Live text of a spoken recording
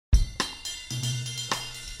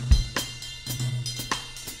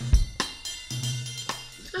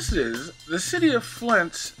This is the City of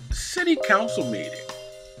Flint's City Council meeting.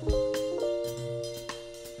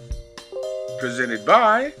 Presented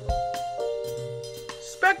by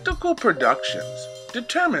Spectacle Productions,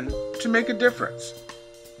 determined to make a difference.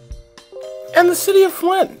 And the City of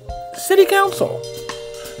Flint, City Council.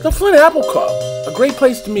 The Flint Apple Club, a great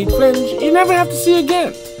place to meet friends you never have to see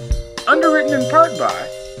again. Underwritten in part by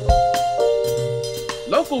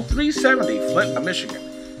Local 370, Flint, Michigan.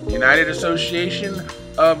 United Association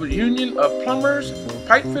of Union of Plumbers,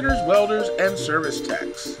 Pipe Fitters, Welders, and Service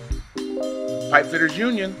Techs. Pipe Fitters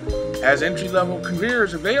Union has entry-level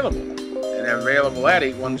careers available and available at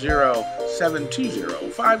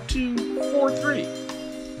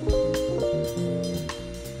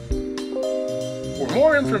 810-720-5243. For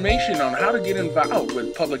more information on how to get involved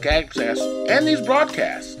with public access and these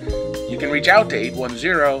broadcasts, you can reach out to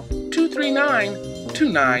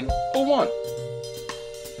 810-239-2901.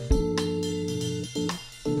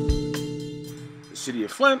 The City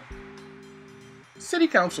of Flint City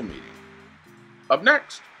Council meeting. Up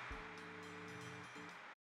next.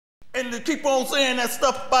 And to keep on saying that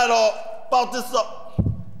stuff about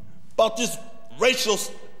this racial,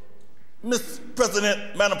 Mr.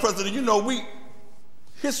 President, Madam President, you know,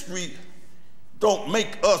 history don't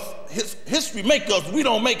make us, history make us, we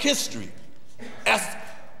don't make history. As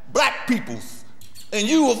black peoples, and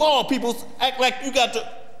you of all peoples act like you got to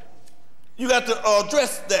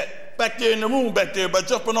address that back there in the room back there by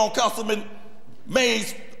jumping on Councilman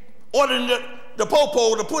Mays, ordering the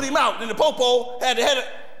popo to put him out, and the popo had it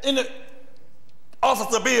in the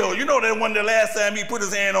Officer Bill. You know that one the last time he put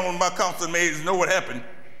his hand on my Councilman Mays, you know what happened?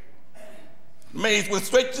 Mays went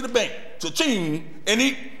straight to the bank, cha-ching, and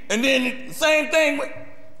then the same thing with,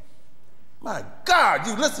 my God,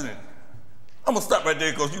 you listening. I'm gonna stop right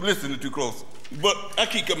there because you listening too close, but I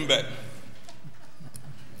keep coming back.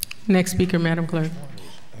 Next speaker, Madam Clerk.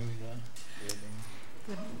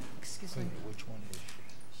 Excuse me.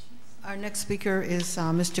 Our next speaker is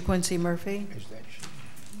Mr. Quincy Murphy. Is that she?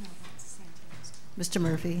 Mr.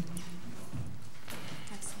 Murphy.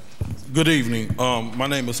 Good evening. My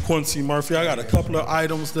name is Quincy Murphy. I got a couple of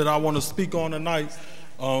items that I want to speak on tonight.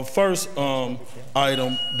 First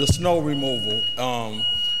item, the snow removal.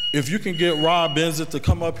 If you can get Rob Benzit to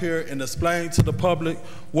come up here and explain to the public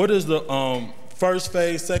what is the first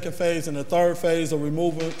phase, second phase, and the third phase of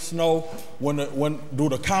removing snow. When do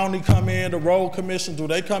the county come in, the road commission, do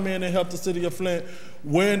they come in and help the city of Flint?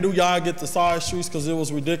 When do y'all get the side streets? Because it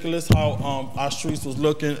was ridiculous how our streets was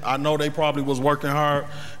looking. I know they probably was working hard,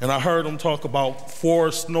 and I heard them talk about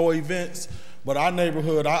 4 snow events. But our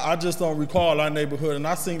neighborhood, I just don't recall our neighborhood, and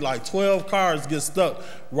I seen like 12 cars get stuck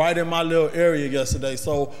right in my little area yesterday.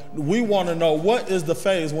 So we want to know, what is the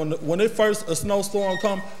phase? When a snowstorm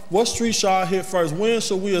come, what streets y'all hit first? When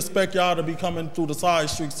should we expect y'all to be coming through the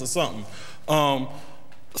side streets or something?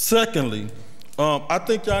 Secondly, I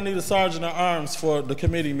think y'all need a sergeant at arms for the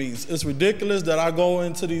committee meetings. It's ridiculous that I go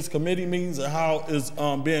into these committee meetings and how it's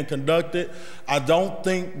being conducted. I don't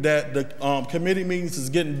think that the committee meetings is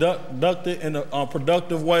getting conducted in a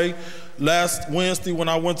productive way. Last Wednesday when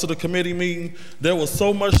I went to the committee meeting, there was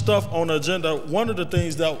so much stuff on the agenda. One of the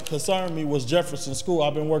things that concerned me was Jefferson School.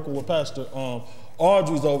 I've been working with Pastor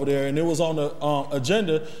Audrey's over there, and it was on the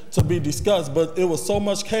agenda to be discussed, but it was so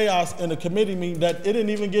much chaos in the committee meeting that it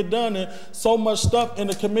didn't even get done, and so much stuff in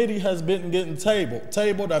the committee has been getting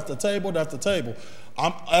tabled after tabled after table.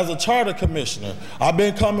 As a charter commissioner, I've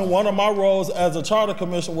been coming, one of my roles as a charter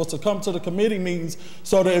commissioner was to come to the committee meetings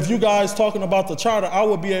so that if you guys talking about the charter, I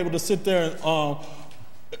would be able to sit there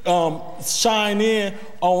and shine in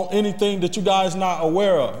on anything that you guys not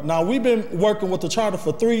aware of. Now, we've been working with the charter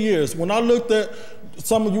for 3 years. When I looked at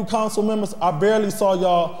some of you council members, I barely saw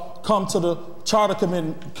y'all come to the charter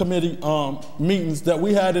committee meetings that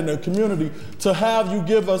we had in the community to have you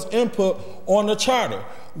give us input on the charter.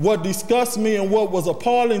 What disgusted me and what was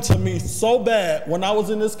appalling to me so bad when I was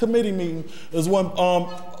in this committee meeting is when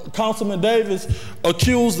Councilman Davis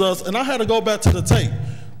accused us, and I had to go back to the tape,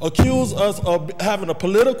 accuse us of having a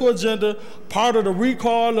political agenda, part of the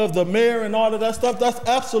recall of the mayor and all of that stuff. That's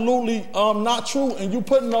absolutely not true, and you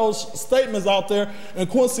putting those statements out there, and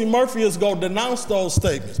Quincy Murphy is going to denounce those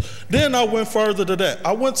statements. Then I went further to that.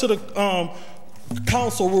 I went to the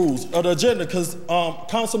council rules or the agenda, because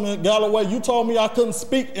Councilman Galloway, you told me I couldn't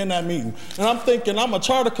speak in that meeting. And I'm thinking, I'm a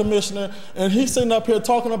charter commissioner, and he's sitting up here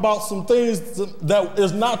talking about some things that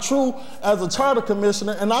is not true as a charter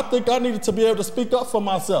commissioner, and I think I needed to be able to speak up for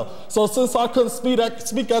myself. So since I couldn't speak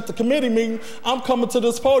at the committee meeting, I'm coming to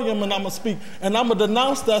this podium and I'm gonna speak. And I'm gonna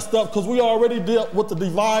denounce that stuff, because we already dealt with the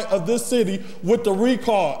divide of this city with the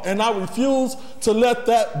recall. And I refuse to let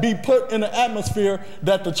that be put in the atmosphere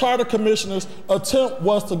that the charter commissioners attempt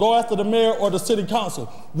was to go after the mayor or the city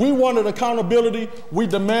council. We wanted accountability, we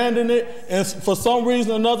demanded it, and for some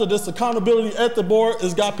reason or another, this accountability at the board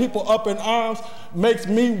has got people up in arms, makes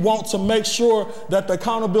me want to make sure that the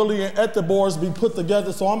accountability at the boards be put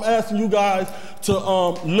together. So I'm asking you guys to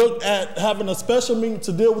look at having a special meeting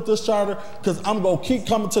to deal with this charter, because I'm gonna keep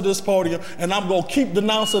coming to this podium and I'm gonna keep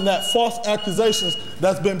denouncing that false accusations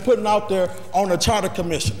that's been putting out there on the charter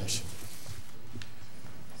commissioners.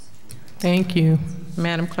 Thank you.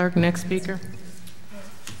 Madam Clerk, next speaker.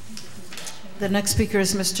 The next speaker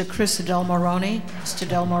is Mr. Chris Del Moroni. Mr.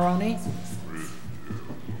 Del Moroni.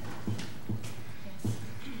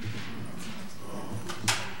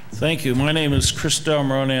 Thank you. My name is Chris Del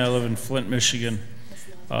Moroni. I live in Flint, Michigan.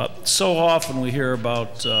 So often we hear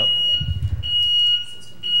about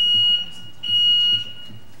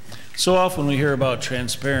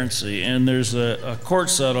transparency, and there's a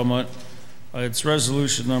court settlement. It's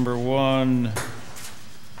resolution number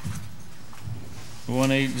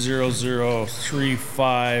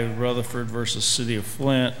 180035, Rutherford versus City of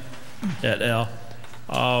Flint et al.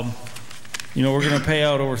 You know, we're going to pay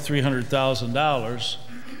out over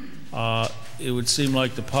 $300,000. It would seem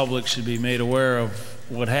like the public should be made aware of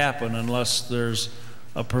what happened, unless there's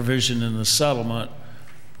a provision in the settlement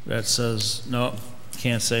that says, no,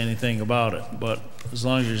 can't say anything about it. But as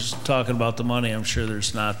long as you're just talking about the money, I'm sure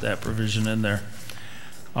there's not that provision in there.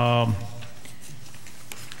 The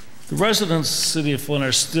residents of the city of Flint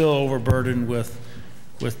are still overburdened with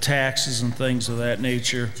taxes and things of that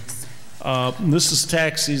nature. This is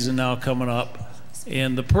tax season now coming up,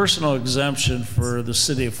 and the personal exemption for the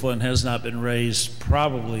city of Flint has not been raised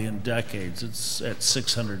probably in decades. It's at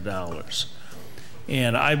 $600.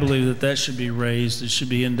 And I believe that that should be raised. It should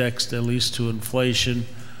be indexed at least to inflation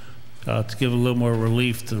to give a little more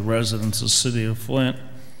relief to the residents of the city of Flint.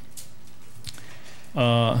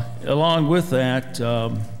 Along with that, you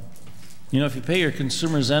know, if you pay your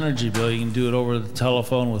consumer's energy bill, you can do it over the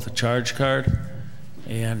telephone with a charge card,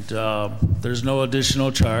 and there's no additional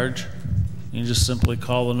charge. You can just simply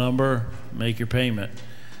call the number, make your payment.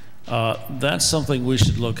 That's something we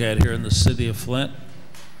should look at here in the city of Flint,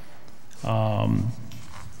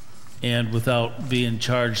 and without being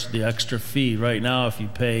charged the extra fee. Right now, if you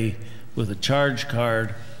pay with a charge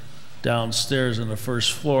card downstairs on the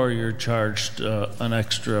first floor, you're charged an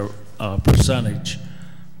extra percentage.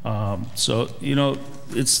 So, you know,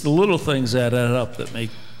 it's the little things that add up that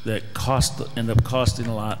end up costing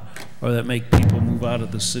a lot, or that make people move out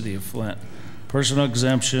of the city of Flint. Personal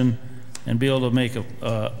exemption, and be able to make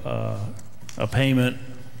a payment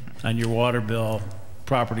on your water bill,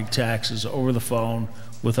 property taxes over the phone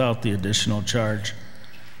without the additional charge.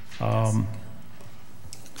 You know,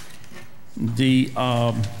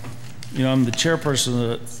 I'm the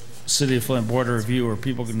chairperson of the City of Flint Board of Review, where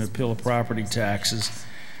people can appeal the property taxes.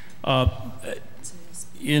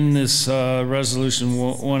 In this resolution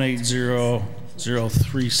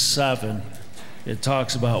 180037, it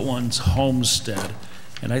talks about one's homestead.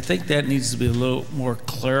 And I think that needs to be a little more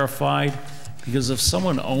clarified, because if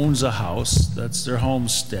someone owns a house, that's their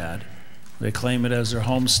homestead, they claim it as their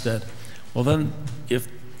homestead, well then, if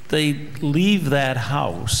they leave that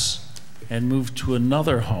house and move to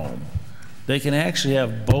another home, they can actually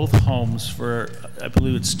have both homes for, I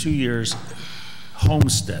believe it's 2 years,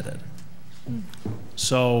 homesteaded.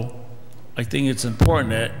 So I think it's important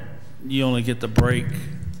that you only get the break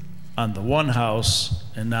on the one house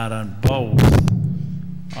and not on both.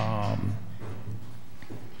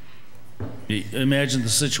 Imagine the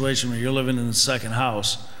situation where you're living in the second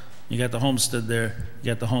house, you got the homestead there,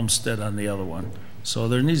 you got the homestead on the other one. So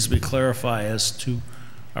there needs to be clarified as to,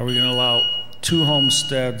 are we going to allow 2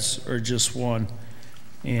 homesteads or just one?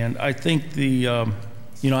 And I think the,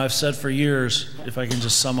 you know, I've said for years, if I can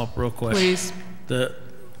just sum up real quick. Please.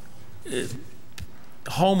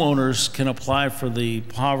 Homeowners can apply for the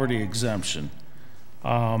poverty exemption.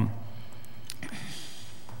 And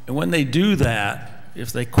when they do that,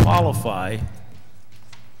 if they qualify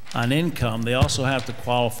on income, they also have to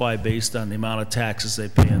qualify based on the amount of taxes they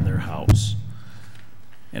pay in their house.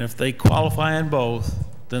 And if they qualify on both,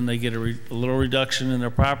 then they get a little reduction in their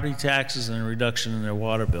property taxes and a reduction in their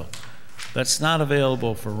water bill. That's not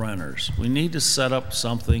available for renters. We need to set up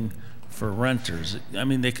something for renters. I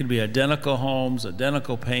mean, they could be identical homes,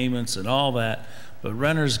 identical payments and all that, but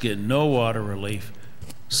renters get no water relief.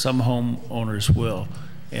 Some homeowners will.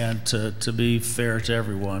 And to be fair to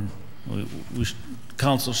everyone,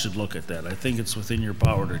 council should look at that. I think it's within your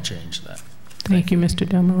power to change that. Thank you, Mr.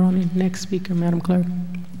 Del Moroni. Next speaker, Madam Clerk.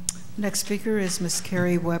 Next speaker is Ms.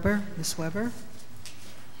 Carrie Weber. Ms. Weber.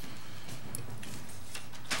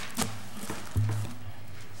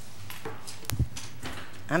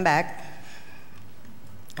 I'm back.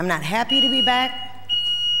 I'm not happy to be back.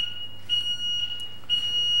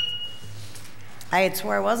 I had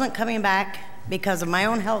swore I wasn't coming back because of my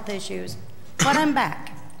own health issues, but I'm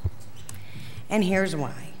back. And here's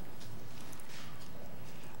why.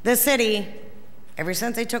 The city, ever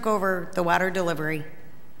since they took over the water delivery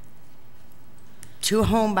to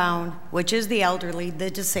homebound, which is the elderly, the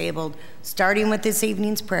disabled, starting with this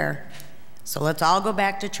evening's prayer. So let's all go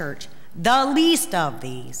back to church. The least of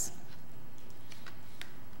these.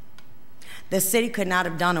 The city could not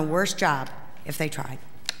have done a worse job if they tried.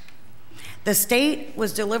 The state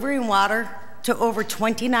was delivering water to over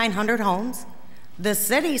 2,900 homes. The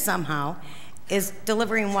city somehow is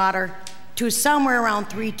delivering water to somewhere around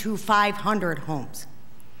 300 to 500 homes.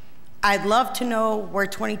 I'd love to know where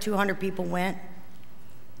 2,200 people went.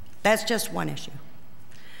 That's just one issue.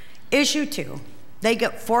 Issue 2, they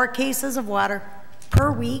get 4 cases of water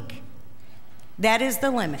per week. That is the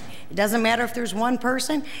limit. It doesn't matter if there's 1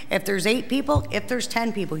 person, if there's 8 people, if there's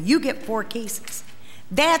 10 people, you get 4 cases.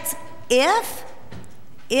 That's if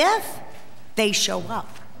they show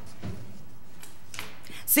up.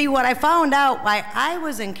 See, what I found out while I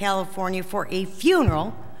was in California for a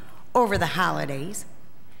funeral over the holidays,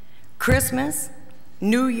 Christmas,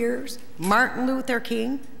 New Year's, Martin Luther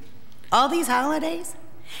King, all these holidays,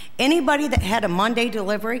 anybody that had a Monday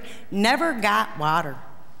delivery never got water.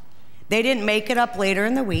 They didn't make it up later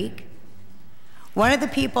in the week. One of the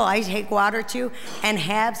people I take water to and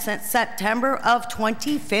have since September of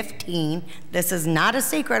 2015, this is not a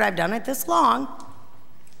secret, I've done it this long,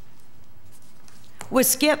 was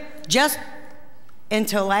skipped just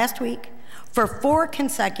until last week for 4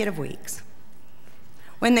 consecutive weeks.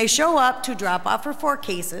 When they show up to drop off her 4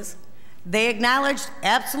 cases, they acknowledged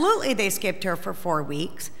absolutely they skipped her for 4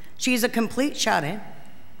 weeks. She's a complete shut-in.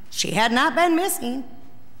 She had not been missing.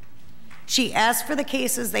 She asked for the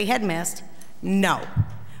cases they had missed. No.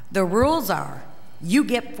 The rules are you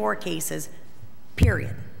get 4 cases,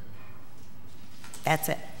 period. That's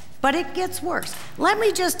it. But it gets worse. Let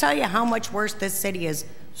me just tell you how much worse this city is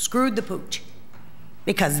screwed the pooch,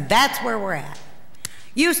 because that's where we're at.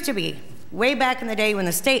 Used to be, way back in the day when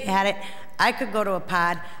the state had it, I could go to a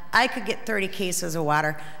pod, I could get 30 cases of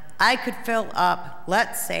water, I could fill up,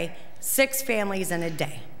 let's say, 6 families in a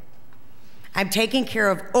day. I'm taking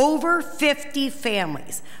care of over 50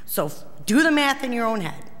 families. So do the math in your own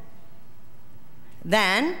head.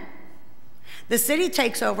 Then the city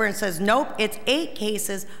takes over and says, nope, it's 8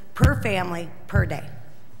 cases per family per day.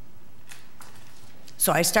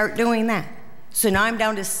 So I start doing that. So now I'm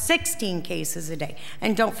down to 16 cases a day.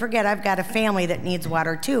 And don't forget, I've got a family that needs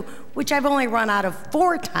water too, which I've only run out of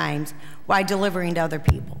 4 times while delivering to other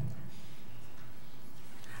people.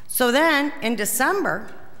 So then in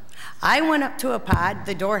December, I went up to a pod,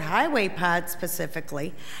 the Dorr Highway pod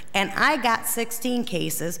specifically, and I got 16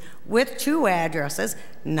 cases with 2 addresses,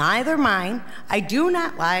 neither mine. I do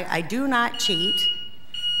not lie, I do not cheat.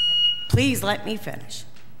 Please let me finish.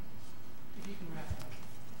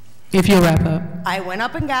 If you wrap up. I went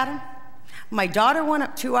up and got them. My daughter went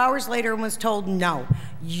up 2 hours later and was told, no,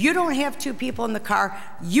 you don't have 2 people in the car,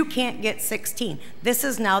 you can't get 16. This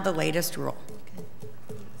is now the latest rule.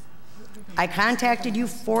 I contacted you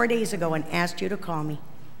 4 days ago and asked you to call me.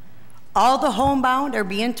 All the homebound are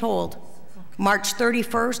being told, March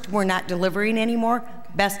 31st, we're not delivering anymore.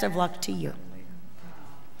 Best of luck to you.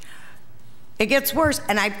 It gets worse,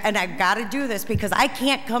 and I've got to do this because I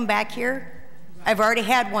can't come back here. I've already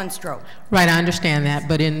had 1 stroke. Right, I understand that,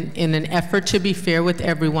 but in an effort to be fair with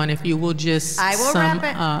everyone, if you will just I will sum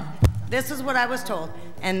wrap it. up. This is what I was told.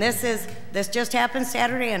 And this just happened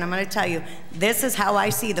Saturday, and I'm going to tell you, this is how I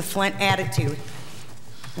see the Flint attitude.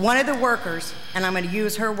 One of the workers, and I'm going to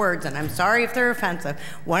use her words, and I'm sorry if they're offensive,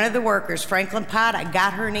 one of the workers, Franklin Pott, I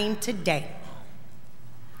got her name today,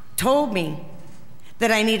 told me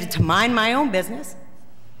that I needed to mind my own business,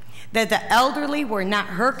 that the elderly were not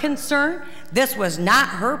her concern, this was not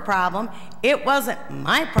her problem, it wasn't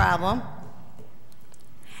my problem,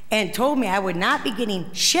 and told me I would not be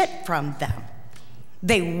getting shit from them.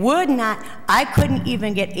 They would not. I couldn't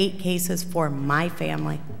even get 8 cases for my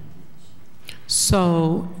family.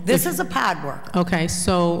 So. This is a pod worker. Okay,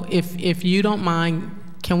 so if you don't mind,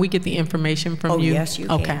 can we get the information from you? Oh, yes, you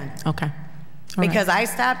okay. can. Okay, okay. All Because right. I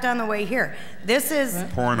stopped on the way here. This is,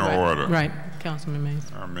 Point of order. Right, Councilman Mays.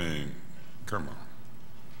 I mean, come on.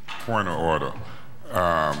 Point of order.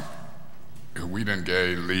 If we done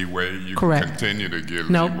gave leeway, you Correct. can continue to give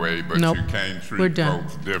Nope. leeway, but Nope. you can't We're treat done.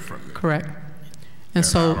 folks differently. Correct. And And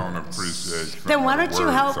so. I don't appreciate some then why of the don't you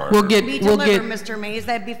words help I We'll heard. get- me we'll deliver, get- Mr. Mays?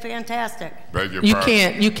 That'd be fantastic. Beg your You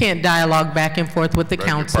pardon. can't dialogue back and forth with the Beg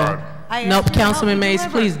your council. pardon. I Nope, asked you to help Councilman me Mays,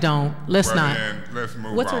 deliver. please don't. Let's Well, not. then, let's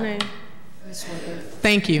move What's her on. name?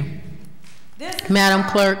 Thank you. This is Madam our-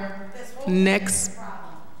 Clerk, this whole next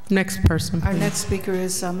person. Our next speaker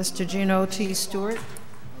is Mr. Gino T. Stewart.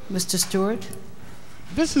 Mr. Stewart.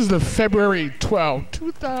 This is the February 12,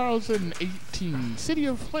 2018 City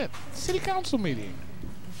of Flint City Council meeting.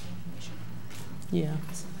 Yeah.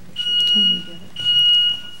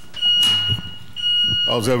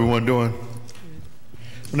 How's everyone doing?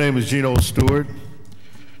 My name is Gino Stewart.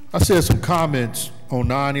 I said some comments on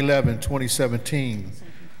 9/11/2017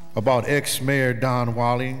 about ex-mayor Don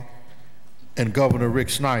Walling and Governor Rick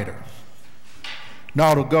Snyder.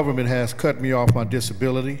 Now the government has cut me off my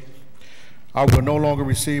disability. I will no longer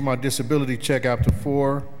receive my disability check after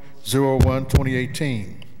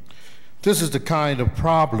 4/01/2018. This is the kind of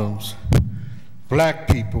problems black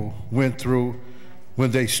people went through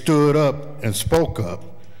when they stood up and spoke up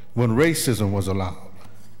when racism was allowed.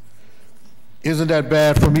 Isn't that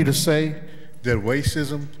bad for me to say that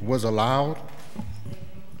racism was allowed?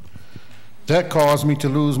 That caused me to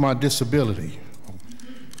lose my disability.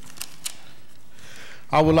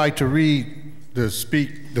 I would like to read the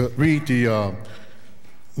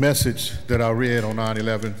message that I read on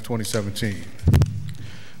 9/11/2017.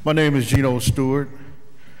 My name is Gino Stewart.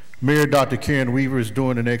 Mayor Dr. Karen Weaver is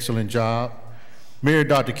doing an excellent job. Mayor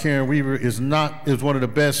Dr. Karen Weaver is one of the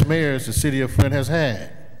best mayors the city of Flint has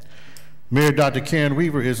had. Mayor Dr. Karen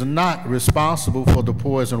Weaver is not responsible for the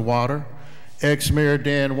poison water. Ex-Mayor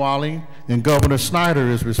Dan Walling and Governor Snyder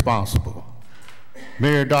is responsible.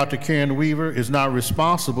 Mayor Dr. Karen Weaver is not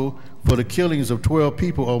responsible for the killings of 12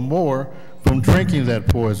 people or more from drinking that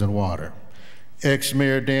poison water.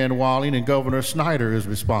 Ex-Mayor Dan Walling and Governor Snyder is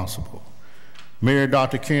responsible. Mayor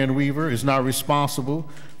Dr. Karen Weaver is not responsible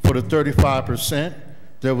for the 35%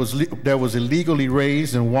 that was illegally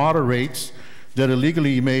raised in water rates that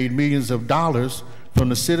illegally made millions of dollars from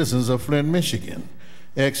the citizens of Flint, Michigan.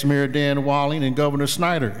 Ex-Mayor Dan Walling and Governor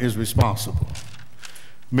Snyder is responsible.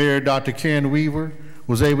 Mayor Dr. Karen Weaver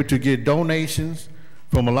was able to get donations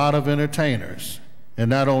from a lot of entertainers. And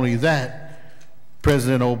not only that,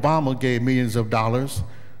 President Obama gave millions of dollars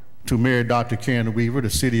to Mayor Dr. Karen Weaver, the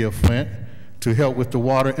city of Flint, to help with the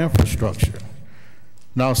water infrastructure.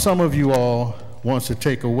 Now, some of you all wants to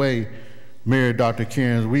take away Mayor Dr.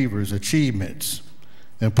 Karen Weaver's achievements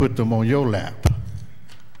and put them on your lap.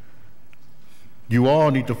 You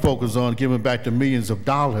all need to focus on giving back the millions of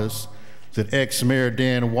dollars that ex-Mayor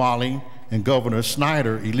Dan Walling and Governor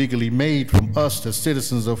Snyder illegally made from us, the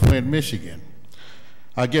citizens of Flint, Michigan.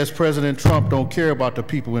 I guess President Trump don't care about the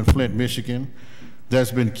people in Flint, Michigan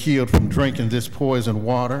that's been killed from drinking this poison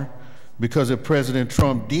water, because if President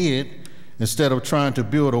Trump did, instead of trying to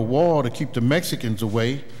build a wall to keep the Mexicans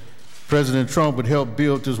away, President Trump would help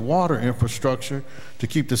build this water infrastructure to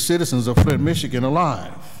keep the citizens of Flint, Michigan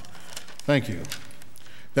alive. Thank you.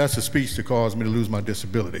 That's the speech that caused me to lose my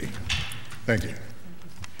disability. Thank you.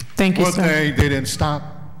 Thank you, One sir. thing they didn't stop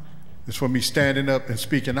is for me standing up and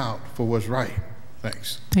speaking out for what's right.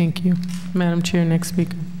 Thanks. Thank you. Madam Chair, next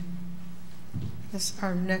speaker. Yes,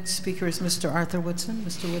 our next speaker is Mr. Arthur Woodson.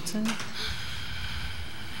 Mr. Woodson.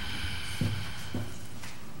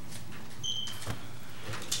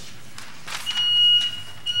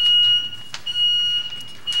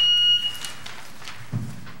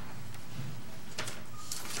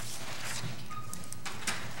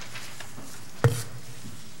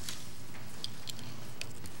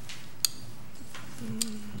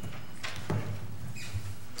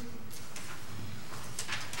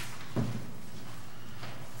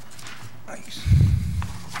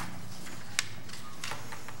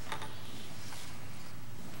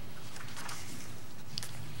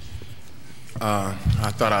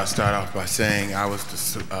 I thought I'd start off by saying I was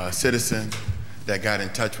the citizen that got in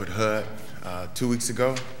touch with HUD 2 weeks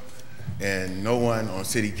ago, and no one on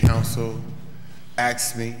City Council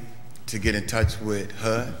asked me to get in touch with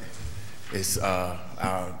HUD. It's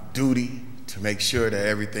our duty to make sure that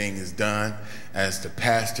everything is done, as the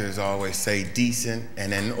pastors always say, decent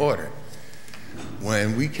and in order.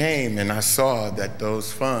 When we came and I saw that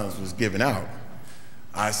those funds was given out,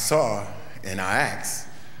 I saw and I asked,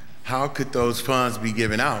 how could those funds be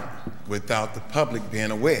given out without the public being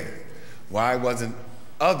aware? Why wasn't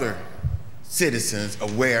other citizens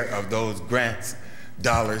aware of those grants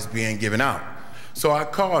dollars being given out? So I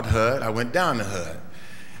called HUD, I went down to HUD.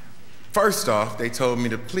 First off, they told me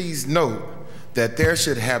to please note that there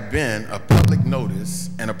should have been a public notice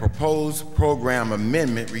and a proposed program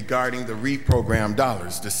amendment regarding the reprogrammed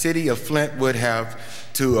dollars. The city of Flint would have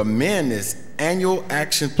to amend its annual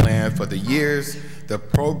action plan for the years the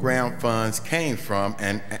program funds came from,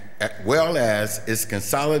 and as well as its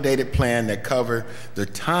consolidated plan that covered the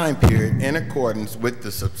time period in accordance with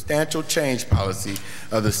the substantial change policy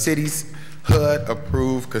of the city's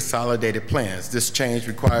HUD-approved consolidated plans. This change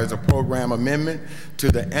requires a program amendment to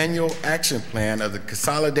the annual action plan of the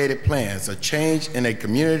consolidated plans, a change in a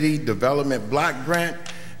community development block grant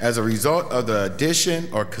as a result of the addition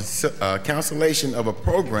or cancellation of a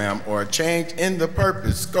program, or a change in the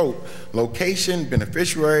purpose, scope, location,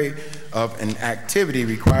 beneficiary of an activity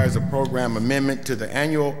requires a program amendment to the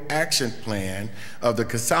annual action plan of the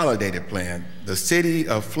consolidated plan. The City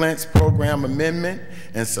of Flint's program amendment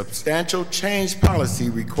and substantial change policy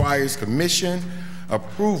requires commission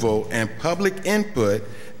approval and public input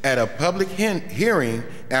at a public hearing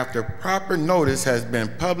after proper notice has been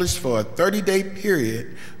published for a 30-day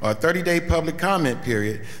period or 30-day public comment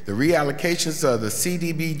period. The reallocations of the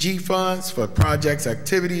CDBG funds for projects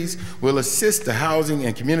activities will assist the Housing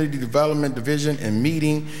and Community Development Division in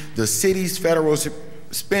meeting the city's federal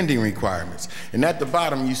spending requirements. And at the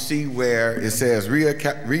bottom you see where it says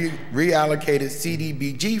reallocated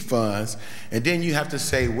CDBG funds, and then you have to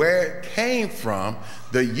say where it came from,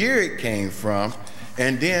 the year it came from,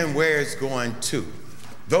 and then where it's going to.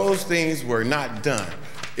 Those things were not done.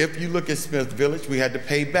 If you look at Smith Village, we had to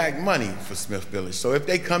pay back money for Smith Village. So if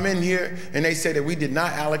they come in here and they say that we did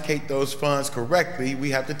not allocate those funds correctly, we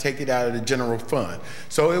have to take it out of the general fund.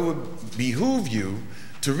 So it would behoove you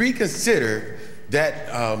to reconsider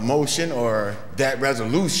that motion or that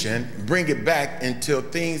resolution, bring it back until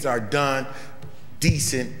things are done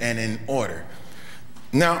decent and in order.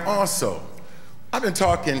 Now also, I've been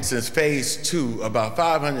talking since phase 2 about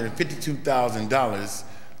 $552,000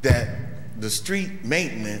 that the street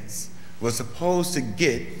maintenance was supposed to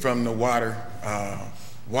get from the water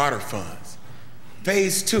funds.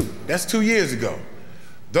 Phase 2, that's 2 years ago.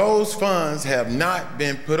 Those funds have not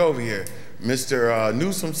been put over here. Mr.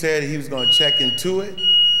 Newsom said he was going to check into it.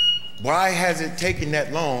 Why has it taken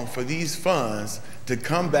that long for these funds to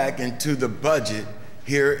come back into the budget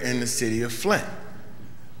here in the city of Flint?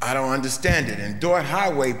 I don't understand it. And Dort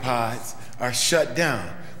highway pods are shut down.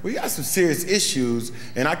 We got some serious issues,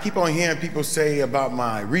 and I keep on hearing people say about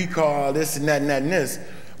my recall, this and that and that and this.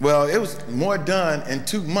 Well, it was more done in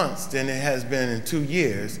 2 months than it has been in 2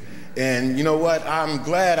 years. And you know what? I'm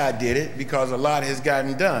glad I did it because a lot has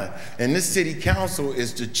gotten done. And this city council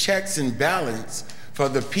is the checks and balance for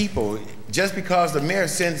the people. Just because the mayor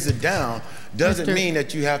sends it down doesn't mean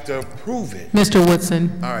that you have to approve it. Mr. Woodson.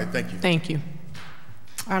 All right, thank you. Thank you.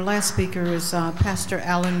 Our last speaker is Pastor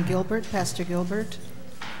Alan Gilbert. Pastor Gilbert.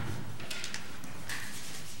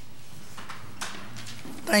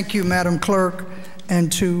 Thank you, Madam Clerk,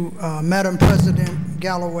 and to Madam President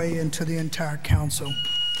Galloway and to the entire council.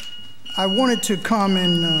 I wanted to come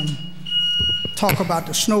and talk about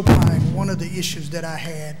the snow plowing. One of the issues that I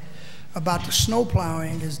had about the snow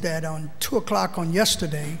plowing is that on 2 o'clock on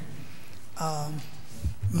yesterday,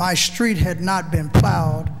 my street had not been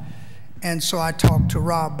plowed, and so I talked to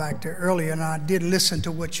Rob back there earlier, and I did listen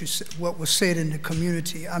to what was said in the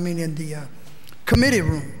community. I mean, in the committee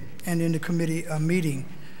room and in the committee meeting.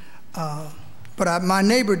 But my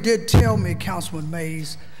neighbor did tell me, Councilman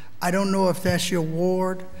Mays, I don't know if that's your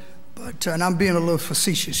ward, but and I'm being a little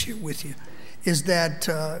facetious here with you, is that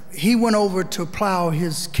he went over to plow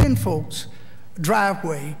his kinfolk's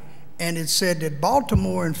driveway, and it said that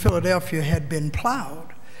Baltimore and Philadelphia had been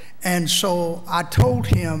plowed. And so I told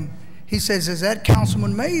him, he says, is that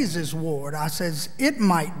Councilman Mays' ward? I says, it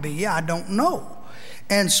might be, I don't know.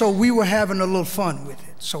 And so we were having a little fun with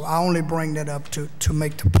it. So I only bring that up to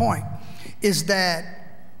make the point, is that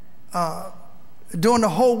during the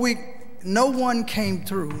whole week, no one came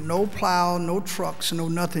through, no plow, no trucks, no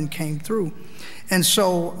nothing came through. And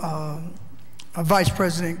so Vice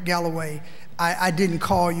President Galloway, I didn't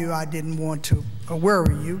call you, I didn't want to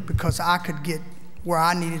worry you because I could get where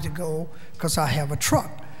I needed to go because I have a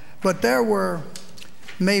truck. But there were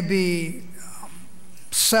maybe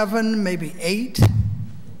 7, maybe 8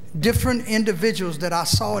 different individuals that I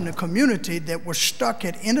saw in the community that were stuck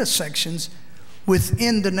at intersections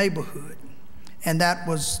within the neighborhood. And that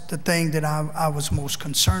was the thing that I was most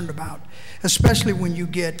concerned about, especially when you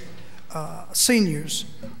get seniors.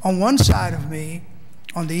 On one side of me,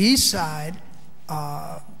 on the east side,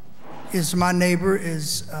 is my neighbor.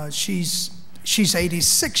 She's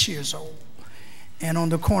 86 years old. And on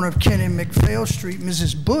the corner of Kenny and McPhail Street,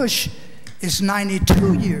 Mrs. Bush is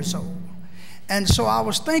 92 years old. And so I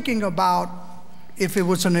was thinking about if it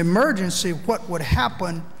was an emergency, what would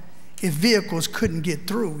happen if vehicles couldn't get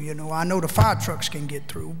through. You know, I know the fire trucks can get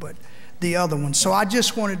through, but the other ones. So I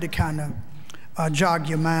just wanted to kind of jog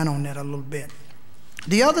your mind on that a little bit.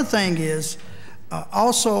 The other thing is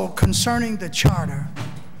also concerning the charter.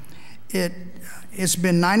 It's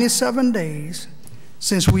been 97 days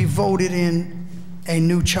since we voted in a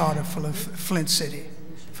new charter for the Flint City,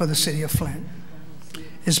 for the city of Flint.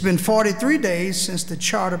 It's been 43 days since the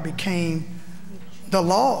charter became the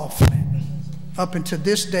law of Flint, up until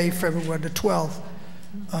this day, February the 12th,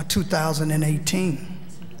 2018.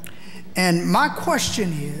 And my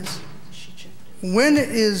question is, when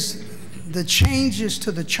is the changes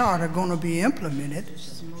to the charter going to be implemented,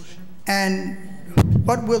 and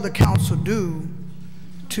what will the council do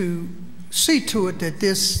to see to it that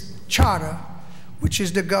this charter, which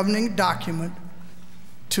is the governing document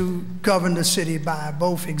to govern the city by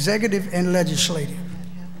both executive and legislative?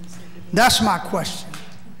 That's my question.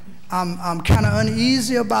 I'm kind of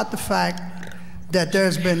uneasy about the fact that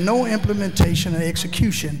there's been no implementation or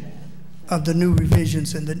execution of the new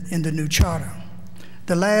revisions in the new charter.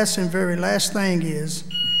 The last and very last thing is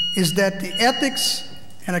that the Ethics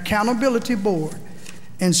and Accountability Board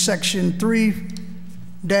in section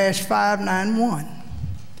 3-591,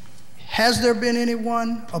 has there been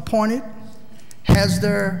anyone appointed? Has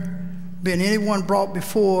there been anyone brought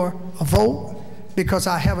before a vote? Because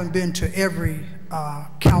I haven't been to every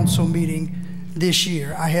council meeting this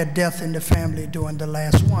year. I had death in the family during the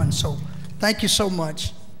last one. So thank you so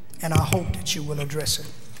much, and I hope that you will address it.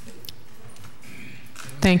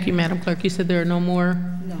 Thank you, Madam Clerk. You said there are no more?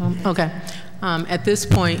 No. Okay. At this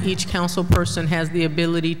point, each council person has the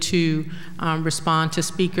ability to respond to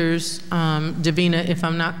speakers. Davina, if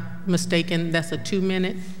I'm not mistaken, that's a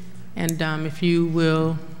 2-minute. And if you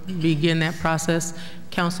will begin that process.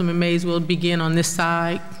 Councilman Mays will begin on this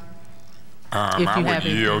side. I would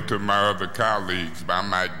yield to my other colleagues, but I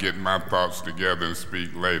might get my thoughts together and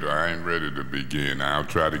speak later. I ain't ready to begin. I'll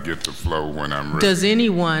try to get the flow when I'm ready. Does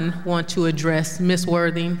anyone want to address Ms.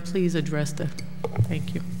 Worthing? Please address the,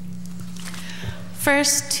 thank you.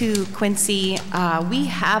 First, to Quincy, we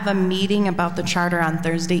have a meeting about the charter on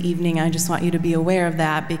Thursday evening. I just want you to be aware of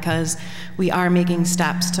that because we are making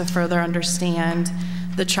steps to further understand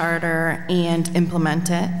the charter and implement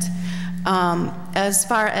it. As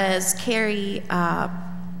far as Carrie,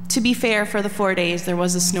 to be fair, for the 4 days, there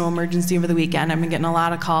was a snow emergency over the weekend. I've been getting a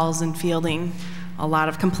lot of calls and fielding a lot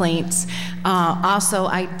of complaints. Also,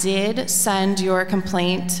 I did send your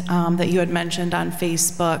complaint that you had mentioned on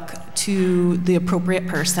Facebook to the appropriate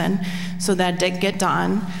person, so that did get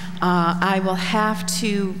done. I will have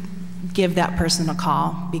to give that person a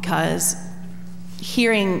call because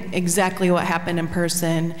hearing exactly what happened in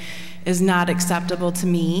person is not acceptable to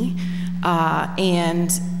me.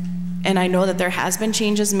 And I know that there has been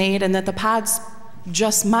changes made and that the pods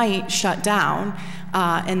just might shut down,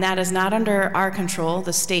 and that is not under our control.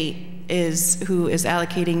 The state is who is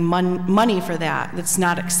allocating money for that. That's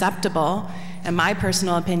not acceptable. In my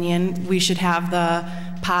personal opinion, we should have the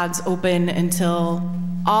pods open until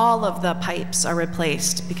all of the pipes are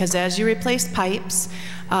replaced, because as you replace pipes,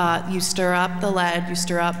 you stir up the lead, you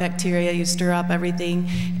stir up bacteria, you stir up everything,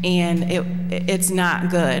 and it's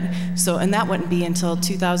not good. So, and that wouldn't be until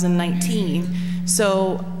 2019.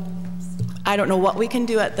 So I don't know what we can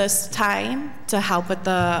do at this time to help with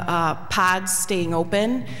the pods staying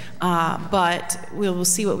open, but we will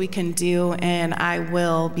see what we can do, and I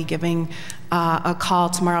will be giving a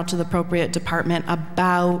call tomorrow to the appropriate department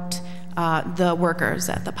about the workers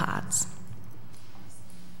at the pods.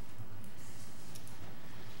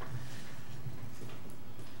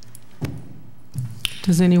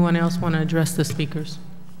 Does anyone else want to address the speakers?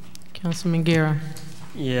 Councilman Guerra.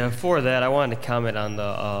 Yeah, for that, I wanted to comment on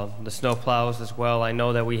the snow plows as well. I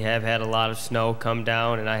know that we have had a lot of snow come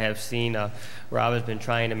down, and I have seen Rob has been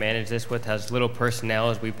trying to manage this with as little personnel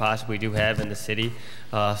as we possibly do have in the city.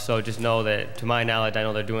 So just know that, to my knowledge, I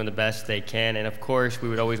know they're doing the best they can. And of course, we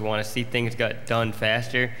would always want to see things get done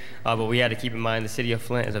faster. But we had to keep in mind the city of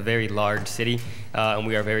Flint is a very large city, and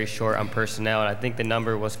we are very short on personnel. And I think the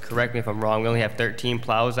number was, correct me if I'm wrong, we only have 13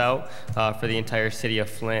 plows out for the entire city of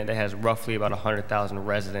Flint that has roughly about 100,000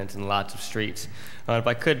 residents and lots of streets. If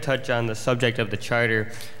I could touch on the subject of the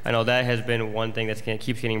charter, I know that has been one thing that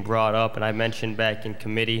keeps getting brought up, and I mentioned back in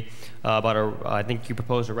committee about I think you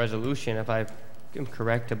proposed a resolution, if I am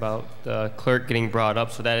correct about the clerk getting brought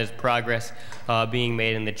up, so that is progress being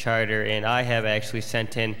made in the charter, and I have actually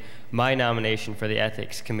sent in my nomination for the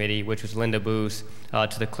Ethics Committee, which was Linda Booz,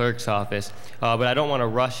 to the clerk's office. But I don't want to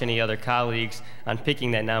rush any other colleagues on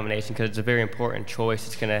picking that nomination because it's a very important choice.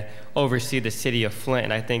 It's going to oversee the city of Flint,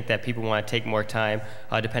 and I think that people want to take more time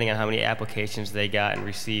depending on how many applications they got and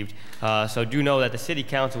received. So do know that the city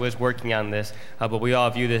council is working on this, but we all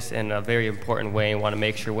view this in a very important way and want to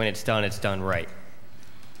make sure when it's done right.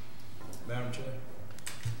 Madam Chair?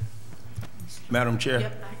 Madam Chair?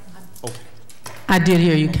 Yep. Okay. I did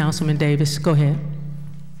hear you, Councilman Davis. Go ahead.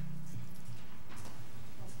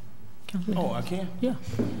 Oh, I can? Yeah.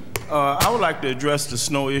 I would like to address the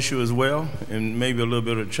snow issue as well, and maybe a little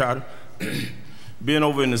bit of the charter. Being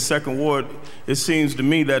over in the second ward, it seems to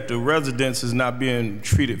me that the residents is not being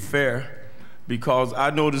treated fair, because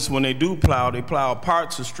I notice when they do plow, they plow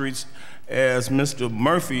parts of streets, as Mr.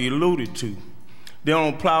 Murphy alluded to. They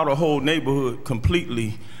don't plow the whole neighborhood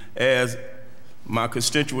completely, as my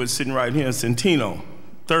constituent sitting right here in Centino,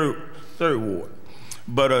 third ward.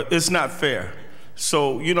 But it's not fair.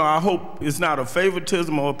 So, you know, I hope it's not a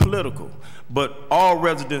favoritism or political, but all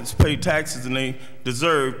residents pay taxes and they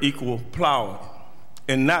deserve equal plowing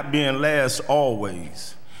and not being last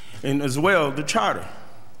always. And as well, the charter.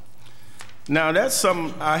 Now that's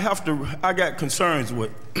something I got concerns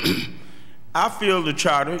with. I feel the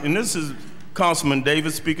charter, and this is Councilman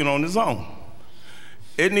Davis speaking on his own.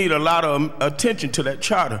 It needs a lot of attention to that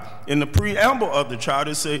charter. In the preamble of the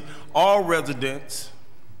charter, it says all residents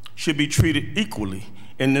should be treated equally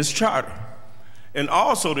in this charter. And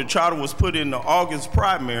also the charter was put in the August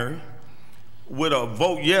primary with a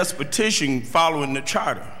vote yes petition following the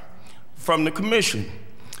charter from the commission.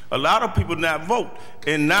 A lot of people not vote,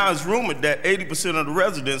 and now it's rumored that 80% of the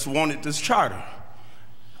residents wanted this charter.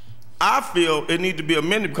 I feel it needs to be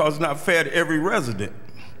amended because it's not fair to every resident.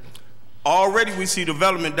 Already we see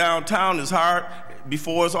development downtown is hard.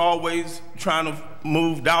 Before it's always trying to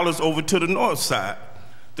move dollars over to the north side.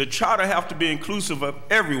 The charter have to be inclusive of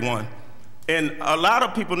everyone. And a lot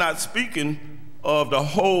of people not speaking of the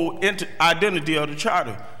whole identity of the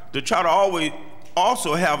charter. The charter always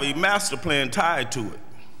also have a master plan tied to it.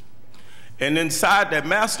 And inside that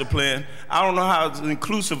master plan, I don't know how it's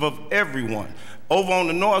inclusive of everyone. Over on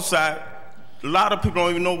the north side, a lot of people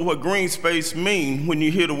don't even know what green space means when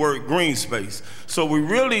you hear the word green space. So we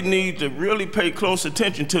really need to really pay close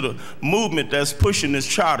attention to the movement that's pushing this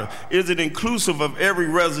charter. Is it inclusive of every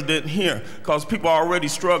resident here? Because people are already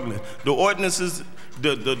struggling. The ordinances,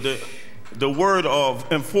 the word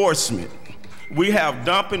of enforcement. We have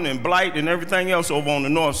dumping and blight and everything else over on the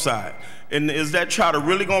north side. And is that charter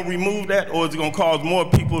really gonna remove that, or is it gonna cause more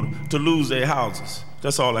people to lose their houses?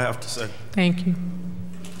 That's all I have to say. Thank you.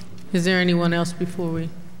 Is there anyone else before we?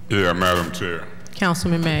 Yeah, Madam Chair.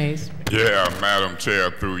 Councilman Mays. Yeah, Madam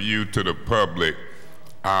Chair, through you to the public,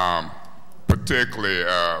 particularly,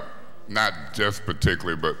 not just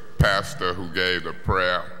particularly, but pastor who gave the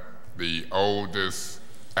prayer, the oldest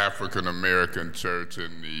African-American church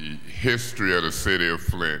in the history of the city of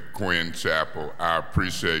Flint, Quinn Chapel. I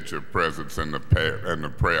appreciate your presence in the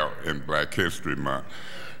prayer in Black History Month.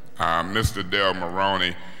 Mr. Del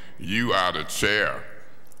Maroney, you are the chair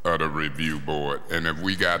of the review board, and if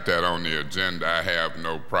we got that on the agenda, I have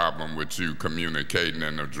no problem with you communicating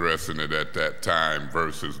and addressing it at that time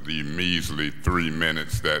versus the measly 3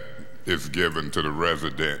 minutes that is given to the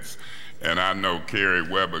residents. And I know Carrie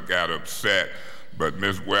Weber got upset, but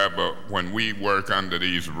Ms. Weber, when we work under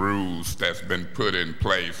these rules that's been put in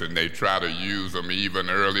place and they try to use them even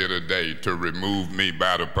earlier today to remove me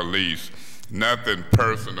by the police, nothing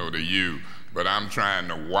personal to you, but I'm trying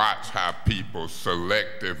to watch how people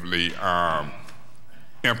selectively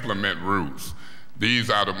implement rules. These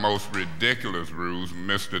are the most ridiculous rules.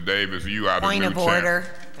 Mr. Davis, you are the new Point of order,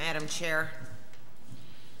 Madam Chair.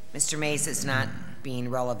 Mr. Mays is not being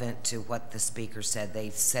relevant to what the speaker said. They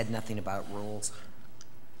said nothing about rules.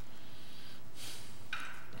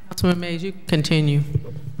 Councilman Mays, you continue.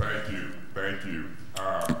 Thank you, thank you.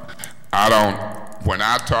 When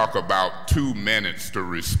I talk about 2 minutes to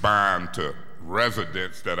respond to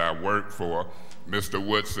residents that I work for, Mr.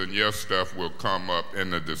 Woodson, your stuff will come up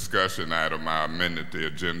in the discussion item. I amended the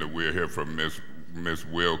agenda. We'll hear from Ms.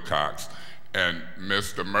 Wilcox and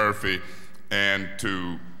Mr. Murphy and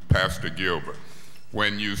to Pastor Gilbert.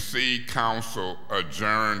 When you see council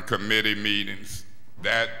adjourn committee meetings,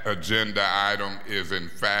 that agenda item is in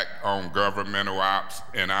fact on governmental ops,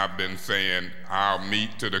 and I've been saying I'll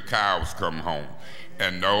meet till the cows come home.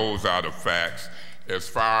 And those are the facts. As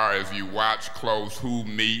far as you watch close who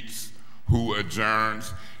meets, who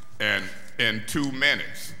adjourns, and in 2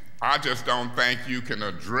 minutes, I just don't think you can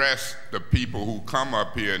address the people who come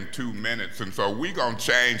up here in 2 minutes, and so we're gonna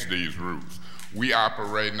change these rules. We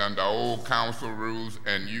operating under old council rules,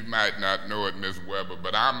 and you might not know it, Ms. Weber,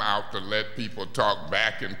 but I'm out to let people talk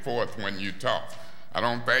back and forth when you talk. I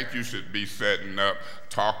don't think you should be setting up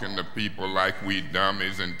talking to people like we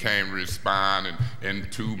dummies and can't respond, and in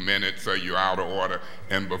 2 minutes or you're out of order.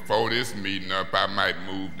 And before this meeting up, I might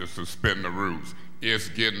move to suspend the rules. It's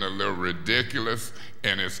getting a little ridiculous,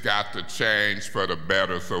 and it's got to change for the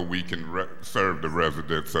better so we can serve the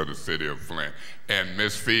residents of the city of Flint. And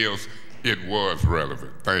Ms. Fields, it was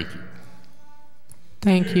relevant. Thank you.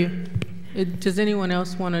 Thank you. Does anyone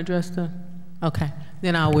else want to address the? Okay,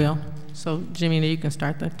 then I will. So, Jimmy, you can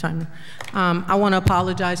start the timer. I want to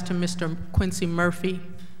apologize to Mr. Quincy Murphy.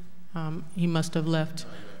 He must have left.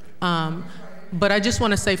 But I just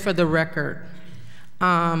want to say for the record,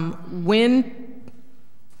 when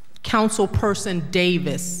Councilperson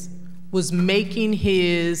Davis was making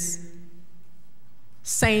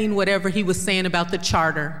saying whatever he was saying about the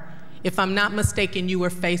charter, if I'm not mistaken, you were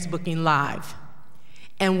Facebooking live.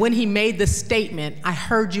 And when he made the statement, I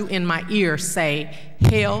heard you in my ear say,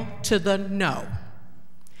 "Hell to the no."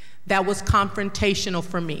 That was confrontational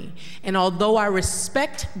for me. And although I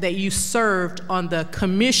respect that you served on the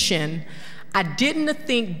commission, I didn't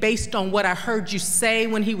think, based on what I heard you say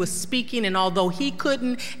when he was speaking, and although he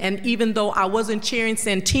couldn't, and even though I wasn't cheering,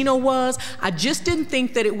 Santino was, I just didn't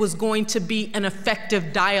think that it was going to be an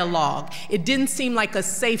effective dialogue. It didn't seem like a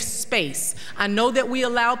safe space. I know that we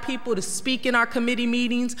allow people to speak in our committee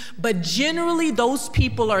meetings, but generally those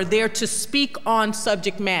people are there to speak on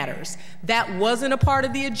subject matters. That wasn't a part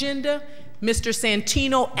of the agenda. Mr.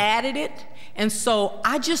 Santino added it. And so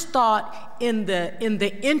I just thought in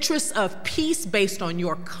the interest of peace, based on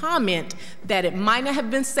your comment, that it might not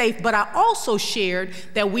have been safe, but I also shared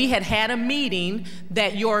that we had a meeting,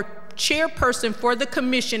 that your chairperson for the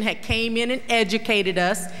commission had came in and educated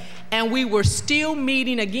us, and we were still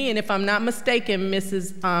meeting again, if I'm not mistaken,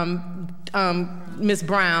 Ms.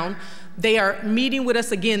 Brown. They are meeting with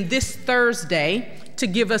us again this Thursday to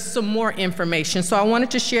give us some more information. So I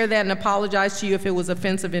wanted to share that and apologize to you if it was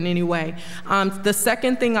offensive in any way. The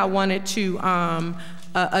second thing I wanted to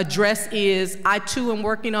address is I too am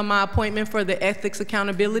working on my appointment for the Ethics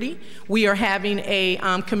Accountability. We are having a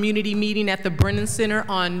community meeting at the Brennan Center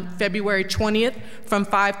on February 20th from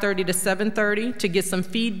 5:30 to 7:30 to get some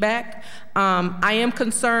feedback. I am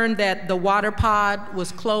concerned that the water pod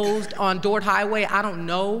was closed on Dort Highway. I don't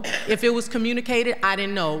know if it was communicated. I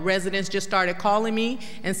didn't know. Residents just started calling me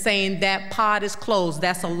and saying that pod is closed.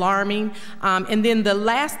 That's alarming. And then the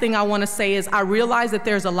last thing I want to say is I realize that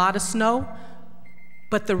there's a lot of snow,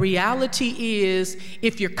 but the reality is,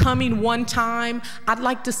 if you're coming one time, I'd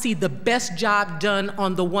like to see the best job done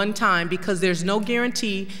on the one time, because there's no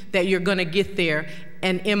guarantee that you're gonna get there.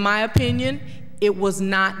 And in my opinion, it was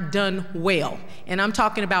not done well. And I'm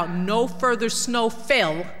talking about no further snow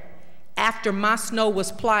fell after my snow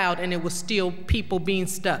was plowed, and it was still people being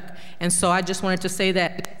stuck. And so I just wanted to say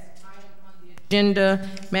that. Agenda,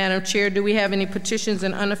 Madam Chair, do we have any petitions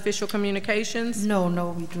and unofficial communications?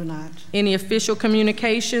 No, we do not. Any official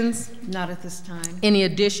communications? Not at this time. Any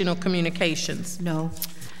additional communications? No.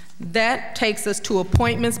 That takes us to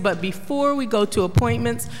appointments, but before we go to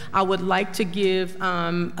appointments, I would like to give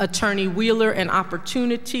Attorney Wheeler an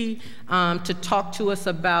opportunity to talk to us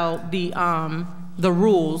about the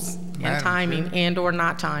rules and timing and or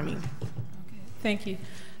not timing. Okay, thank you.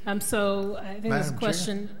 So I think this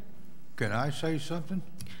question. Chair, can I say something?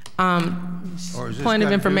 Or is this point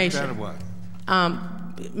of information.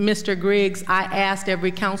 Mr. Griggs, I asked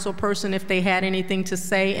every council person if they had anything to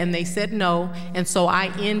say, and they said no, and so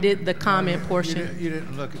I ended the comment portion. You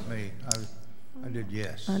didn't look at me. I did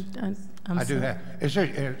yes. I do have.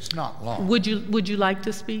 It's not long. Would you like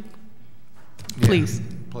to speak? Please. Yeah,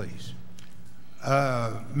 please.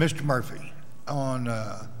 Mr. Murphy, on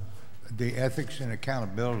the Ethics and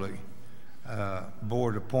Accountability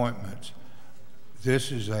Board appointments,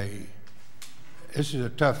 this is a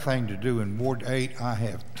tough thing to do. In Ward 8, I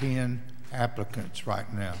have 10 applicants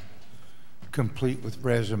right now, complete with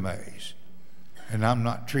resumes. And I'm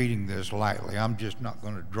not treating this lightly. I'm just not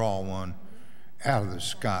going to draw one out of the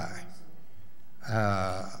sky.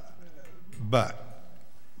 But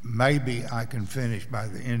maybe I can finish by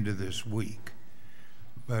the end of this week.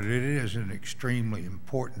 But it is an extremely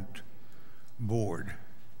important board,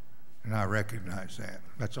 and I recognize that.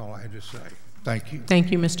 That's all I had to say. Thank you.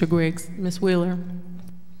 Thank you, Mr. Griggs. Ms. Wheeler.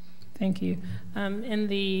 Thank you. In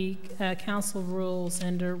the council rules,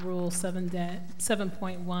 under Rule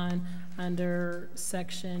 7.1, under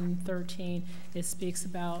Section 13, it speaks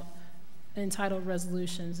about entitled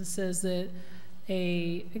resolutions. It says that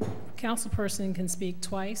a council person can speak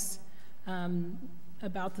twice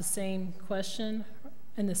about the same question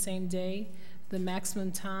in the same day. The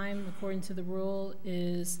maximum time, according to the rule,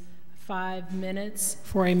 is 5 minutes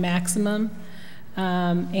for a maximum.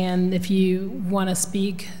 And if you want to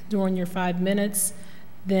speak during your 5 minutes,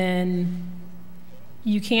 then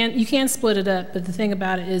you can split it up. But the thing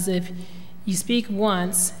about it is, if you speak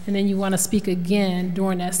once and then you want to speak again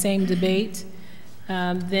during that same debate,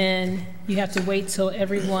 then you have to wait till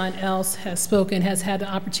everyone else has spoken, has had the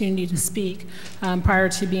opportunity to speak prior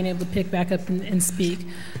to being able to pick back up and speak.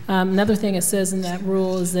 Another thing it says in that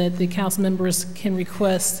rule is that the council members can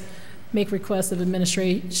make requests of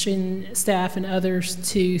administration staff and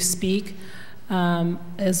others to speak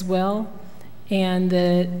as well. And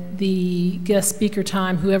the guest speaker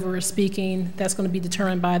time, whoever is speaking, that's going to be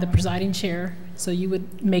determined by the presiding chair. So you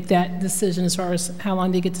would make that decision as far as how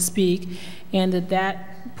long they get to speak, and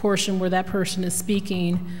that portion where that person is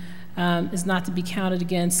speaking is not to be counted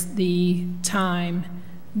against the time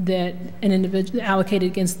that an individual allocated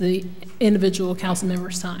against the individual council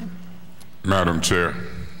member's time. Madam Chair.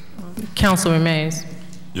 Councilman Mays.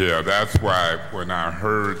 Yeah, that's why when I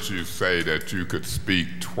heard you say that you could speak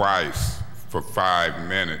twice for 5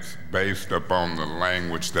 minutes based upon the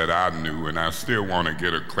language that I knew, and I still want to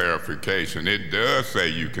get a clarification. It does say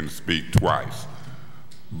you can speak twice,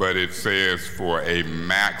 but it says for a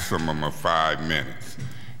maximum of 5 minutes.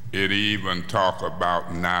 It even talk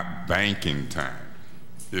about not banking time.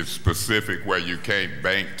 It's specific where you can't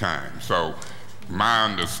bank time. So my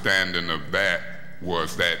understanding of that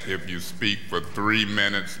was that if you speak for 3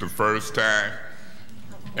 minutes the first time,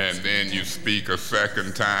 and then you speak a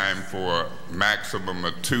second time for a maximum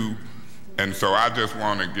of 2. And so I just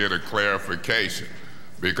want to get a clarification,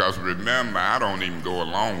 because remember, I don't even go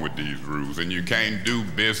along with these rules, and you can't do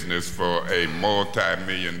business for a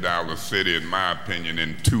multi-million-dollar city, in my opinion,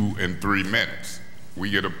 in 2 and 3 minutes. We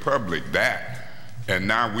get a public that, and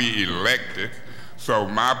now we elected. So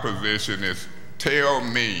my position is, tell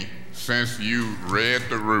me, since you read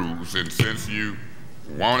the rules and since you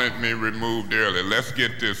wanted me removed early, let's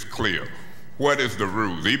get this clear. What is the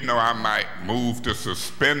rules? Even though I might move to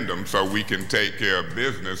suspend them so we can take care of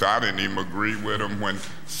business, I didn't even agree with them when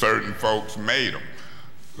certain folks made them.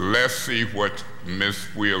 Let's see what Ms.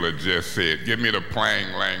 Wheeler just said. Give me the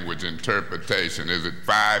plain language interpretation. Is it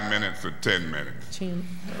 5 minutes or 10 minutes?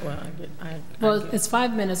 Well, it's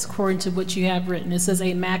 5 minutes according to what you have written. It says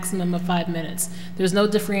a maximum of 5 minutes. There's no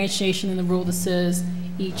differentiation in the rule that says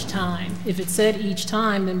each time. If it said each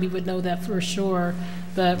time, then we would know that for sure.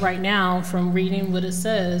 But right now, from reading what it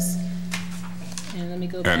says, and let me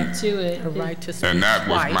go back to it. And that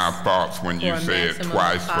was my thoughts when you said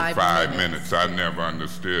twice for 5 minutes. I never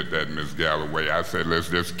understood that, Ms. Galloway. I said, let's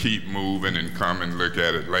just keep moving and come and look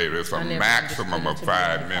at it later. It's a maximum of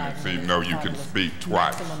 5 minutes, even though you can speak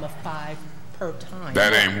twice. Maximum of 5 per time.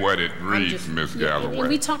 That ain't what it reads, Ms. Galloway. And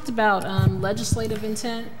we talked about legislative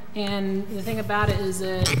intent, and the thing about it is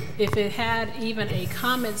that if it had even a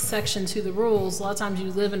comment section to the rules, a lot of times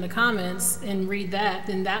you live in the comments and read that,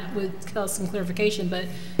 then that would cause some clarification. But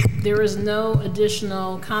there is no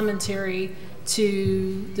additional commentary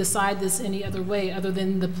to decide this any other way other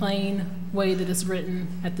than the plain way that it's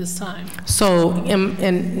written at this time. So,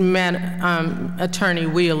 Attorney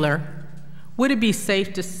Wheeler, would it be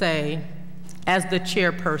safe to say, as the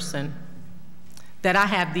chairperson, that I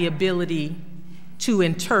have the ability to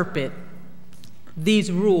interpret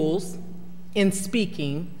these rules in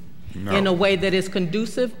speaking in a way that is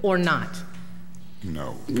conducive or not?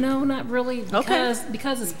 No. No, not really,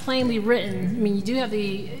 because it's plainly written. I mean, you do have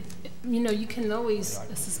the, you can always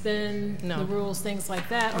suspend the rules, things like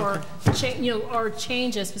that, or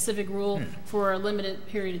change a specific rule for a limited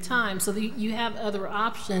period of time. So you have other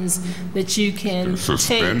options that you can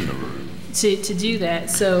take to do that.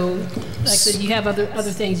 So, like I said, you have other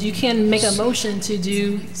things. You can make a motion to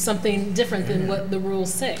do something different than what the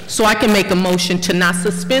rules say. So I can make a motion to not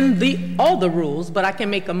suspend all the rules, but I can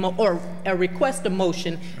make a request a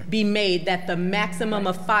motion be made that the maximum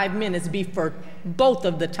of 5 minutes be for both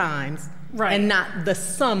of the times, and not the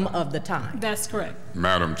sum of the time. That's correct.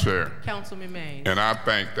 Madam Chair. Councilman Mays. And I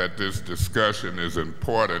think that this discussion is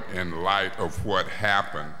important in light of what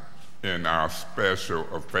happened in our special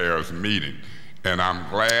affairs meeting. And I'm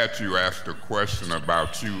glad you asked a question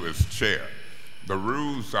about you as chair. The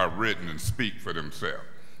rules are written and speak for themselves.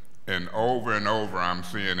 And over I'm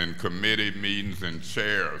seeing in committee meetings and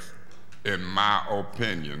chairs, in my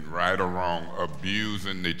opinion, right or wrong,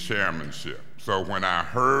 abusing the chairmanship. So when I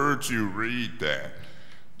heard you read that,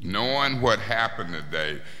 knowing what happened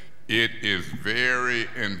today, it is very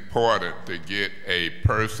important to get a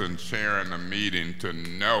person chairing a meeting to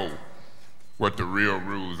know what the real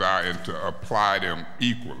rules are and to apply them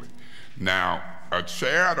equally. Now, a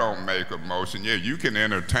chair don't make a motion. Yeah, you can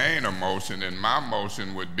entertain a motion, and my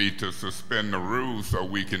motion would be to suspend the rules so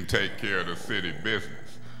we can take care of the city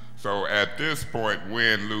business. So at this point,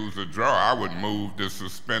 win, lose, or draw, I would move to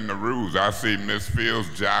suspend the rules. I see Ms.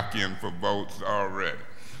 Fields jockeying for votes already.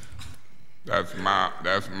 That's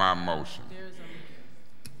my motion.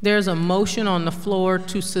 There's a motion on the floor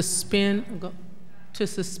to suspend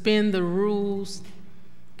the rules.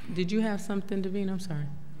 Did you have something, Davina? I'm sorry.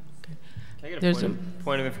 Okay. Can I get a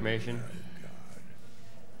point of information?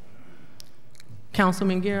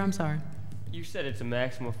 Councilman Guerra, I'm sorry. You said it's a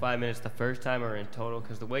maximum of 5 minutes the first time or in total?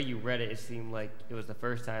 Because the way you read it, it seemed like it was the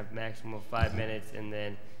first time maximum of 5 minutes and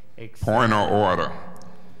then... Point of order.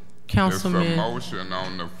 Councilman... It's a motion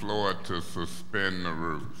on the floor to suspend the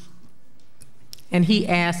rules. And he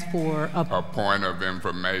asked for a point of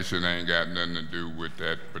information. Ain't got nothing to do with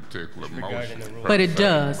that particular motion. But it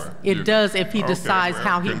does. It does if he decides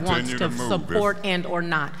how he wants continue to move support and or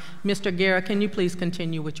not. Mr. Guerra, can you please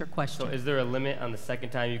continue with your question? So is there a limit on the second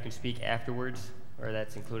time you can speak afterwards, or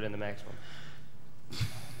that's included in the maximum?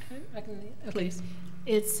 Okay. Please.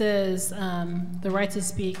 It says the right to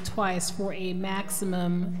speak twice for a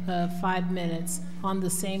maximum of 5 minutes on the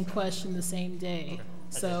same question the same day.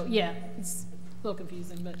 So yeah, it's a little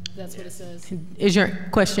confusing, but that's what it says. Is your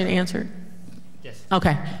question answered? Yes.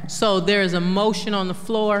 Okay. So there is a motion on the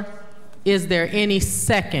floor. Is there any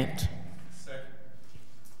second? Second.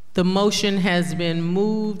 The motion has been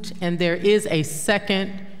moved and there is a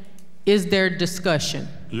second. Is there discussion?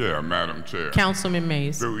 Yeah, Madam Chair. Councilman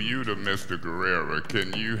Mays. Through you to Mr. Guerrero,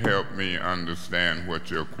 can you help me understand what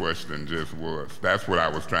your question just was? That's what I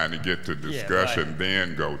was trying to get to discussion,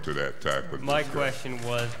 then go to that type of My discussion. question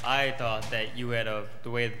was, I thought that you had the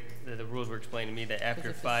way the rules were explained to me, that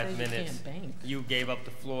after 5 minutes, you gave up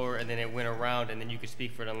the floor and then it went around and then you could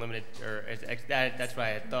speak for an unlimited, or that's what I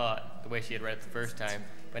had thought, the way she had read it the first time.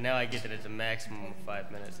 But now I get that it's a maximum of 5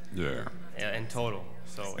 minutes. Yeah. In total.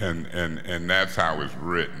 So. And that's how it's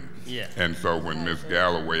written. Yeah. And so when Ms.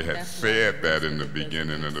 Galloway had said that in the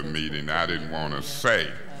beginning of the meeting, I didn't want to say,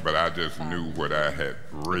 but I just knew what I had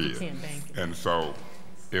read. And so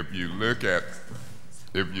if you look at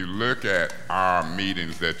our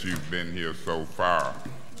meetings that you've been here so far,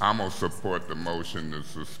 I'm going to support the motion to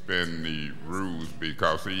suspend the rules,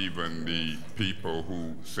 because even the people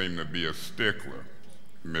who seem to be a stickler,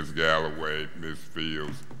 Ms. Galloway, Ms.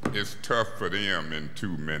 Fields, it's tough for them in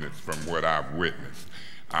 2 minutes from what I've witnessed.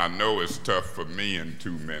 I know it's tough for me in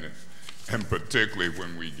 2 minutes, and particularly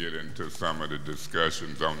when we get into some of the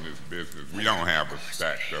discussions on this business. We don't have a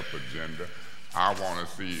stacked up agenda. I want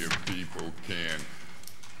to see if people can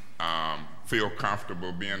feel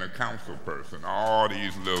comfortable being a council person. All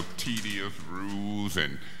these little tedious rules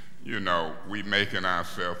and, you know, we making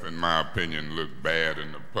ourselves, in my opinion, look bad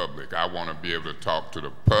in the public. I want to be able to talk to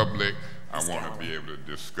the public. I want to be able to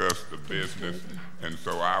discuss the business. And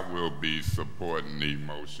so I will be supporting the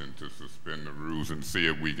motion to suspend the rules and see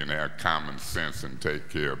if we can have common sense and take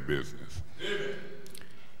care of business.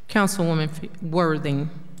 Councilwoman Worthing.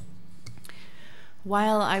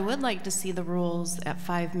 While I would like to see the rules at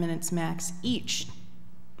 5 minutes max each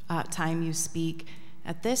time you speak,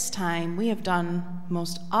 at this time, we have done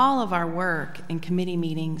most all of our work in committee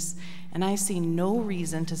meetings, and I see no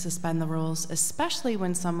reason to suspend the rules, especially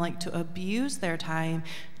when some like to abuse their time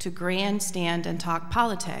to grandstand and talk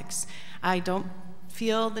politics. I don't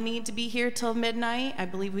feel the need to be here till midnight. I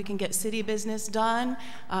believe we can get city business done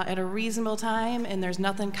at a reasonable time, and there's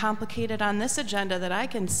nothing complicated on this agenda that I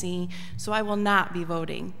can see, so I will not be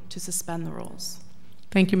voting to suspend the rules.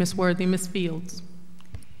 Thank you, Ms. Worthy. Ms. Fields.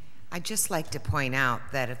 I'd just like to point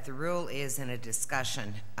out that if the rule is in a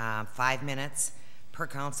discussion, 5 minutes per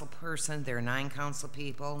council person, there are 9 council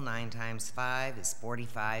people, 9 times 5 is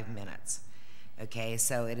 45 minutes. Okay,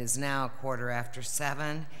 so it is now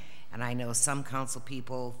 7:15, and I know some council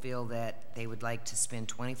people feel that they would like to spend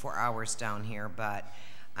 24 hours down here, but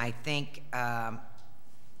I think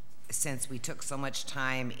since we took so much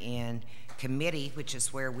time in committee, which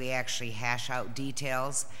is where we actually hash out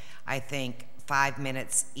details, I think 5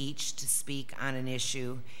 minutes each to speak on an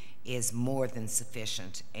issue is more than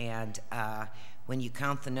sufficient. And when you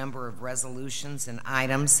count the number of resolutions and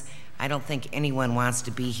items, I don't think anyone wants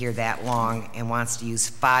to be here that long and wants to use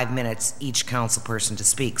 5 minutes each council person to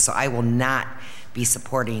speak. So I will not be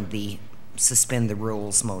supporting the suspend the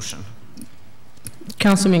rules motion.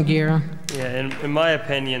 Councilman Guerra. Yeah, in my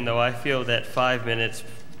opinion, though, I feel that 5 minutes,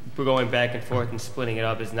 we're going back and forth and splitting it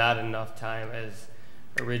up, is not enough time, as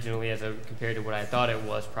originally compared to what I thought it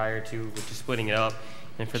was prior to, which is splitting it up.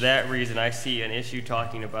 And for that reason, I see an issue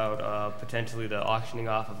talking about potentially the auctioning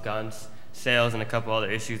off of guns, sales, and a couple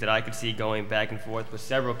other issues that I could see going back and forth with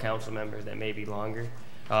several council members that may be longer.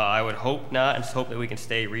 I would hope not, and just hope that we can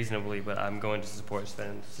stay reasonably, but I'm going to support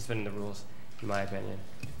suspending the rules, in my opinion.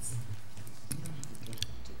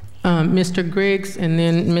 Mr. Griggs and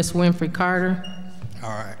then Ms. Winfrey Carter. All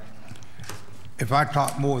right. If I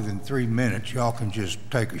talk more than 3 minutes, y'all can just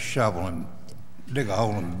take a shovel and dig a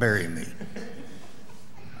hole and bury me.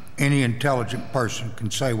 Any intelligent person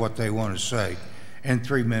can say what they want to say in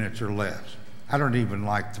 3 minutes or less. I don't even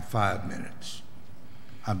like the 5 minutes.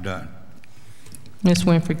 I'm done. Ms.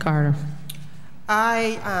 Winfrey Carter.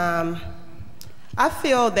 I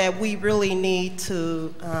feel that we really need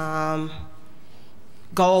to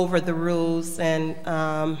go over the rules and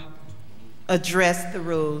address the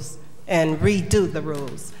rules and redo the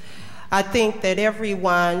rules. I think that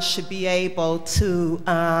everyone should be able to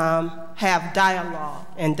have dialogue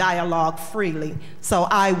and dialogue freely. So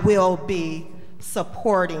I will be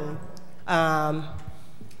supporting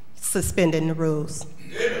suspending the rules.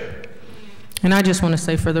 And I just want to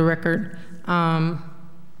say for the record, the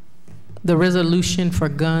resolution for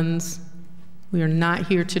guns, we are not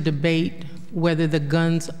here to debate whether the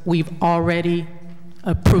guns, we've already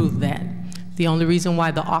approved that. The only reason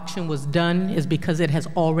why the auction was done is because it has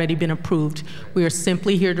already been approved. We are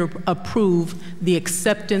simply here to approve the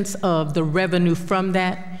acceptance of the revenue from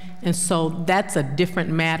that, and so that's a different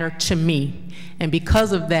matter to me. And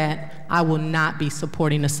because of that, I will not be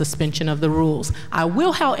supporting a suspension of the rules. I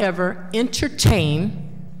will, however, entertain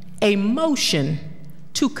a motion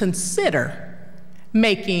to consider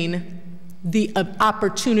making the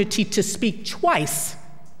opportunity to speak twice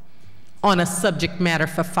on a subject matter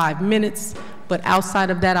for 5 minutes, but outside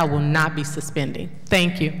of that, I will not be suspending.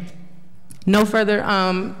 Thank you. No further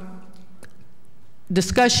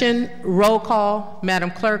discussion. Roll call,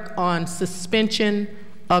 Madam Clerk, on suspension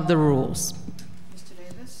of the rules. Mr.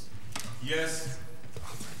 Davis? Yes.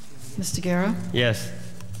 Mr. Guerra? Yes.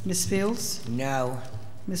 Ms. Fields? No.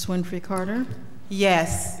 Ms. Winfrey Carter?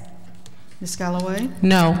 Yes. Ms. Galloway?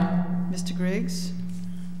 No. Mr. Griggs?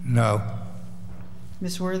 No.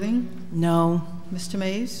 Ms. Worthing? No. Mr.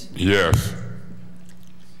 Mays? Yes.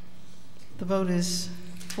 The vote is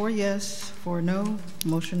 4 yes, 4 no.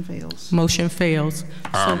 Motion fails. Motion fails.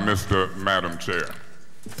 Madam Chair,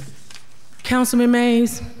 Councilman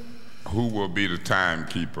Mays? who will be the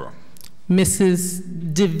timekeeper?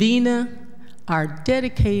 Mrs. Davina, our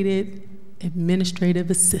dedicated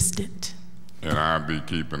administrative assistant. And I'll be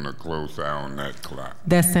keeping a close eye on that clock.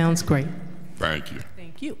 That sounds great. Thank you.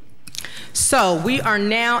 Thank you. So we are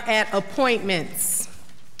now at appointments.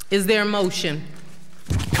 Is there a motion?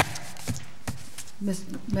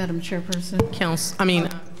 Madam Chairperson.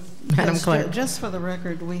 Madam Clerk. Just for the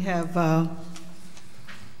record, we have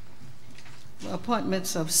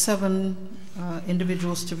appointments of 7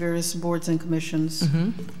 individuals to various boards and commissions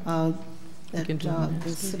that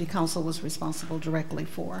the City Council was responsible directly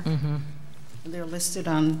for. They're listed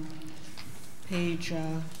on page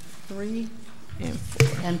 3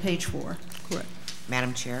 and page 4. Correct.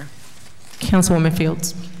 Madam Chair? Councilwoman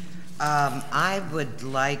Fields. I would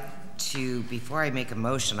like to, before I make a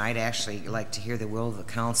motion, I'd actually like to hear the will of the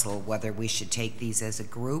council whether we should take these as a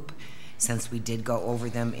group, since we did go over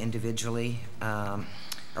them individually, or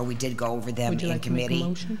we did go over them in committee. Make a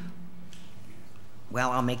motion? Well,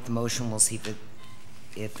 I'll make the motion. We'll see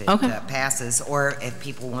if it passes, or if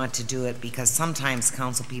people want to do it, because sometimes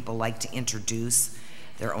council people like to introduce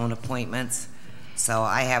their own appointments. So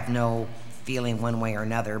I have no feeling one way or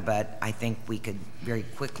another, but I think we could very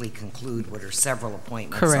quickly conclude what are several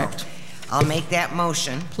appointments. Correct. So I'll make that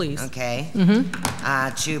motion. Please. Okay.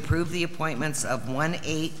 To approve the appointments of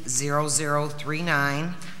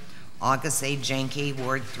 180039, August A. Jenke,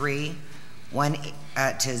 Ward 3,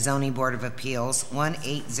 to Zoning Board of Appeals,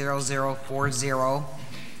 180040,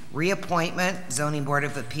 reappointment, Zoning Board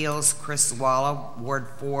of Appeals, Chris Walla, Ward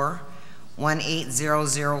 4,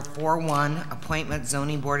 180041, appointment,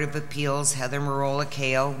 Zoning Board of Appeals, Heather Marola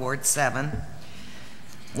Kale, Ward 7,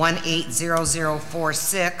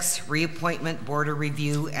 180046, reappointment, Board of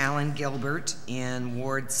Review, Alan Gilbert in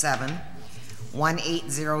Ward 7,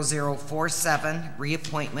 180047,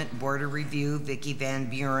 reappointment, Board of Review, Vicky Van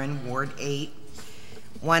Buren, Ward 8,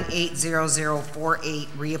 180048,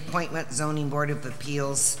 reappointment, Zoning Board of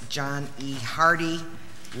Appeals, John E. Hardy,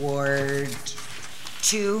 Ward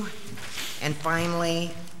 2, and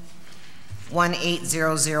finally,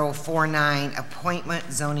 180049,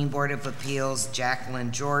 appointment, Zoning Board of Appeals,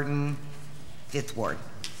 Jacqueline Jordan, 5th Ward.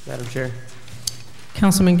 Madam Chair.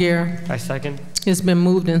 Councilman Guerra. I second. It's been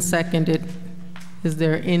moved and seconded. Is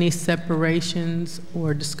there any separations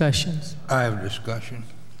or discussions? I have a discussion.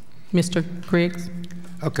 Mr. Griggs?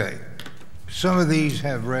 Okay. Some of these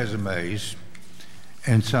have resumes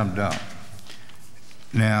and some don't.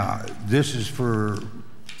 Now, this is for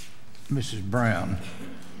Mrs. Brown.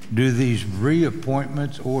 Do these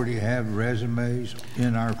reappointments already have resumes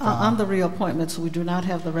in our file? On the reappointments, we do not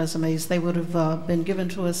have the resumes. They would have been given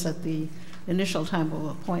to us at the initial time of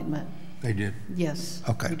appointment. They did? Yes.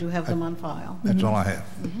 Okay. We do have them on file. That's all I have.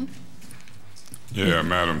 Yeah,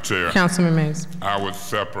 Madam Chair. Councilman Mays. I would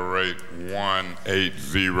separate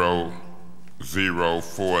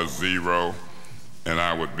 180040, and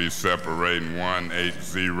I would be separating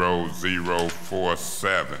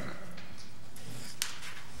 180047.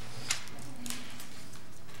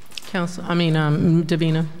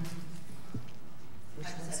 Davina.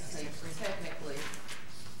 Technically,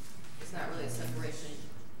 it's not really a separation.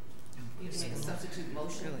 You can make a substitute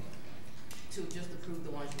motion to just approve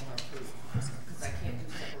the ones you want to approve. Because I can't do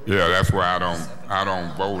separation. Yeah, that's why I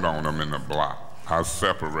don't vote on them in the block. I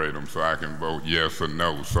separate them so I can vote yes or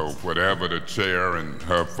no. So whatever the chair and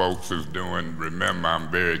her folks is doing, remember I'm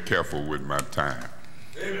very careful with my time.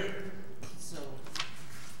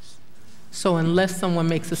 So unless someone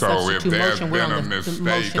makes a substitute motion, we're on the motion So if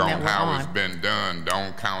there's been a mistake on how it's on. been done,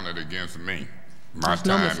 don't count it against me. My There's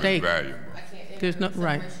no time mistake. is valuable. There's no,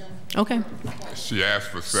 right. Okay. She asked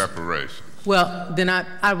for separation. Well, then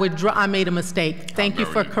I withdraw. I made a mistake. Thank you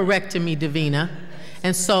for correcting me, Davina.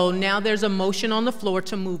 And so now there's a motion on the floor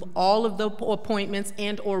to move all of the appointments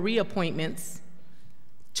and or reappointments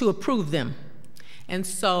to approve them. And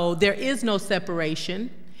so there is no separation.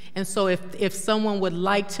 And so if someone would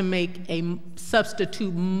like to make a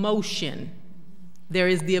substitute motion, there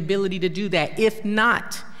is the ability to do that. If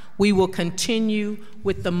not, we will continue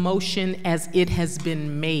with the motion as it has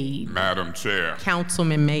been made. Madam Chair.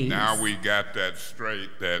 Councilman Mays. Now we got that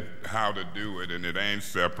straight, that how to do it, and it ain't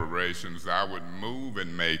separations. I would move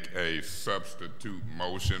and make a substitute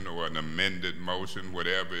motion or an amended motion,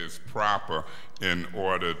 whatever is proper, in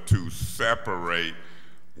order to separate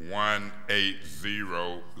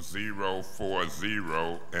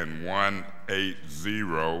 180040 and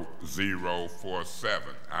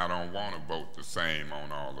 180047. I don't want to vote the same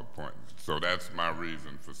on all appointments. So that's my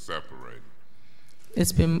reason for separating.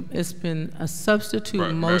 It's been a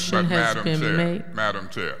substitute motion has been made. Madam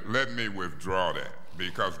Chair, let me withdraw that,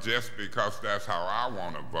 because just because that's how I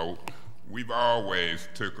want to vote, we've always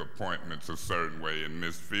took appointments a certain way, and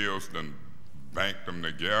Ms. Fields done banked them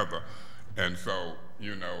together. And so,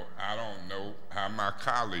 you know, I don't know how my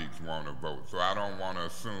colleagues want to vote, so I don't want to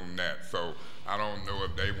assume that. So I don't know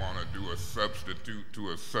if they want to do a substitute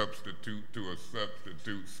to a substitute to a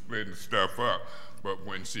substitute, splitting stuff up. But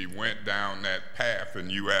when she went down that path and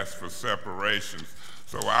you asked for separations,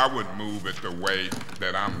 so I would move it the way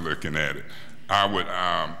that I'm looking at it. I would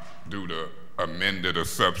do the amended or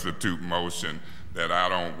substitute motion that I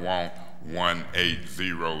don't want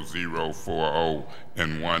 180040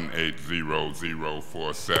 and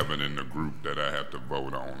 180047 in the group that I have to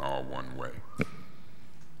vote on all one way.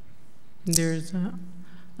 There's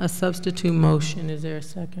a substitute motion. Is there a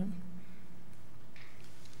second?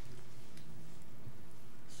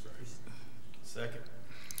 Second.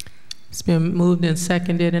 It's been moved and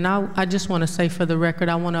seconded, and I just want to say for the record,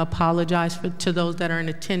 I want to apologize to those that are in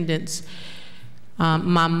attendance.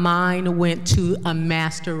 My mind went to a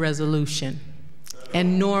master resolution.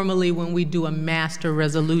 And normally when we do a master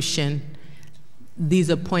resolution, these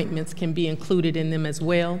appointments can be included in them as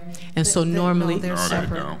well. And so normally— No, they're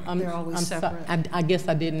separate. They're always separate. I guess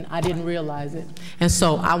I didn't realize it. And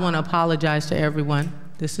so I want to apologize to everyone.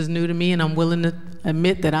 This is new to me, and I'm willing to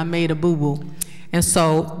admit that I made a boo-boo. And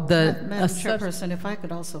so Madam Chairperson, if I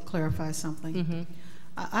could also clarify something.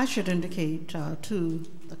 I should indicate to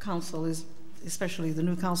the council, especially the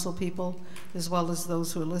new council people, as well as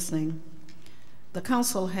those who are listening, the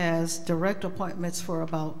council has direct appointments for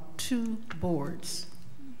about 2 boards.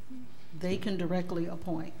 They can directly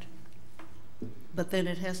appoint, but then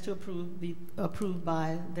it has to be approved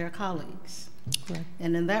by their colleagues. Correct.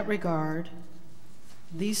 And in that regard,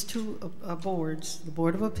 these 2 boards, the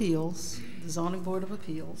Board of Appeals, the Zoning Board of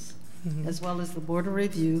Appeals, as well as the Board of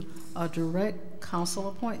Review, are direct council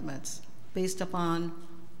appointments based upon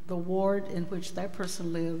the ward in which that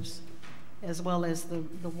person lives, as well as the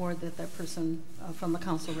ward that that person from the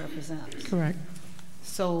council represents. Correct.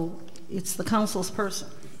 So it's the council's person,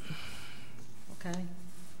 okay,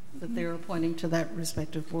 that they're appointing to that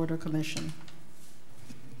respective board or commission.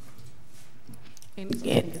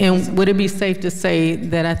 And would it be safe to say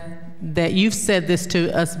that you've said this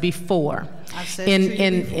to us before? I've said it to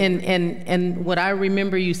you before. And what I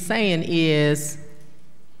remember you saying is,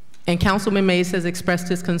 and Councilman Mays has expressed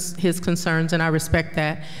his concerns, and I respect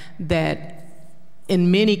that, that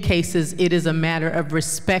in many cases, it is a matter of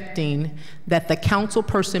respecting that the council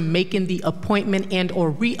person making the appointment and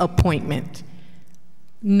or reappointment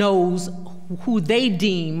knows who they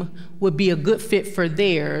deem would be a good fit for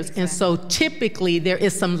theirs. Exactly. And so typically there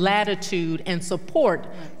is some latitude and support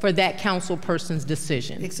for that council person's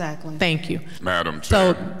decision. Exactly. Thank you. Madam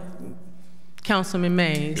Chair. So, Councilman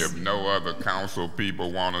Mays. If no other council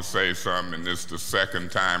people want to say something, and this is the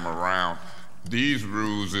second time around, these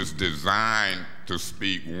rules is designed to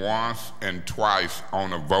speak once and twice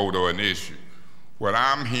on a vote or an issue. What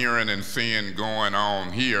I'm hearing and seeing going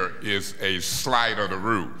on here is a slight of the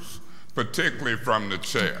rules, particularly from the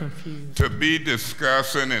chair. To be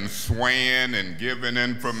discussing and swaying and giving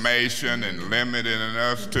information and limiting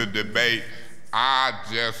us to debate, I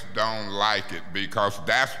just don't like it, because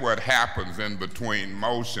that's what happens in between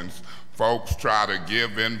motions. Folks try to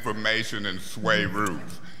give information and sway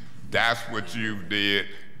rules. That's what you did.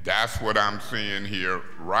 That's what I'm seeing here.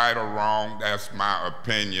 Right or wrong, that's my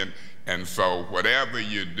opinion. And so whatever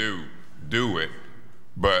you do, do it.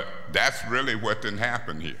 But that's really what didn't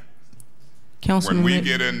happen here. When we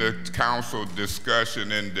get into council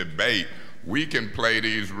discussion and debate, we can play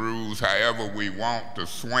these rules however we want to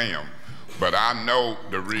sway them. But I know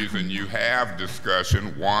the reason you have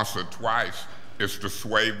discussion once or twice is to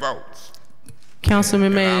sway votes.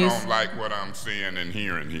 Councilman Mays. I don't like what I'm seeing and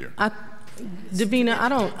hearing here. Davina, I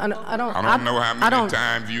don't know how many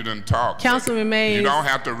times you done talked. Councilman Mays. You don't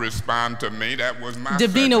have to respond to me. That was my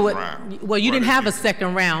Davina, second round. Well, you didn't have a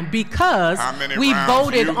second round because we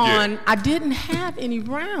voted on. I didn't have any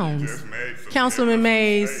rounds. Councilman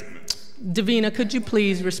Mays, Davina, could you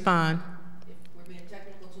please respond? We're being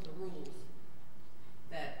technical to the rules.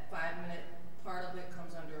 That 5-minute part of it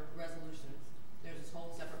comes under resolutions. There's this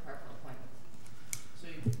whole separate part for appointments. So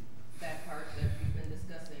that part that we've been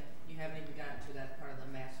discussing, you haven't even gotten to that part of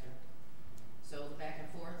the master. So the back and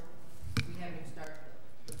forth, we haven't even started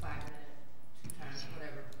the 5-minute, 2 times,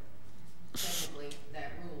 whatever. Technically,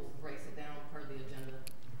 that rule breaks it down per the agenda.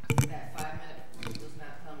 That 5-minute rule does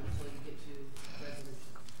not come until you get to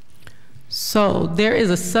resolution. So there is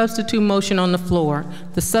a substitute motion on the floor.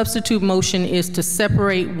 The substitute motion is to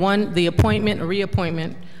separate the appointment or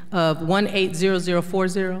reappointment of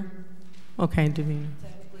 180040. Okay, Davina.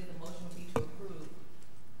 Technically, the motion would be to approve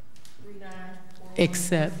 3941.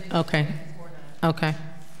 Except, okay. 49. Okay.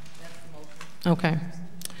 That's the motion. Okay.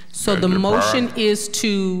 So the motion is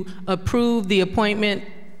to approve the appointment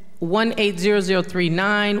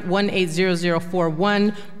 180039,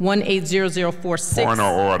 180041, 180046. Point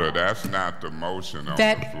of order. That's not the motion on the floor.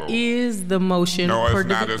 That is the motion. No, it's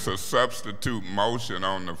not. It's a substitute motion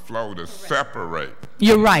on the floor to separate.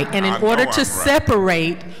 You're right. And in order to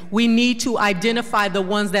separate, we need to identify the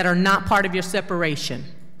ones that are not part of your separation,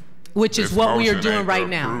 which is what we are doing right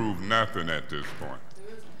now. Prove nothing at this point.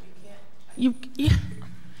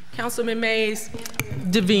 Councilman Mays,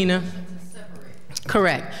 Davina.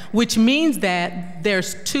 Correct. Which means that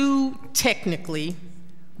there's 2 technically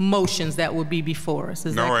motions that would be before us.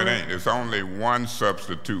 Is that correct? No, it ain't. It's only one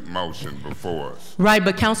substitute motion before us. Right,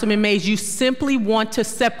 but Councilman Mays, you simply want to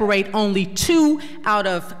separate only 2 out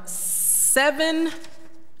of 7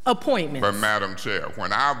 appointments. But Madam Chair,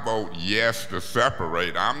 when I vote yes to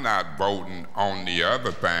separate, I'm not voting on the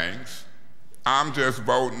other things. I'm just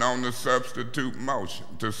voting on the substitute motion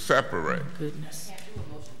to separate. Oh, goodness.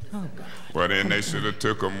 Oh, God. Well, then they should have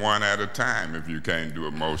took them one at a time. If you can't do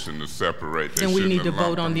a motion to separate, then we need to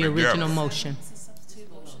vote on the original motion.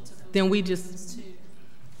 Then we just,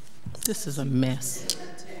 this is a mess.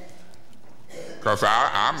 Because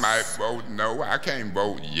I might vote no. I can't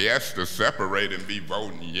vote yes to separate and be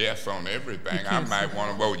voting yes on everything. I might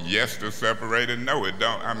want to vote yes to separate and no, it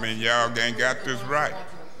don't. I mean, y'all ain't got this right.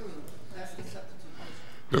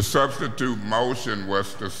 The substitute motion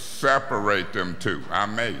was to separate them 2. I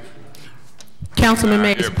made it. Councilman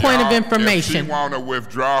Mays, point of information. If she want to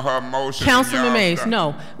withdraw her motion, Councilman Mays,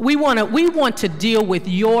 no. We want to deal with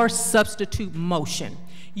your substitute motion.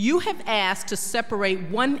 You have asked to separate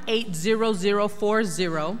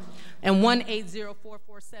 180040 and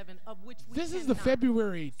 180447, of which we This is the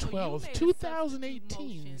February 12th,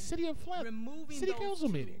 2018 City of Flint City Council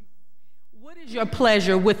meeting. What is your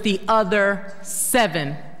pleasure with the other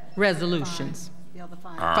 7 resolutions? The other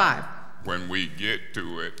 5. 5. When we get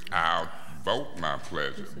to it, I'll vote my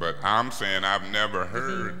pleasure. But I'm saying I've never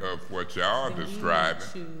heard of what y'all describing.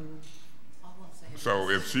 So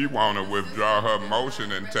if she want to withdraw her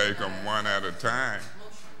motion and take them one at a time,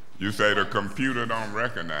 you say the computer don't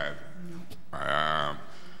recognize it.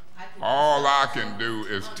 All I can do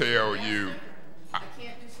is tell you,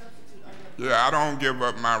 yeah, I don't give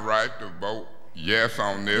up my right to vote yes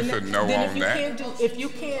on this and no on that. If you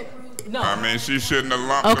can't, no. I mean, she shouldn't have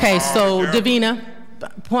lumped Okay, them all so together. Davina,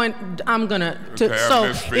 point, I'm gonna,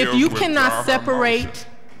 so if you cannot separate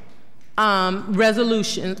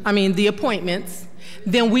resolutions, I mean the appointments,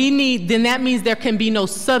 then then that means there can be no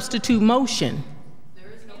substitute motion.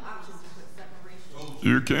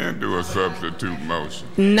 You can do a substitute motion.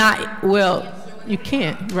 Well, you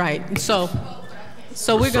can't, right. So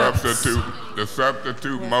we're going to... The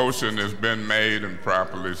substitute motion has been made and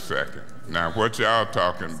properly seconded. Now, what y'all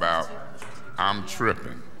talking about, I'm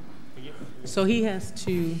tripping. So he has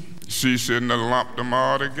to... She shouldn't have lumped them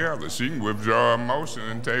all together. She can withdraw a motion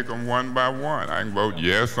and take them one by one. I can vote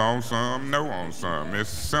yes on some, no on some. It's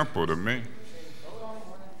simple to me.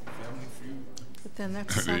 But then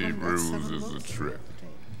that's These seven, rules is a trip.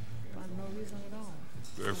 For no reason at all.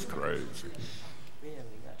 That's crazy.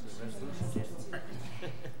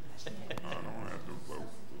 I don't have to vote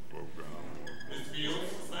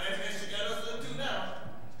down.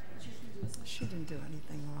 She didn't do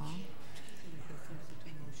anything wrong.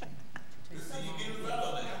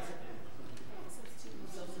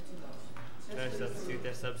 Substitute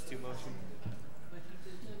that substitute motion.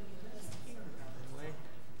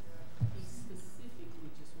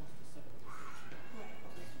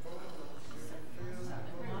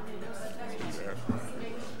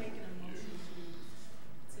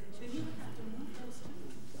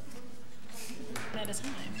 At a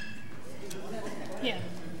time. Yeah.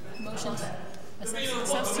 Motions. A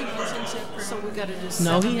substitute motion to approve. So we got to do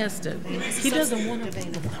No, he has to. He doesn't want to.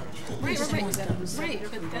 Right,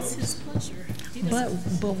 but that's his pleasure.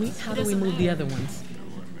 How do we move the other ones?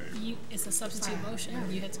 It's a substitute motion.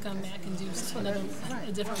 You have to come back and do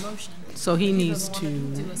a different motion. So he needs to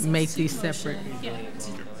make these separate. Yeah.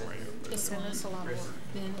 This one. That's a lot of work.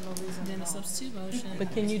 Then a substitute motion.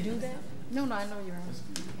 But can you do that? No, I know you're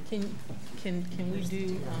asking. Can we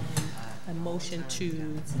do a motion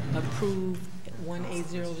to approve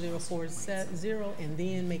 180040 and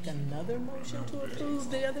then make another motion to approve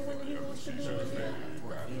the other one that he wants to do?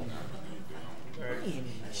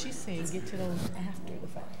 She's saying get to those after the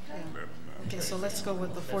fact. Yeah. Okay, so let's go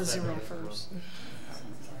with the 40 first.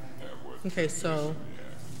 Okay, so.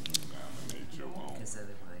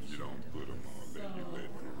 You don't put them on there. You let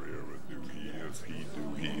Pereira do his, he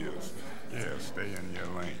do his. Yeah, stay in your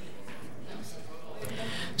lane.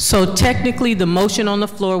 So technically, the motion on the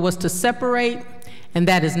floor was to separate, and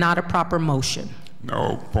that is not a proper motion.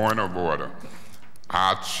 No, point of order.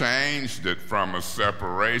 I changed it from a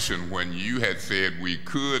separation when you had said we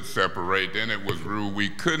could separate, then it was ruled we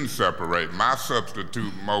couldn't separate. My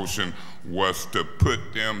substitute motion was to put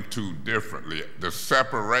them two differently. The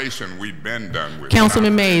separation we've been done with.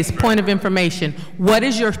 Councilman Mays, point of information. What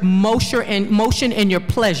is your motion and your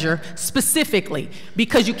pleasure specifically?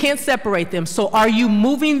 Because you can't separate them. So are you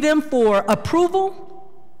moving them for approval?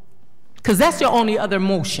 Because that's your only other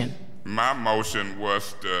motion. My motion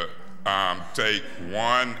was to take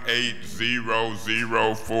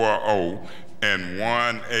 180040 and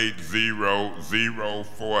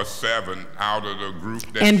 180047 out of the group.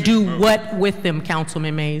 And do what with them,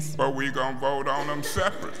 Councilman Mays? But we gonna vote on them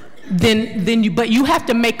separately. But you have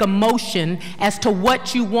to make a motion as to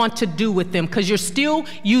what you want to do with them, because you're still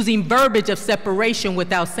using verbiage of separation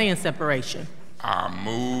without saying separation. I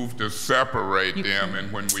move to separate them,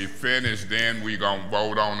 and when we finish, then we gonna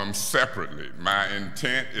vote on them separately. My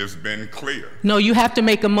intent has been clear. No, you have to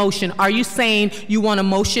make a motion. Are you saying you want a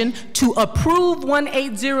motion to approve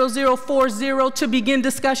 180040 to begin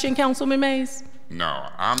discussion, Councilman Mays? No,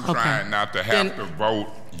 I'm trying not to have to vote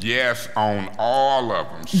yes on all of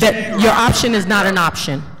them. Your option is not an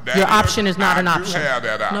option. Your option is not an option. I do have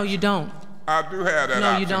that option. No, you don't. I do have that option.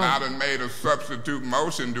 No, you don't. I done made a substitute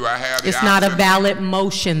motion. Do I have the option? option? It's not a valid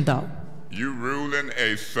motion, though. You ruling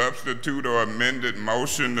a substitute or amended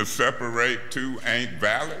motion to separate two ain't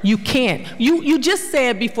valid? You can't. You just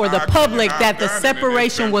said before the public that the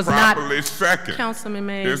separation was not. Second. Councilman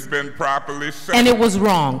Mays. It's been properly second. And it was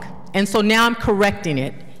wrong. And so now I'm correcting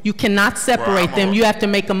it. You cannot separate them. You have to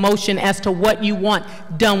make a motion as to what you want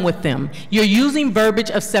done with them. You're using verbiage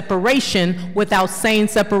of separation without saying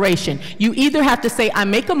separation. You either have to say, I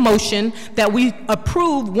make a motion that we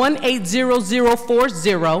approve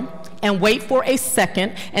 180040 and wait for a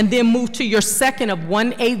second, and then move to your second of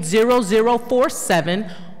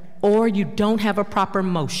 180047, or you don't have a proper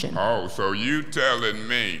motion. Oh, so you telling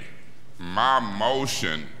me my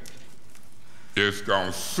motion is going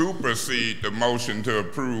to supersede the motion to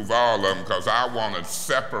approve all of them because I want to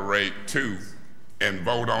separate two and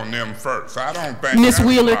vote on them first. I don't think Ms. that's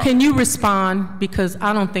Wheeler, proper. can you respond? Because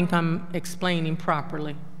I don't think I'm explaining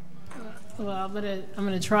properly. Well, I'm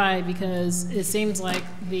gonna try, because it seems like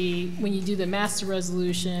when you do the master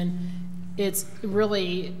resolution, it's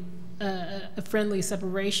really a friendly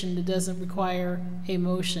separation that doesn't require a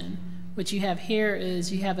motion. What you have here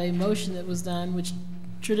is you have a motion that was done, which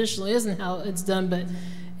traditionally isn't how it's done, but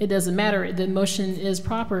it doesn't matter. The motion is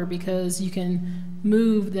proper because you can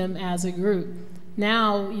move them as a group.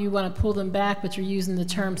 Now you want to pull them back, but you're using the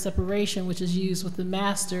term separation, which is used with the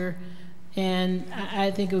master, and I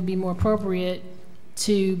think it would be more appropriate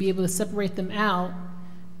to be able to separate them out,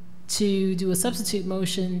 to do a substitute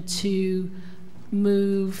motion to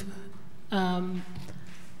move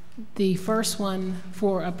the first one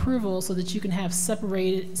for approval, so that you can have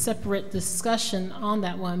separate discussion on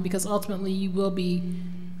that one, because ultimately you will be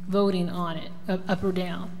voting on it, up or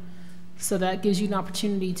down. So that gives you an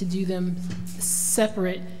opportunity to do them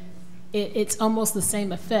separate. It's almost the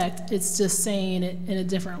same effect, it's just saying it in a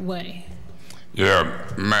different way. Yeah,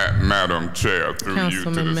 Madam Chair, through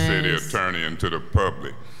Councilman you to the city Mays. attorney and to the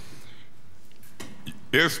public.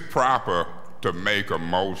 It's proper to make a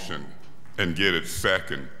motion and get it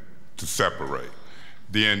second to separate.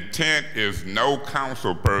 The intent is no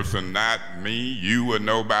council person, not me, you, or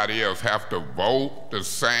nobody else, have to vote the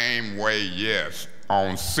same way yes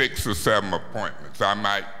on 6 or 7 appointments. I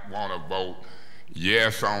might want to vote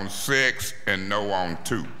yes on 6 and no on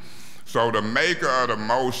 2. So the maker of the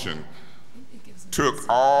motion took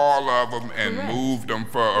all of them and moved them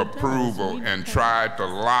for approval and tried to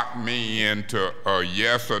lock me into a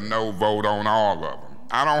yes or no vote on all of them.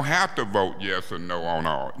 I don't have to vote yes or no on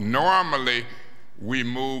all. Normally, we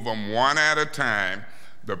move them one at a time.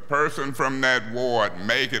 The person from that ward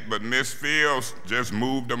make it, but Ms. Fields just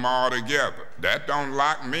moved them all together. That don't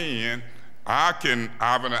lock me in. I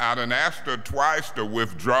done asked her twice to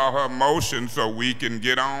withdraw her motion so we can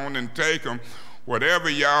get on and take them. Whatever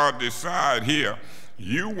y'all decide here,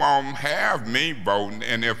 you won't have me voting,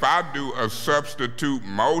 and if I do a substitute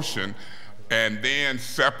motion and then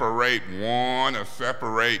separate 1 or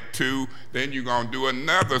separate 2, then you're gonna do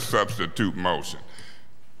another substitute motion.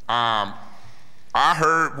 I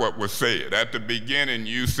heard what was said. At the beginning,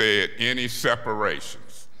 you said any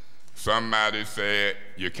separations. Somebody said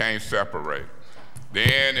you can't separate.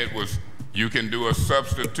 Then it was, you can do a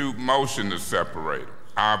substitute motion to separate them.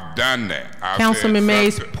 I've done that. Councilman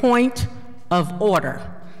Mays, point of order.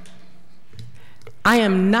 I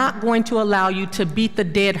am not going to allow you to beat the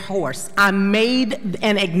dead horse. I made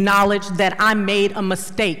and acknowledged that I made a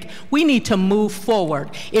mistake. We need to move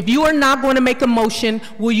forward. If you are not going to make a motion,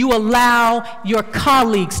 will you allow your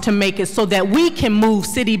colleagues to make it so that we can move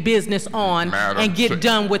city business on and get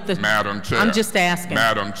done with the... Madam Chair. I'm just asking.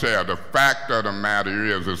 Madam Chair, the fact of the matter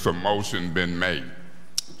is it's a motion been made.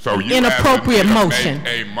 So you inappropriate motion.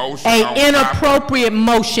 A motion. An inappropriate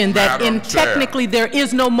motion that Madam Chair. technically there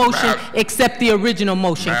is no motion except the original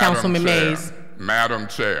motion, Councilman Mays. Madam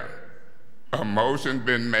Chair, a motion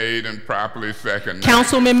been made and properly seconded.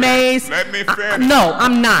 Councilman Mays. Let me finish. No,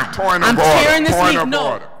 I'm not. Point of I'm order. chairing this Point meeting. of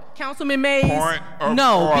No. order. Councilman Mays, Point of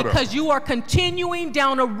no, order. because you are continuing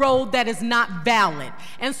down a road that is not valid.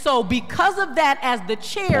 And so because of that, as the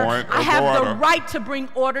chair, Point I of have the order. right to bring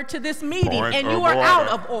order to this meeting, Point and of you are order. out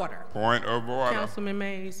of order. Point of order. Councilman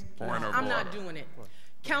Mays, Point of I'm order. not doing it. Point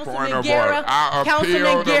Councilman of Guerra, order. I Councilman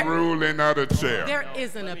appeal the Guerra, ruling of the chair. there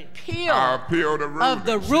is an appeal I appeal the ruling. of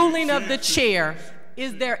the ruling of the chair.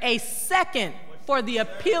 Is there a second for the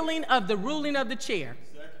appealing of the ruling of the chair?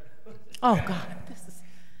 Oh, God.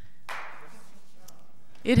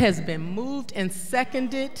 It has been moved and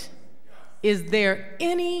seconded. Is there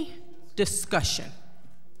any discussion?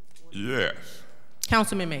 Yes.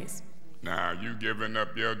 Councilman Mays. Now, you giving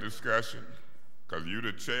up your discussion? Because you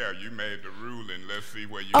the chair, you made the ruling. Let's see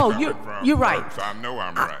where you're coming from. You're right. first. I know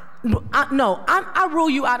I'm right. I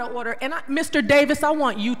rule you out of order. And Mr. Davis, I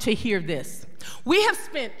want you to hear this. We have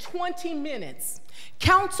spent 20 minutes.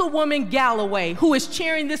 Councilwoman Galloway, who is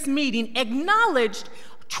chairing this meeting, acknowledged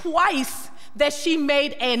twice that she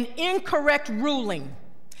made an incorrect ruling,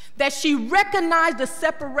 that she recognized the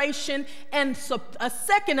separation and a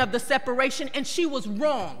second of the separation, and she was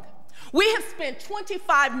wrong. We have spent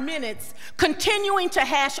 25 minutes continuing to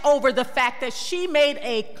hash over the fact that she made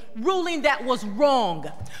a ruling that was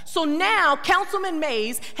wrong. So now Councilman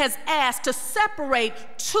Mays has asked to separate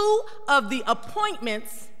 2 of the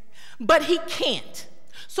appointments, but he can't.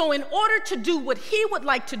 So in order to do what he would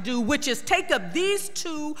like to do, which is take up these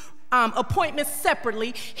 2 appointments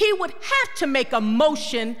separately, he would have to make a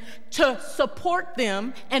motion to support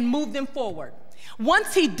them and move them forward.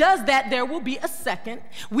 Once he does that, there will be a second.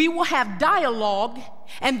 We will have dialogue,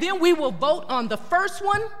 and then we will vote on the first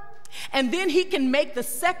one, and then he can make the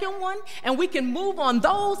second one, and we can move on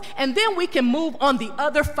those, and then we can move on the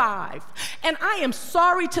other 5. And I am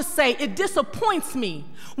sorry to say it disappoints me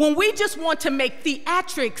when we just want to make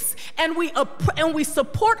theatrics and we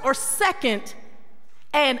support or second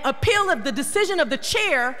an appeal of the decision of the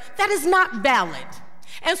chair that is not valid.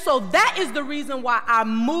 And so that is the reason why I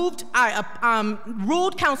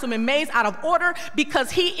ruled Councilman Mays out of order,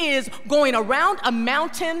 because he is going around a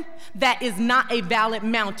mountain that is not a valid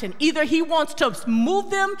mountain. Either he wants to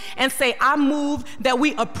move them and say, I move that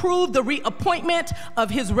we approve the reappointment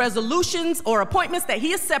of his resolutions or appointments that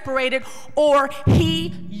he has separated, or he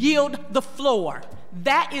yield the floor.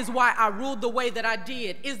 That is why I ruled the way that I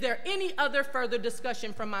did. Is there any other further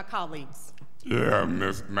discussion from my colleagues? Yeah,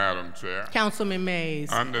 Madam Chair. Councilman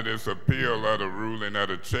Mays. Under this appeal of the ruling of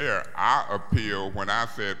the chair, I appeal when I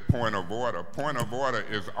said point of order. Point of order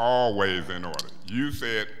is always in order. You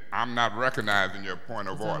said, I'm not recognizing your point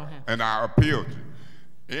of order, and I appealed you.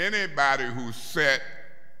 Anybody who said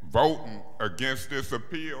voting against this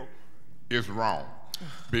appeal is wrong,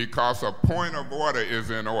 because a point of order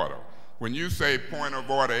is in order. When you say point of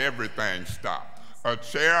order, everything stops. A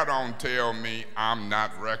chair don't tell me I'm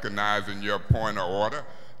not recognizing your point of order.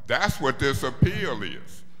 That's what this appeal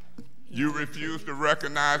is. You refuse to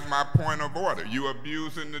recognize my point of order. You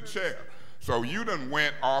abusing the chair. So you done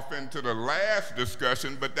went off into the last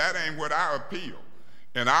discussion, but that ain't what I appeal.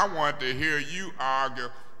 And I want to hear you argue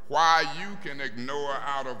why you can ignore,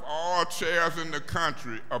 out of all chairs in the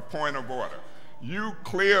country, a point of order. You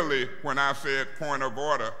clearly, when I said point of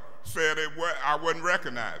order, said I wasn't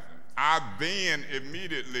recognizing. I then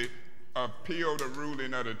immediately appealed the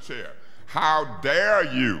ruling of the chair. How dare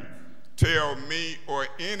you tell me or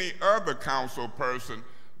any other council person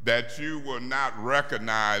that you will not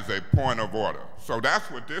recognize a point of order? So that's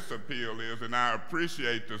what this appeal is, and I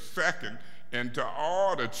appreciate the second into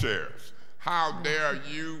all the chairs. How dare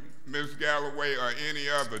you, Ms. Galloway, or any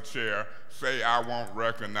other chair say I won't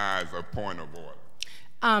recognize a point of order?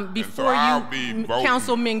 Before you,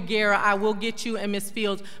 Councilman Guerra, I will get you and Ms.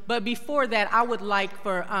 Fields, but before that, I would like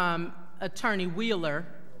for Attorney Wheeler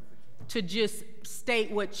to just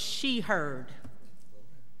state what she heard.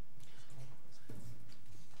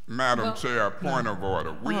 Madam Chair, point of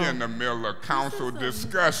order. We in the middle of council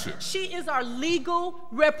discussion. She is our legal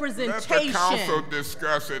representation. Let the council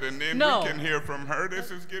discuss it, and then we can hear from her.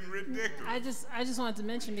 This is getting ridiculous. I just wanted to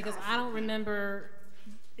mention, because I don't remember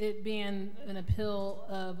it being an appeal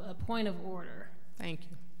of a point of order. Thank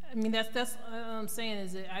you. I mean, that's what I'm saying,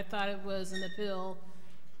 is that I thought it was an appeal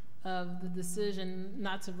of the decision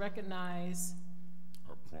not to recognize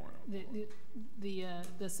the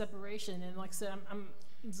separation. And like I said,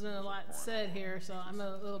 there's been a lot said here, so I'm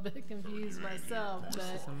a little bit confused myself. But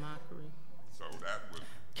this is a mockery. So that was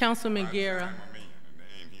Councilman Guerra.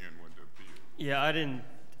 Yeah,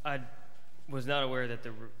 I was not aware that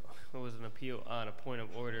there was an appeal on a point of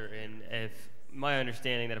order, and if my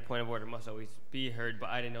understanding that a point of order must always be heard, but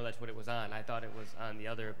I didn't know that's what it was on. I thought it was on the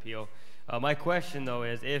other appeal. My question, though,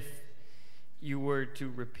 is if you were to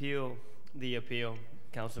repeal the appeal,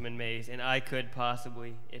 Councilman Mays, and I could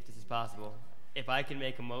possibly, if this is possible, if I can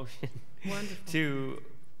make a motion to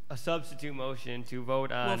a substitute motion to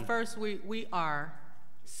vote on. Well, first we are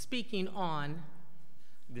speaking on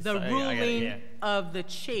the ruling of the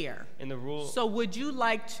chair. And the rule. So would you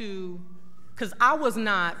like to, because I was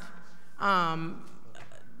not, I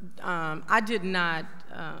did not,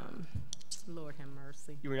 Lord have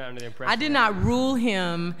mercy. You were not under the impression. I did not rule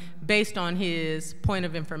him based on his point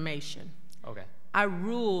of information. Okay. I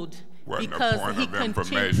ruled because he continued.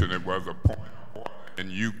 Information, it was a point of order. And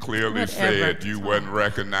you clearly said you wasn't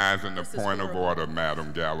recognizing the point of order,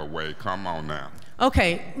 Madam Galloway. Come on now.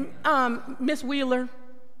 Okay, Ms. Wheeler,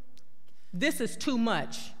 this is too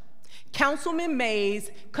much. Councilman Mays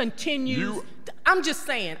continues. I'm just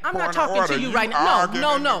saying. I'm not talking to you right now.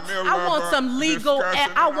 No. I want some legal.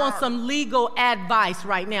 I want some legal advice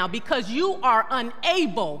right now, because you are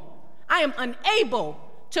unable. I am unable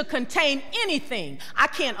to contain anything. I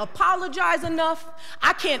can't apologize enough.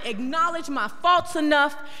 I can't acknowledge my faults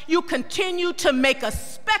enough. You continue to make a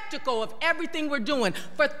spectacle of everything we're doing.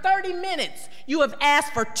 For 30 minutes, you have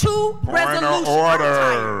asked for 2 resolutions.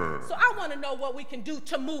 So I want to know what we can do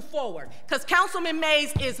to move forward, because Councilman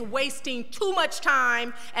Mays is wasting too much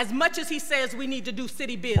time, as much as he says we need to do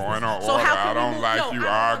city business. Point of order. I don't like you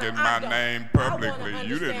arguing my name publicly.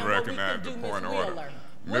 You didn't recognize the point of order.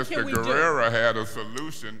 What can Mr. we do? Guerrero had a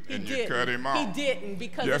solution, and you didn't. cut him off. He didn't,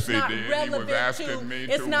 because yes, it's not he did. relevant He was asking to. me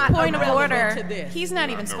It's to not Point of relevant order. to this. He's not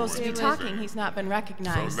even I know supposed to what be you're talking. saying. He's not been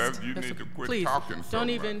recognized. So you need to quit Please, talking so don't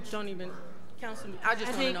much. even, Councilman, I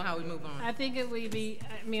just want to know how we move on. I think it would be,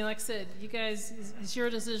 I mean, like I said, you guys, it's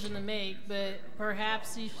your decision to make, but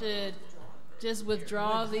perhaps you should just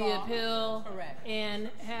withdraw the appeal. Correct.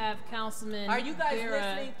 And have Councilman Are you guys Guerra,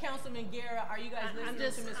 listening, Councilman Guerra? Are you guys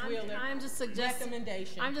listening to Ms. Wheeler? I'm just suggesting.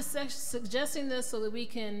 Recommendation. I'm just suggesting this so that we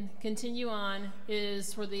can continue on.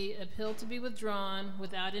 Is for the appeal to be withdrawn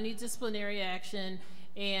without any disciplinary action,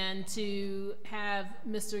 and to have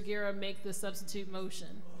Mr. Guerra make the substitute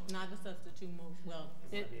motion. Not the substitute motion.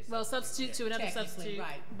 Well, substitute to another substitute.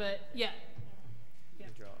 Right. But yeah.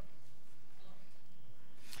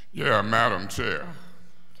 Yeah, Madam Chair.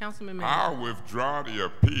 Councilman Mayor. I'll withdraw the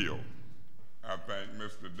appeal. I think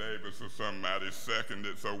Mr. Davis or somebody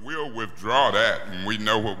seconded, so we'll withdraw that, and we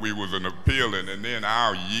know what we was appealing, and then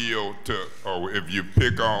I'll yield to, or if you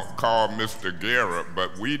call Mr. Guerra,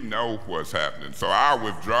 but we know what's happening. So I'll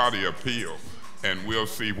withdraw the appeal, and we'll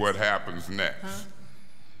see what happens next.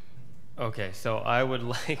 Okay, so I would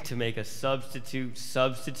like to make a substitute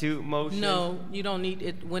motion. No, you don't need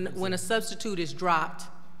it. When a substitute is dropped,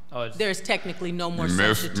 there's technically no more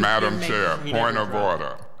substitute. Madam Chair, point of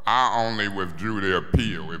order. I only withdrew the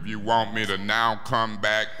appeal. If you want me to now come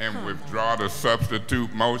back and withdraw the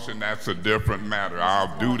substitute motion, that's a different matter.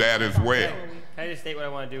 I'll do that as well. Can I just state what I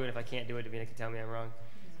want to do, and if I can't do it, Davina can tell me I'm wrong?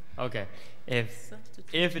 Okay. If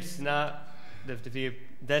it's not,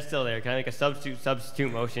 that's still there. Can I make a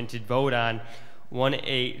substitute motion to vote on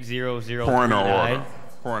 180039? Point of order.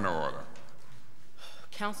 Point of order.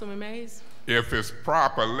 Councilman Mays? If it's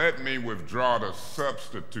proper, let me withdraw the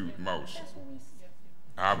substitute motion.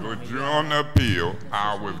 I've withdrawn the appeal.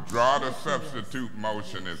 I'll withdraw the substitute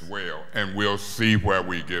motion as well, and we'll see where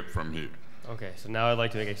we get from here. Okay, so now I'd like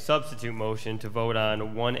to make a substitute motion to vote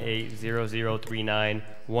on 180039,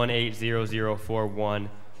 180041,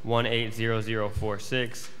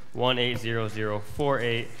 180046,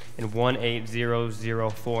 180048, and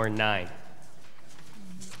 180049.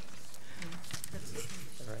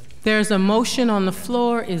 There's a motion on the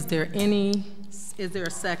floor. Is there a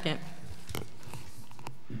second?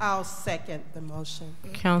 I'll second the motion.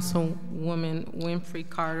 Councilwoman Winfrey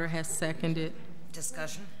Carter has seconded.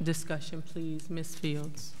 Discussion? Discussion, please. Ms.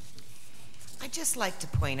 Fields. I'd just like to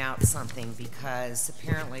point out something, because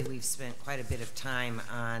apparently we've spent quite a bit of time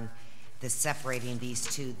on separating these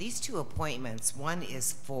two. These two appointments, one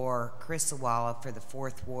is for Chris Awala for the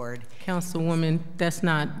 4th Ward. Councilwoman, that's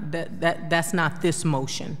not this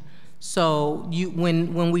motion. So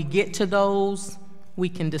when we get to those, we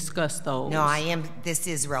can discuss those. No, this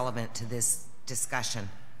is relevant to this discussion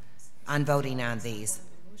on voting on these.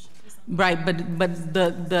 Right, but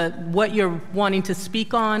what you're wanting to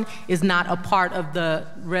speak on is not a part of the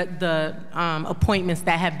appointments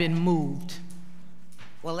that have been moved.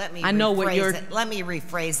 Well, let me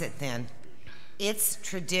rephrase it then. It's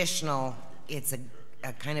traditional. It's a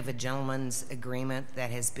kind of a gentleman's agreement that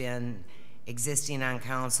has been existing on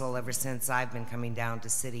council ever since I've been coming down to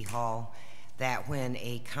City Hall, that when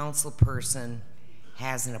a council person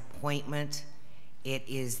has an appointment, it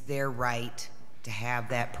is their right to have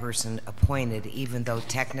that person appointed, even though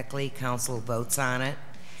technically council votes on it.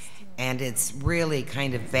 And it's really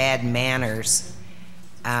kind of bad manners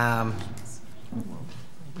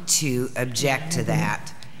to object to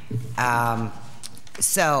that.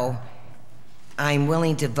 So I'm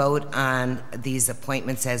willing to vote on these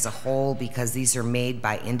appointments as a whole, because these are made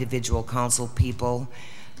by individual council people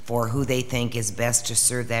for who they think is best to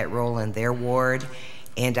serve that role in their ward.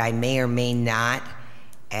 And I may or may not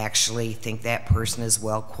actually think that person is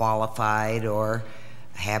well qualified or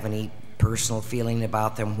have any personal feeling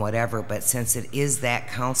about them, whatever. But since it is that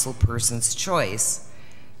council person's choice,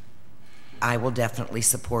 I will definitely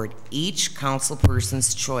support each council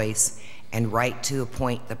person's choice and right to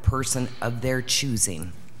appoint the person of their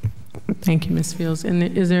choosing. Thank you, Ms. Fields. And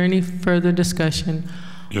is there any further discussion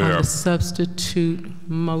on the substitute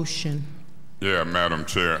motion? Yeah, Madam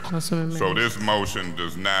Chair. So this motion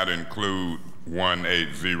does not include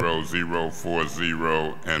 180040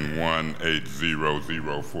 and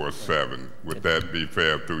 180047. Would that be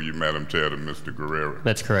fair through you, Madam Chair, to Mr. Guerrero?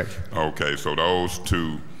 That's correct. Okay, so those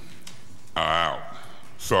two are out.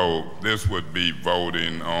 So this would be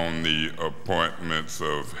voting on the appointments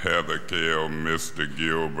of Heather Kell, Mr.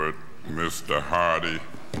 Gilbert, Mr. Hardy,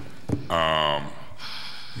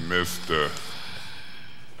 Mr.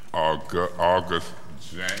 August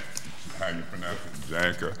how you pronounce it,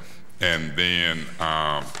 Janka, and then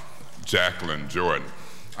Jacqueline Jordan.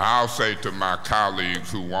 I'll say to my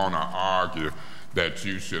colleagues who want to argue that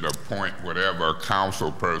you should appoint whatever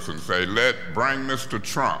council person, say, bring Mr.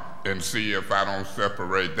 Trump and see if I don't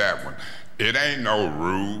separate that one. It ain't no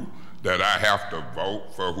rule that I have to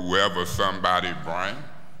vote for whoever somebody bring.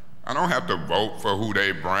 I don't have to vote for who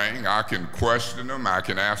they bring. I can question them, I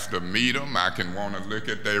can ask to meet them, I can want to look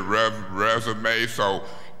at their resume. So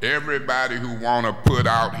everybody who want to put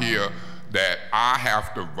out here that I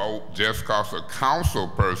have to vote just because a council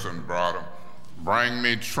person brought them, bring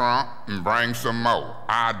me Trump and bring some more.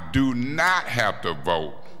 I do not have to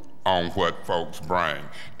vote on what folks bring.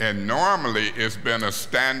 And normally it's been a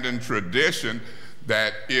standing tradition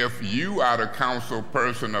that if you are the council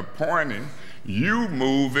person appointing, you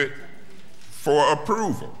move it for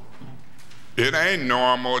approval. It ain't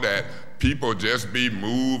normal that people just be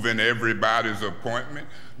moving everybody's appointment.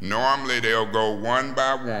 Normally they'll go one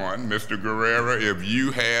by one. Mr. Guerrero, if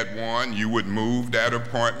you had one, you would move that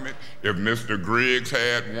appointment. If Mr. Griggs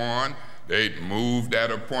had one, they'd move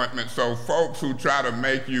that appointment. So folks who try to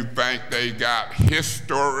make you think they got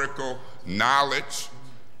historical knowledge,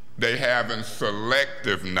 they having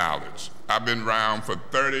selective knowledge. I've been around for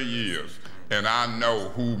 30 years and I know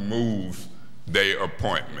who moves their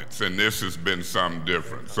appointments, and this has been something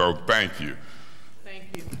different. So thank you.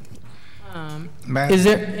 Thank you. Is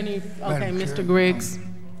there any, okay, Mr. Griggs.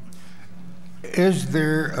 Is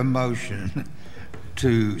there a motion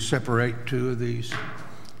to separate two of these?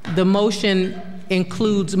 The motion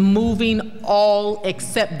includes moving all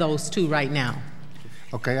except those two right now.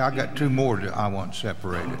 Okay, I got two more that I want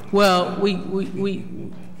separated. Well,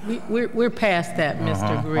 we're past that,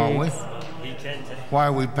 Mr. Griggs. Why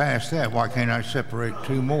are we past that? Why can't I separate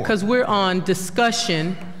two more? Because we're on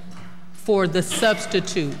discussion for the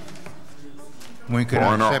substitute. When can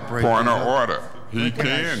I separate? Point of order. He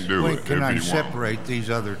can do it. When can I separate these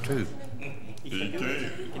other two? He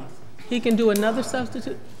can. He can do another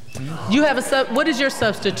substitute? You have a what is your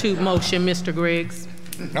substitute motion, Mr. Griggs?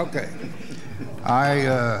 Okay.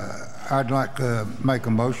 I'd like to make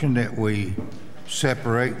a motion that we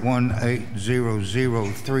separate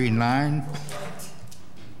 180039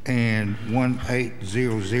 and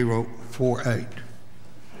 180048.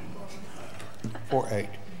 48.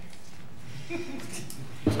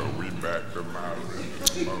 So we back to my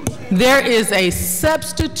original motion. There is a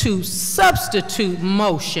substitute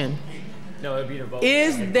motion. No, it'd be the vote.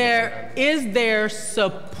 Is there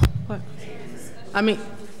support? I mean,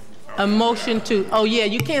 a motion to, oh yeah,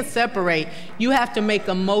 you can't separate. You have to make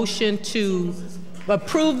a motion to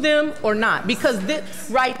approve them or not. Because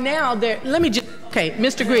right now, let me just, okay,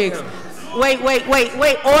 Mr. Griggs, wait,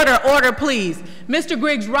 order, please. Mr.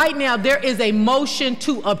 Griggs, right now, there is a motion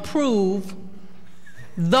to approve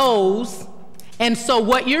those. And so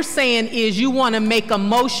what you're saying is you want to make a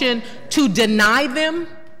motion to deny them?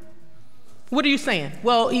 What are you saying?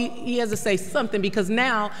 Well, he has to say something because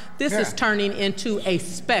now this is turning into a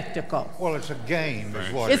spectacle. Well, it's a game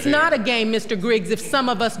is what it's not a game, Mr. Griggs, if some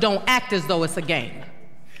of us don't act as though it's a game.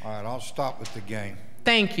 All right, I'll stop with the game.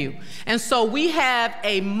 Thank you. And so we have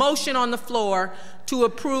a motion on the floor to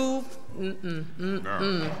approve.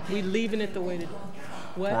 No. We leaving it the way it is.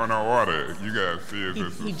 What? Point of order. You guys see if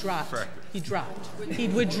this he is dropped. second. He dropped. He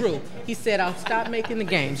withdrew. He said, I'll stop making the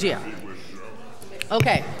games. Yeah.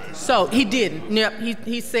 Okay, so he didn't. Yep,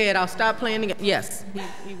 he said, I'll stop playing the game. Yes,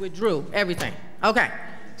 he withdrew everything. Okay,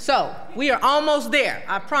 so we are almost there.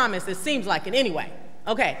 I promise. It seems like it anyway.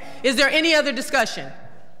 Okay, is there any other discussion?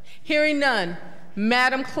 Hearing none,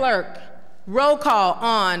 Madam Clerk, roll call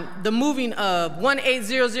on the moving of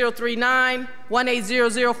 180039,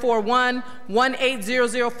 180041,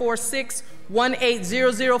 180046,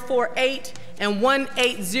 180048, and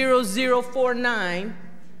 180049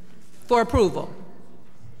 for approval.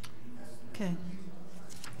 Okay.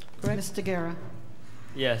 Correct. Mr. Guerra.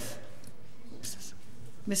 Yes.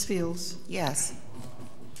 Ms. Fields. Yes.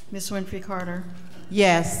 Ms. Winfrey Carter.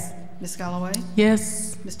 Yes. Ms. Galloway.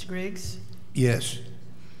 Yes. Mr. Griggs. Yes.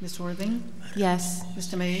 Ms. Worthing. Yes.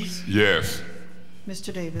 Mr. Mays. Yes.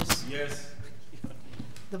 Mr. Davis. Yes.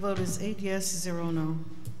 The vote is 8 yes, 0 no.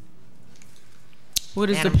 What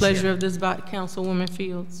is Madam the pleasure Chair. of this body, Councilwoman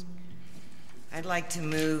Fields? I'd like to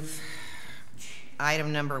move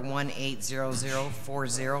item number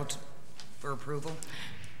 180040 for approval.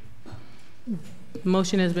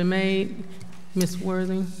 Motion has been made. Ms.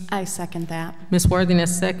 Worthing? I second that. Ms. Worthing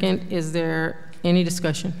is second. Is there any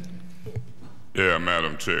discussion? Yeah,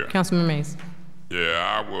 Madam Chair. Councilman Mays?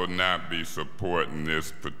 Yeah, I will not be supporting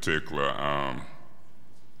this particular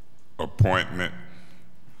appointment,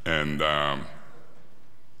 and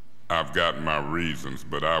I've got my reasons,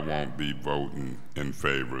 but I won't be voting in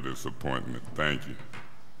favor of this appointment. Thank you.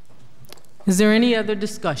 Is there any other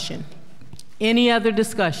discussion? Any other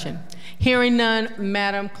discussion? Hearing none,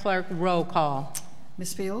 Madam Clerk, roll call.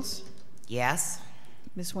 Ms. Fields? Yes.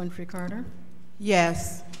 Ms. Winfrey Carter?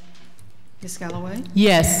 Yes. Ms. Galloway?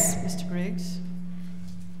 Yes. Mr. Griggs?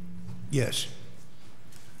 Yes.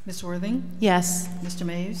 Ms. Worthing? Yes. Mr.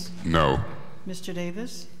 Mays? No. Mr.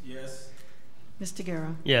 Davis? Yes. Mr.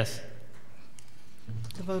 Guerra? Yes.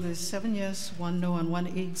 The vote is 7 yes, 1 no, and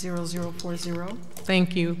 180040.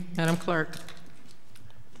 Thank you, Madam Clerk.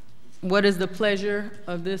 What is the pleasure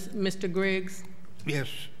of this, Mr. Griggs? Yes,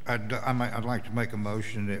 I'd like to make a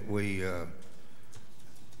motion that we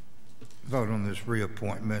vote on this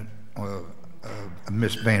reappointment of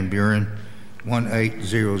Ms. Van Buren,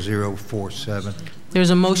 180047.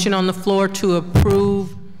 There's a motion on the floor to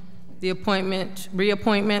approve the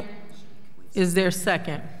reappointment. Is there a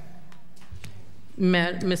second?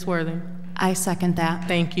 Ms. Worthing? I second that.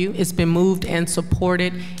 Thank you. It's been moved and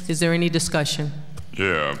supported. Is there any discussion?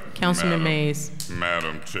 Yeah. Councilman Mays.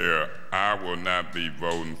 Madam Chair, I will not be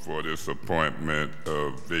voting for this appointment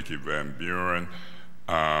of Vicky Van Buren.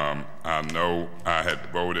 I know I had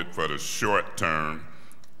voted for the short term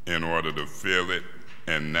in order to fill it,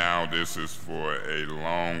 and now this is for a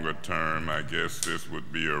longer term. I guess this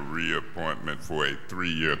would be a reappointment for a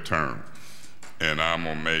 3-year term. And I'm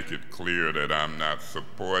gonna make it clear that I'm not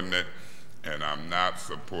supporting it, and I'm not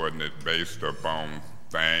supporting it based upon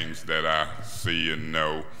things that I see and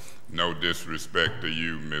know. No disrespect to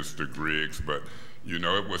you, Mr. Griggs, but you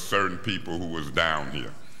know, it was certain people who was down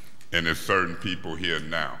here, and there's certain people here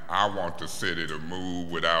now. I want the city to move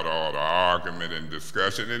without all the argument and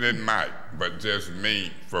discussion, and it might, but just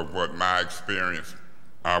me, for what my experience,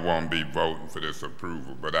 I won't be voting for this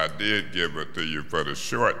approval. But I did give it to you for the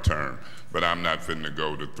short term, but I'm not finna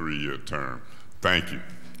go to 3-year term. Thank you.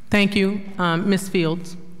 Thank you. Ms.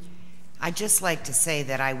 Fields. I'd just like to say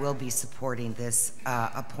that I will be supporting this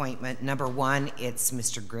appointment. Number one, it's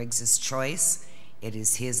Mr. Griggs's choice. It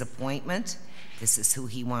is his appointment. This is who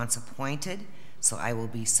he wants appointed, so I will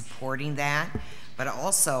be supporting that. But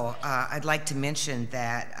also, I'd like to mention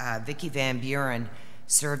that Vicky Van Buren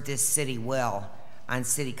served this city well on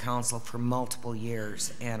city council for multiple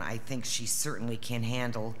years, and I think she certainly can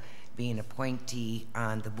handle being appointee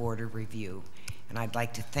on the Board of Review. And I'd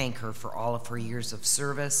like to thank her for all of her years of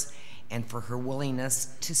service and for her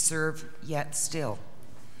willingness to serve yet still.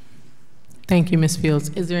 Thank you, Ms. Fields.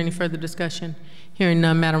 Is there any further discussion? Hearing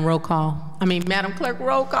none, Madam Madam Clerk,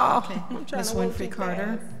 roll call. Okay. Ms. Winfrey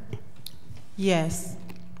Carter? Yes.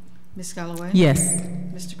 Ms. Galloway? Yes.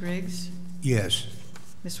 Mr. Griggs? Yes.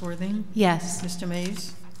 Ms. Worthing? Yes. Mr.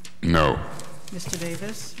 Mays? No. Mr.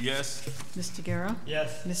 Davis? Yes. Mr. Guerra?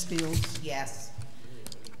 Yes. Ms. Fields? Yes.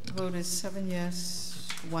 The vote is 7 yes,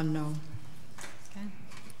 1 no. Okay.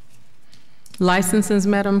 Licenses,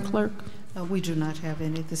 Madam Clerk. We do not have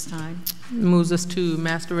any at this time. Moves us to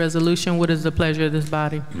master resolution. What is the pleasure of this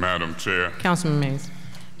body? Madam Chair. Councilman Mays.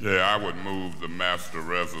 Yeah, I would move the master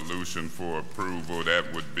resolution for approval.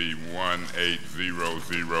 That would be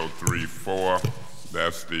 180034.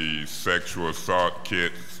 That's the sexual assault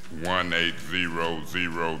kits.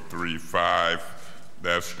 180035.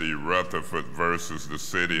 That's the Rutherford versus the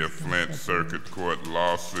City of Flint Circuit Court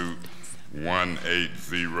lawsuit.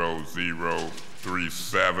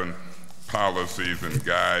 180037. Policies and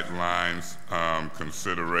guidelines,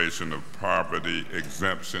 consideration of property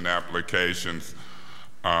exemption applications.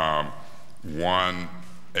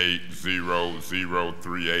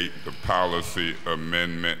 180038, the policy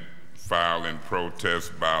amendment filed in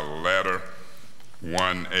protest by letter.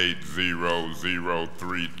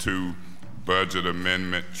 180032, budget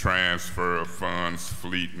amendment, transfer of funds,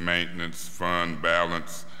 fleet maintenance fund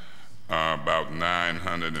balance, about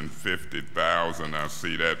 950,000. I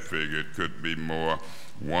see that figure. It could be more.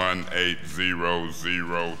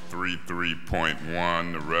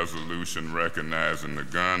 180033.1, the resolution recognizing the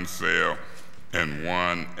gun sale, and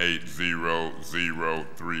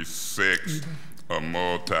 180036, a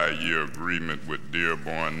multi-year agreement with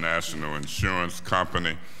Dearborn National Insurance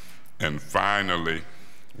Company, and finally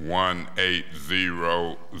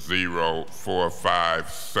 180045,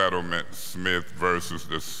 settlement Smith versus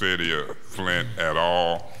the City of Flint et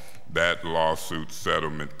al., that lawsuit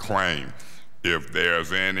settlement claim. If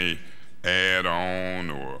there's any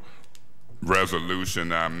add-on or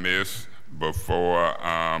resolution I miss before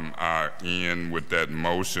I end with that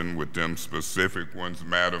motion with them specific ones,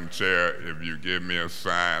 Madam Chair, if you give me a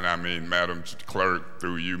sign, Madam Clerk,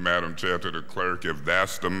 through you, Madam Chair, to the clerk, if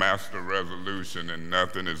that's the master resolution and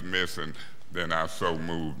nothing is missing, then I so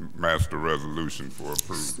move master resolution for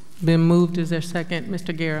approval. Been moved. Is there second?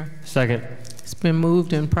 Mr. Guerra? Second. It's been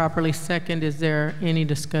moved and properly second. Is there any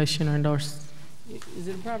discussion or endorse? Is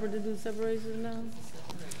it proper to do separations now?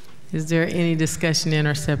 Is there any discussion in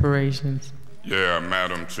or separations? Yeah,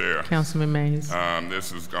 Madam Chair. Councilman Mays.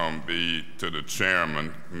 This is going to be to the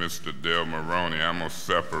chairman, Mr. Del Maroney. I'm going to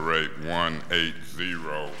separate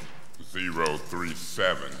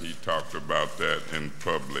 180037. He talked about that in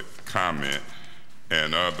public comment.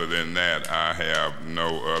 And other than that, I have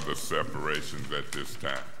no other separations at this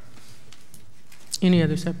time. Any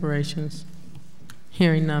other separations?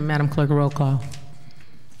 Hearing none, Madam Clerk, roll call.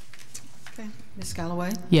 Okay. Ms.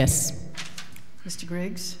 Galloway? Yes. Mr.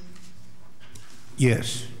 Griggs?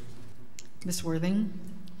 Yes. Ms. Worthing?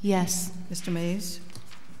 Yes. Mr. Mays?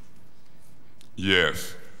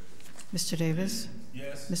 Yes. Mr. Davis?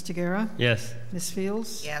 Yes. Mr. Guerra? Yes. Ms.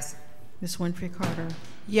 Fields? Yes. Ms. Winfrey Carter?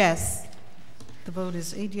 Yes. The vote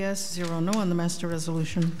is 8 yes, 0 no on the master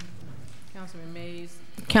resolution. Councilman Mays.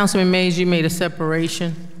 Councilman Mays, you made a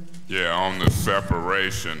separation. Yeah, on the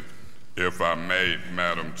separation, if I may,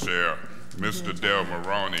 Madam Chair, Mr. Del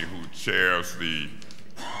Maroney, who chairs the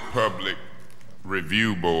Public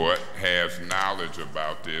Review Board, has knowledge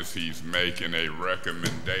about this. He's making a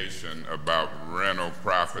recommendation about rental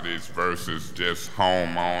properties versus just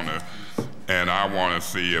homeowner. And I want to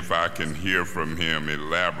see if I can hear from him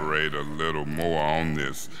elaborate a little more on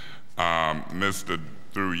this.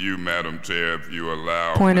 Through you, Madam Chair, if you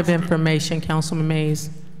allow. Point of information, Councilman Mays.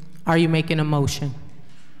 Are you making a motion?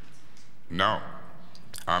 No.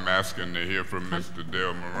 I'm asking to hear from Mr.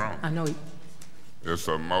 Del Maroney. I know. It's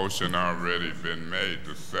a motion already been made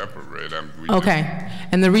to separate. Okay.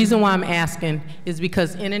 And the reason why I'm asking is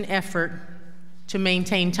because in an effort to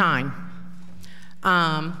maintain time,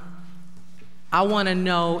 I want to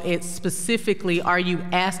know it specifically, are you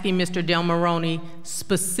asking Mr. Del Maroney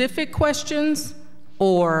specific questions,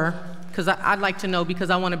 or, because I'd like to know, because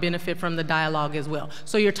I want to benefit from the dialogue as well.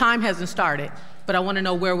 So your time hasn't started, but I want to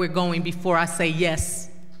know where we're going before I say yes,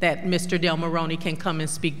 that Mr. Del Maroney can come and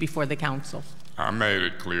speak before the council. I made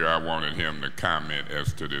it clear I wanted him to comment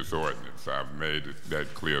as to this ordinance. I've made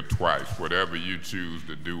that clear twice. Whatever you choose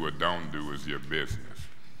to do or don't do is your business.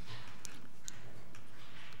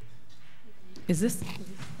 Is this?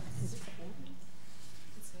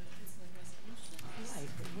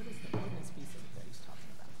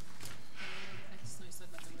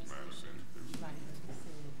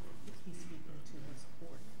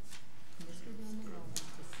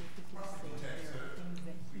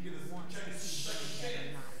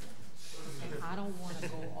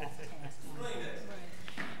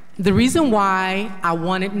 The reason why I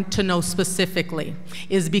wanted to know specifically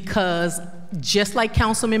is because, just like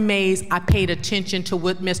Councilman Mays, I paid attention to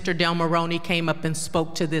what Mr. Del Maroney came up and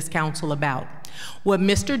spoke to this council about. What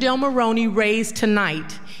Mr. Del Maroney raised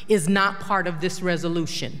tonight is not part of this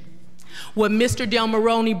resolution. What Mr. Del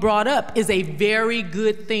Maroney brought up is a very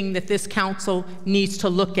good thing that this council needs to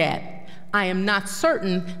look at. I am not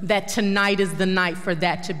certain that tonight is the night for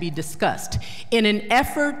that to be discussed. In an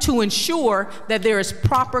effort to ensure that there is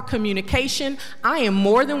proper communication, I am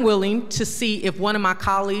more than willing to see if one of my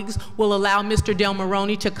colleagues will allow Mr. Del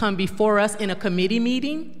Maroney to come before us in a committee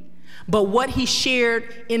meeting. But what he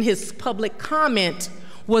shared in his public comment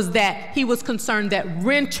was that he was concerned that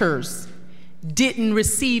renters didn't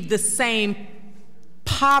receive the same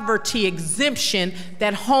poverty exemption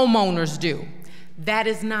that homeowners do. That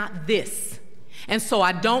is not this. And so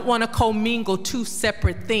I don't want to commingle two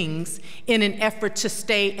separate things in an effort to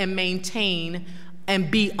stay and maintain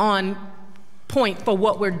and be on point for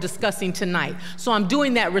what we're discussing tonight. So I'm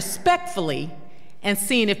doing that respectfully and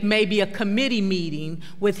seeing if maybe a committee meeting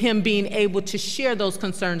with him being able to share those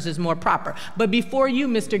concerns is more proper. But before you,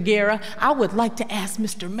 Mr. Guerra, I would like to ask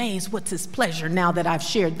Mr. Mays what's his pleasure now that I've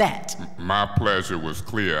shared that. My pleasure was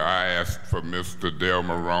clear. I asked for Mr. Del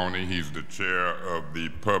Maroney. He's the chair of the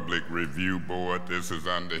Public Review Board. This is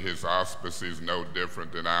under his auspices, no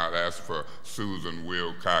different than I'd ask for Susan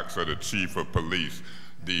Wilcox, or the chief of police.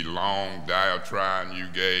 The long diatribe you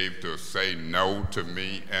gave to say no to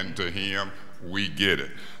me and to him, we get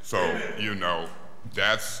it. So, you know,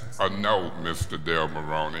 that's a no, Mr. Del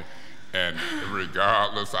Maroney. And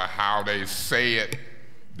regardless of how they say it,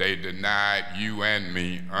 they denied you and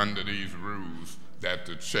me under these rules that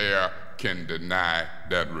the chair can deny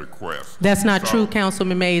that request. That's not true,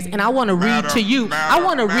 Councilman Mays. And I want to read to you. I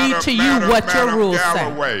want to read to you what your rules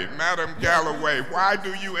say. Madam Galloway, why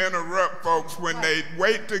do you interrupt folks when they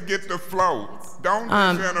wait to get the flow? Don't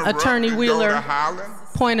just interrupt Attorney and Wheeler, go to Holland.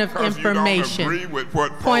 Point of information. You don't agree with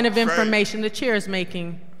what point of folks say. information. The chair is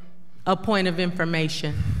making a point of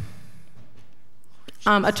information.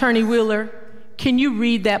 Attorney Wheeler, can you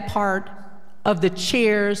read that part of the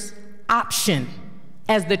chair's option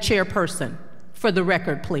as the chairperson for the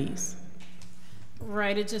record, please?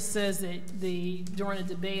 Right, it just says that during a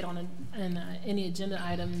debate on any agenda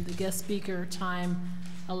item, the guest speaker time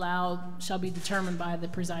allowed shall be determined by the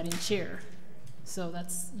presiding chair. So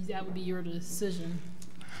that would be your decision.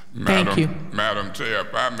 Thank you. Madam Chair,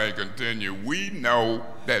 if I may continue, we know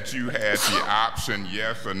that you had the option,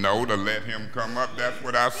 yes or no, to let him come up. That's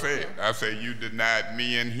what I said. I said you denied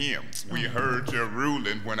me and him. We heard your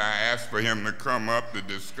ruling when I asked for him to come up to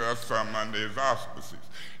discuss something under his auspices.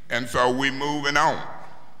 And so we moving on.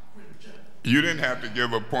 You didn't have to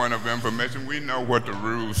give a point of information. We know what the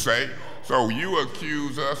rules say. So you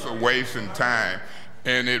accuse us of wasting time.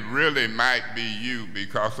 And it really might be you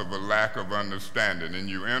because of a lack of understanding. And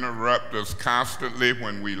you interrupt us constantly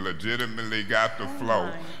when we legitimately got the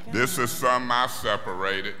flow. This is something I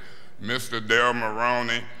separated. Mr. Del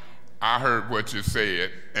Maroney, I heard what you said,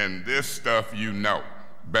 and this stuff you know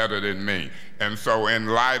better than me. And so in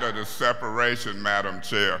light of the separation, Madam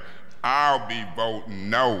Chair, I'll be voting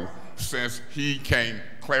no since he can't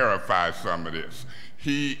clarify some of this.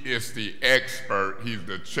 He is the expert. He's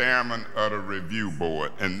the chairman of the review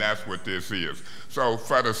board, and that's what this is. So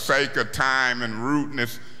for the sake of time and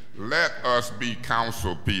rudeness, let us be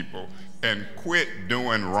council people and quit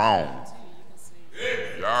doing wrong.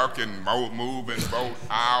 Y'all can move and vote.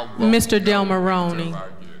 I'll vote. Mr. Del Maroney,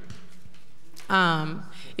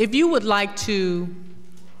 if you would like to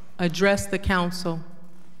address the council,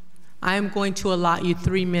 I am going to allot you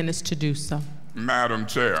 3 minutes to do so. Madam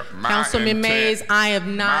Chair, Councilman Mays, I have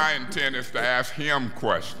not. My intent is to ask him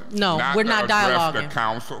questions. No, we're not dialoguing. The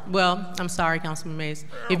council. Well, I'm sorry, Councilman Mays.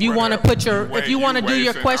 If you want to put your, if you want to do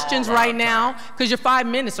your questions right now, because your 5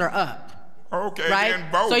 minutes are up. Okay, right? then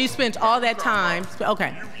vote. So you spent all that time.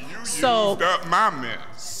 Okay. So used up my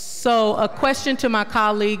minutes. So a question to my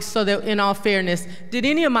colleagues, so that in all fairness, did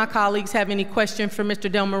any of my colleagues have any question for Mr.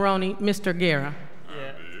 Del Maroney, Mr. Guerra?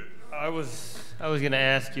 Yeah, I was going to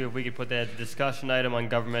ask you if we could put that discussion item on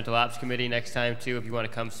Governmental Ops Committee next time too, if you want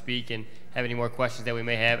to come speak and have any more questions that we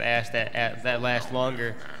may have asked that last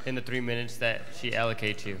longer than the 3 minutes that she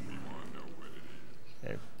allocates you.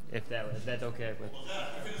 If that's okay with.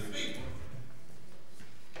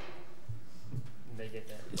 They get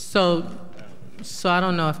that. So I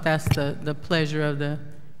don't know if that's the pleasure of the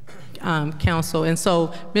council. And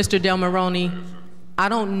so, Mr. Del Maroney, I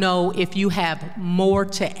don't know if you have more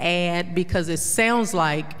to add, because it sounds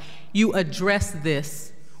like you addressed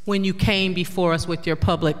this when you came before us with your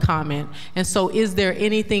public comment. And so is there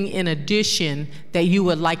anything in addition that you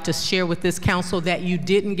would like to share with this council that you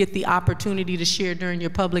didn't get the opportunity to share during your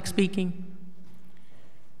public speaking?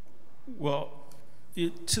 Well,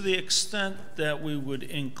 to the extent that we would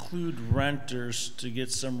include renters to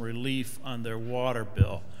get some relief on their water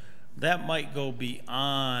bill, that might go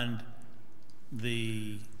beyond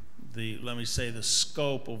the let me say the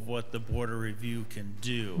scope of what the Board of Review can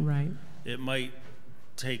do. Right. It might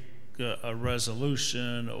take a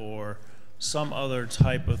resolution or some other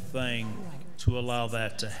type of thing to allow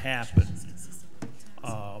that to happen.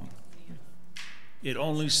 It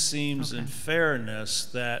only seems in fairness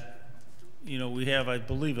that, you know, we have, I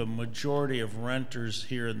believe, a majority of renters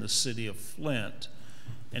here in the city of Flint,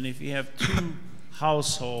 and if you have two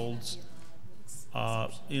households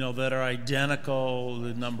you know, that are identical,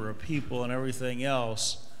 the number of people and everything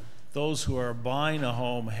else, those who are buying a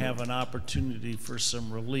home have an opportunity for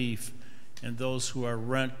some relief, and those who are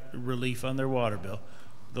relief on their water bill,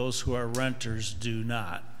 those who are renters do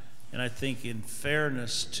not. And I think in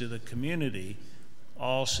fairness to the community,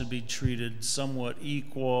 all should be treated somewhat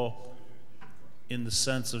equal in the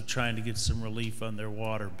sense of trying to get some relief on their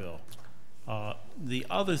water bill. The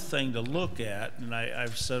other thing to look at, and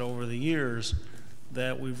I've said over the years,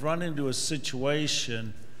 that we've run into a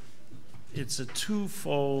situation, it's a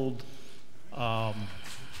twofold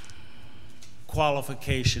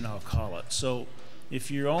qualification, I'll call it. So if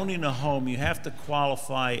you're owning a home, you have to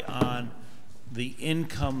qualify on the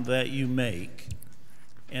income that you make,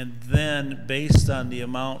 and then based on the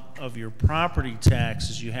amount of your property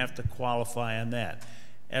taxes, you have to qualify on that.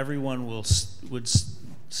 Everyone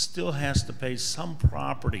still has to pay some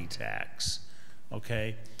property tax,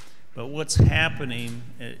 okay? But what's happening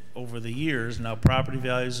over the years, now property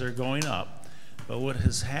values are going up, but what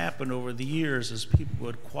has happened over the years is people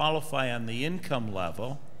would qualify on the income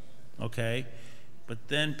level, okay? But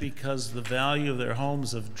then because the value of their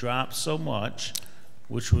homes have dropped so much,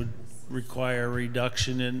 which would require a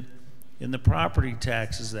reduction in the property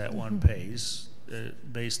taxes that one pays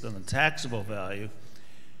based on the taxable value,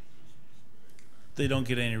 they don't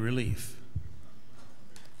get any relief.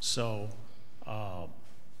 So,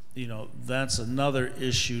 you know, that's another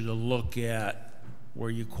issue to look at, where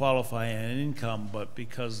you qualify an income, but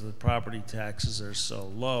because the property taxes are so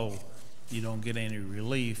low, you don't get any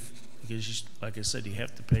relief because, you, like I said, you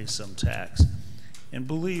have to pay some tax. And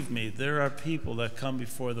believe me, there are people that come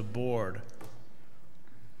before the board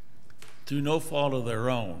through no fault of their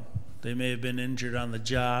own. They may have been injured on the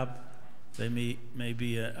job. They may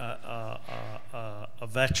be a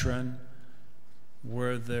veteran,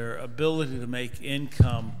 where their ability to make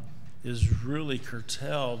income is really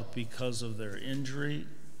curtailed because of their injury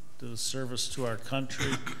to the service to our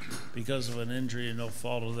country, because of an injury and no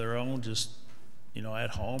fault of their own, just, you know,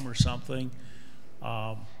 at home or something.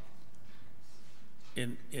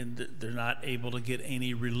 And they're not able to get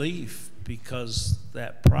any relief because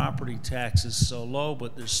that property tax is so low,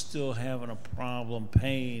 but they're still having a problem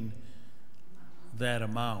paying that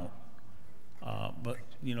amount. But,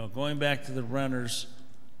 you know, going back to the renters,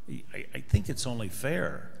 I think it's only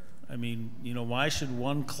fair. I mean, you know, why should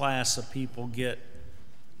one class of people get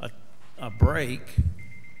a break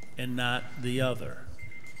and not the other?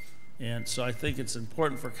 And so I think it's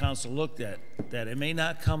important for council to look at that. It may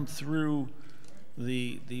not come through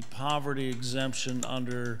the poverty exemption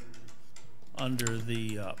under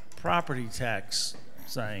the property tax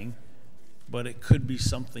thing, but it could be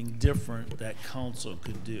something different that council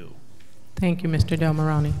could do. Thank you, Mr. Del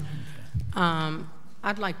Moroni.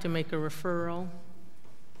 I'd like to make a referral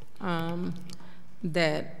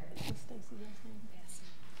that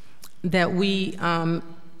we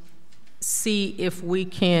see if we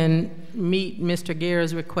can meet Mr.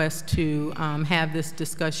 Guerra's request to have this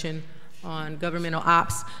discussion on governmental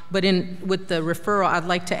ops, but with the referral, I'd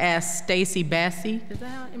like to ask Stacy Bassey.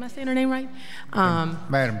 Am I saying her name right?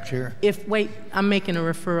 Madam Chair. I'm making a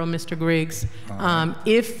referral, Mr. Griggs.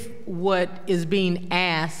 If what is being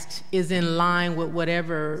asked is in line with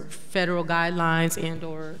whatever federal guidelines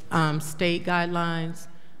and/or state guidelines,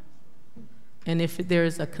 and if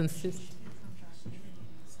there's a consistent.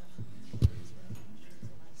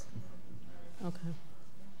 Okay.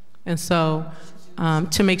 And so,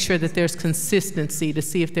 to make sure that there's consistency, to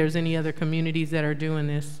see if there's any other communities that are doing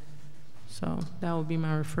this. So that would be my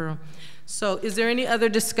referral. So is there any other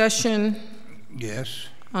discussion? Yes.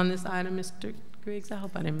 On this item, Mr. Griggs? I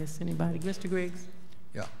hope I didn't miss anybody. Mr. Griggs?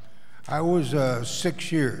 Yeah. I was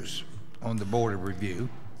 6 years on the Board of Review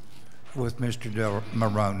with Mr. Del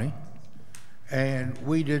Moroni, and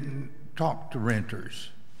we didn't talk to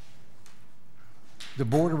renters. The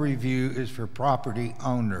Board of Review is for property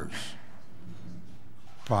owners.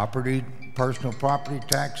 Personal property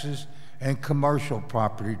taxes and commercial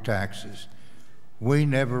property taxes. We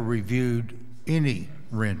never reviewed any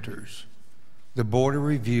renters. The Board of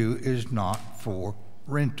Review is not for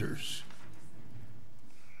renters.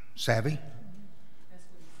 Savvy?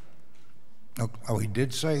 Oh, he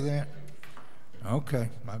did say that? Okay,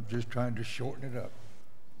 I'm just trying to shorten it up.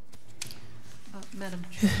 Madam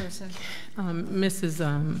Chairperson.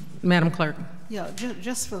 Madam Clerk. Yeah,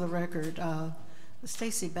 just for the record,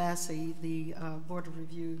 Stacy Bassey, the Board of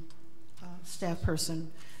Review staff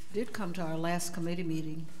person, did come to our last committee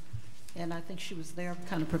meeting, and I think she was there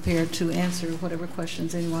kind of prepared to answer whatever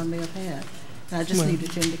questions anyone may have had. And I just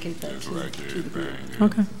needed to indicate that to the group.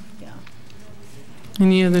 Okay. Yeah.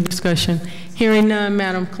 Any other discussion? Hearing none,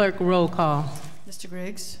 Madam Clerk, roll call. Mr.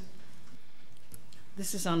 Griggs?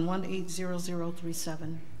 This is on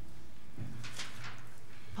 180037.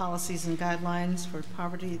 Policies and guidelines for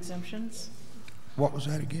poverty exemptions. What was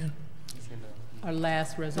that again? Our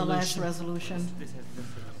last resolution. The last resolution.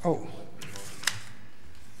 Oh.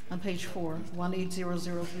 On page 4,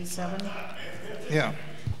 180037. Yeah.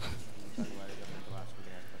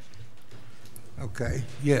 Okay,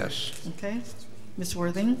 yes. Okay. Ms.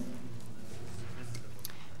 Worthing?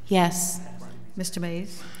 Yes. Mr.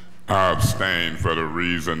 Mays? I abstained for the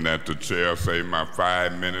reason that the chair say my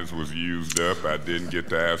 5 minutes was used up. I didn't get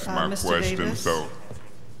to ask my Mr. question. Davis? So,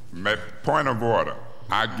 point of order.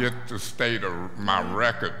 I get to state my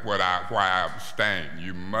record why I abstain.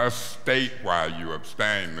 You must state why you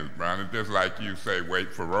abstain, Ms. Brown. It's just like you say,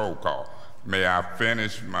 wait for roll call. May I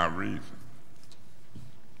finish my reason?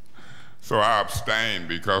 So I abstained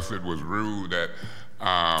because it was ruled that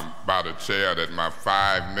by the chair that my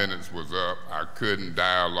 5 minutes was up. I couldn't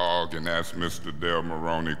dialogue and ask Mr. Del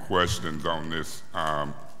Moroni questions on this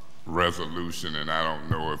resolution, and I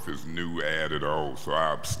don't know if it's new, added, or old, so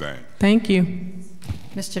I abstain. Thank you.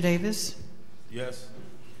 Mr. Davis? Yes.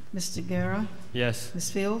 Mr. Guerra? Yes.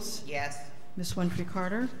 Ms. Fields? Yes. Ms. Winfrey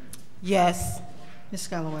Carter? Yes. Ms.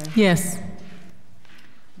 Galloway? Yes.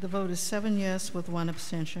 The vote is 7 yes with 1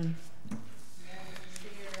 abstention.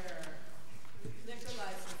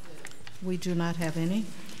 Nicolai's We do not have any.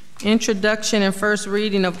 Introduction and first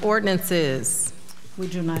reading of ordinances. We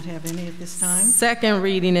do not have any at this time. Second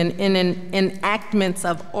reading and enactments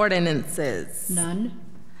of ordinances. None.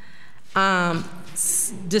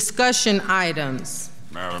 Discussion items.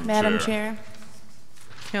 Madam Chair.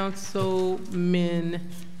 Councilman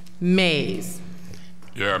Mays.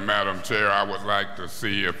 Yeah, Madam Chair, I would like to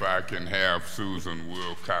see if I can have Susan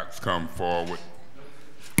Wilcox come forward.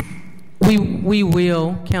 We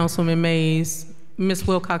will, Councilman Mays. Ms.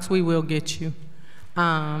 Wilcox, we will get you.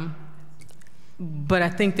 But I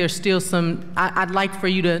think there's still some, I'd like for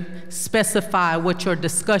you to specify what your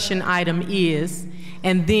discussion item is,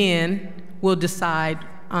 and then we'll decide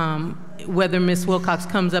whether Ms. Wilcox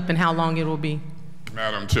comes up and how long it will be.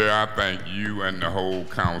 Madam Chair, I think you and the whole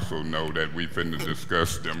council know that we finna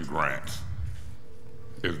discuss them grants.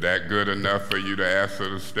 Is that good enough for you to ask her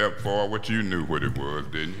to step forward? You knew what it was,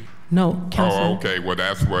 didn't you? No, Councilman. Oh, okay, well,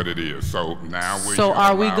 that's what it is. So now we. So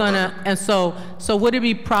are we gonna, and so would it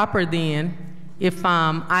be proper then if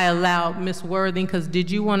I allow Ms. Worthing, because did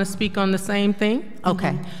you want to speak on the same thing?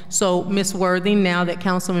 Okay, so Ms. Worthing, now that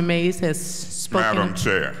Councilman Mays has spoken. Madam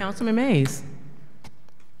Chair. Councilman Mays.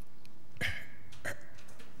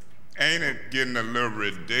 Ain't it getting a little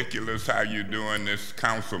ridiculous how you doing this,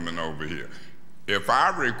 councilman over here? If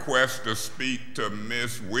I request to speak to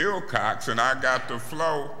Ms. Wilcox and I got the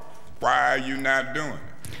flow, why are you not doing it?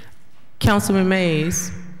 Councilman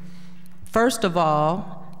Mays, first of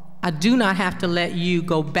all, I do not have to let you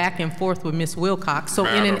go back and forth with Ms. Wilcox. So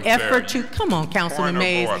in an effort to, come on, Councilman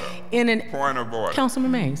Mays. Point of order. Councilman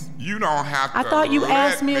Mays. You don't have to. I thought you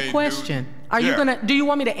asked me a question. Do you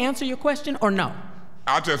want me to answer your question or no?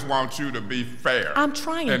 I just want you to be fair. I'm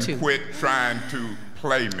trying to. And quit trying to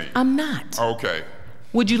play me. I'm not. Okay.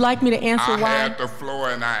 Would you like me to answer why? I had the floor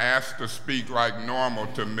and I asked to speak like normal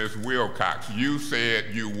to Ms. Wilcox. You said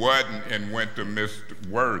you wasn't and went to Ms.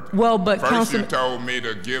 Worthing. Well, but First you told me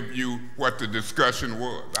to give you what the discussion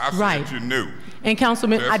was. I said you knew. And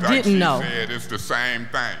Councilman, Just I didn't know. She said it's the same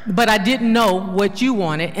thing. But I didn't know what you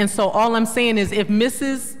wanted. And so all I'm saying is if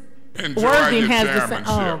Mrs. Enjoy Worthing your has the chairmanship.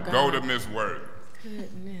 same. Oh, go to Ms. Worthing.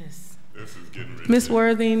 Goodness. This is getting ridiculous. Ms.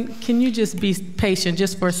 Worthing, can you just be patient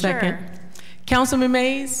just for a second? Councilman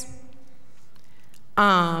Mays,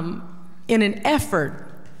 in an effort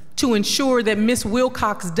to ensure that Ms.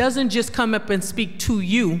 Wilcox doesn't just come up and speak to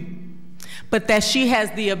you, but that she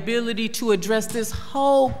has the ability to address this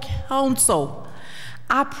whole council,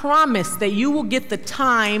 I promise that you will get the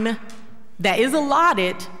time that is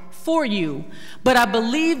allotted for you. But I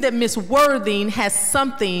believe that Ms. Worthing has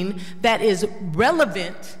something that is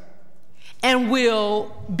relevant and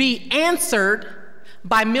will be answered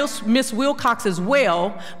by Ms. Wilcox as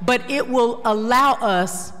well, but it will allow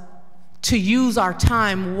us to use our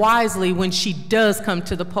time wisely when she does come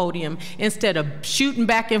to the podium instead of shooting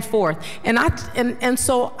back and forth. And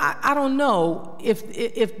so I don't know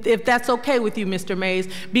if that's okay with you, Mr.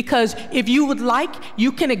 Mays, because if you would like,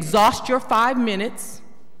 you can exhaust your 5 minutes,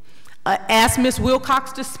 ask Ms.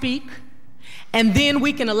 Wilcox to speak, and then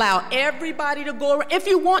we can allow everybody to go around if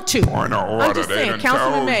you want to. Point of order. I'm just They saying, done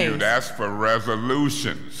Councilman told Mays. you that's for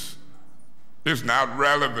resolutions. It's not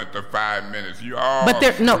relevant to 5 minutes. You all. But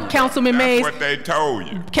there, no, Councilman Mays. That's what they told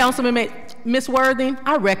you. Councilman Mays, Ms. Worthing,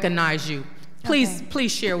 I recognize you.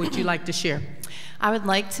 Please share what you'd like to share. I would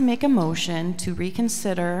like to make a motion to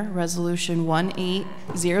reconsider Resolution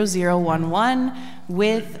 180011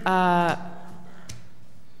 with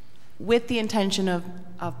the intention of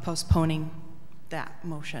postponing that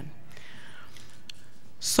motion.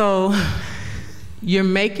 So you're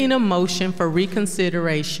making a motion for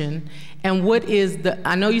reconsideration, and what is the,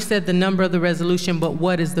 I know you said the number of the resolution, but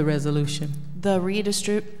what is the resolution? The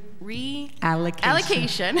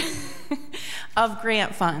allocation of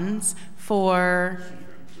grant funds for,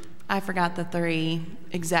 I forgot the three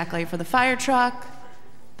exactly, for the fire truck,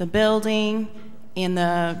 the building, and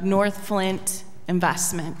the North Flint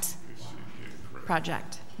investment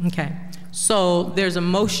project. Okay, so there's a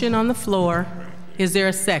motion on the floor. Is there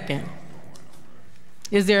a second?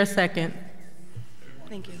 Is there a second?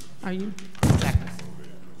 Thank you. Are you?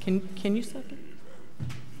 Can you second?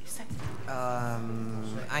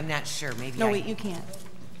 I'm not sure. Maybe no, wait, you can't.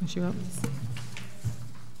 Can you up?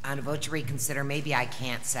 On a vote to reconsider, maybe I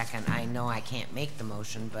can't second. I know I can't make the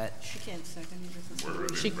motion, but she can't second.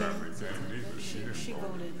 She can. She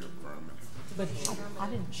voted. But I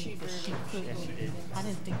didn't think that she could. I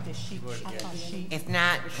didn't think that she. I thought she. If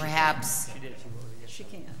not, perhaps. She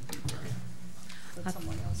can't. But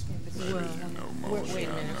someone else can. Well, wait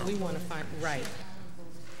a minute. We want to find right.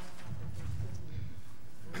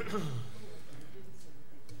 I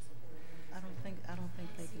don't think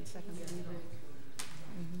they can second it either.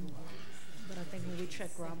 But I think when we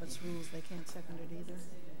check Robert's rules, they can't second it either.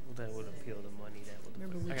 Well, that would appeal to money. That would.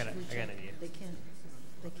 Remember, I got an idea. They can't.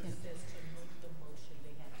 I think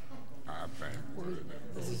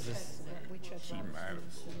We checked she Robert's might have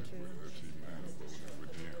rules voted too. with her. She might have voted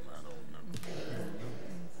with him. I don't know.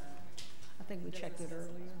 I think we checked it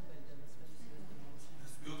earlier.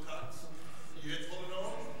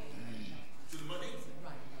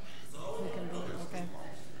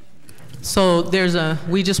 So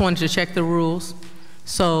we just wanted to check the rules.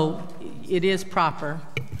 So it is proper.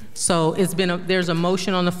 So there's a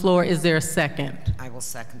motion on the floor. Is there a second? I will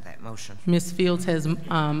second that motion. Ms. Fields has,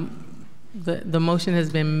 the motion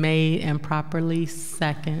has been made and properly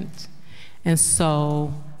second. And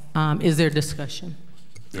so, is there discussion?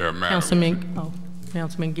 Yeah, Madam.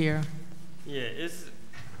 Councilman Guerra. Yeah,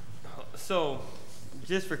 so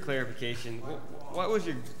just for clarification, what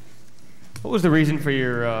was the reason for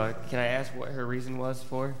your, can I ask what her reason was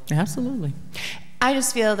for? Absolutely. I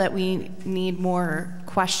just feel that we need more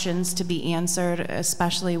questions to be answered,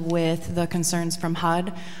 especially with the concerns from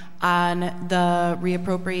HUD on the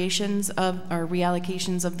reappropriations or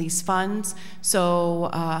reallocations of these funds. So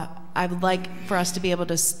I would like for us to be able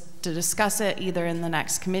to discuss it either in the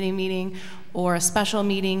next committee meeting or a special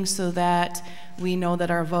meeting so that we know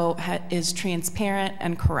that our vote is transparent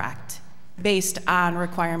and correct based on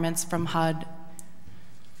requirements from HUD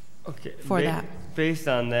for that. Based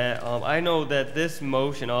on that, I know that this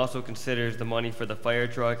motion also considers the money for the fire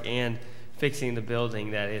truck and fixing the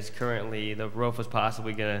building that is currently, the roof was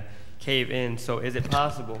possibly going to cave in. So is it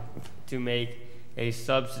possible to make a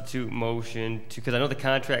substitute motion to, because I know the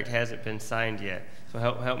contract hasn't been signed yet, so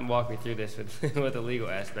help me walk me through this with, with the legal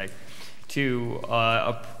aspect, to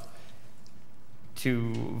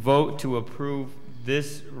vote to approve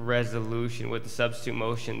this resolution with the substitute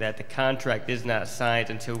motion that the contract is not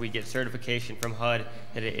signed until we get certification from HUD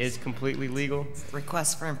that it is completely legal?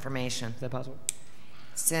 Request for information. Is that possible?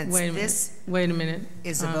 Since this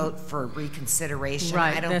is a vote for reconsideration,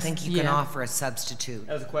 right, I don't think you can offer a substitute.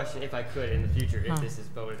 That was a question, if I could, in the future, if this is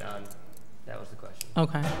voted on. That was the question.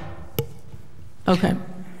 Okay. Okay.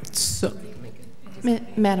 So,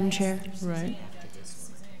 Madam Chair. Right.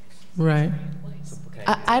 Right.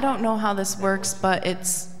 I don't know how this works, but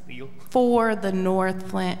it's for the North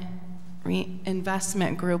Flint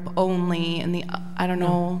Investment Group only, and the I don't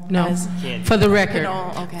know. No, for the record.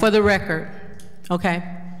 Okay. For the record. Okay.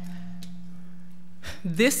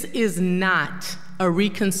 This is not a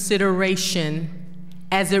reconsideration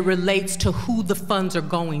as it relates to who the funds are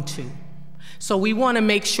going to. So we want to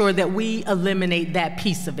make sure that we eliminate that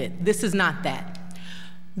piece of it. This is not that.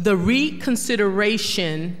 The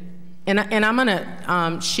reconsideration, and I'm going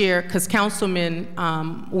to share, because Councilman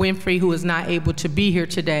Winfrey, who is not able to be here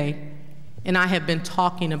today, and I have been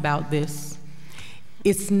talking about this,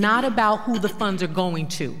 it's not about who the funds are going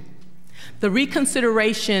to. The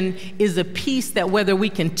reconsideration is a piece that whether we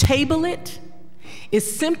can table it,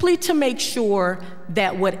 is simply to make sure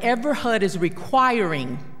that whatever HUD is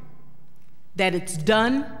requiring, that it's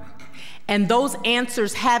done, and those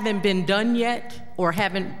answers haven't been done yet or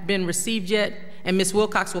haven't been received yet, and Ms.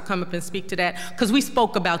 Wilcox will come up and speak to that, because we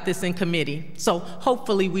spoke about this in committee. So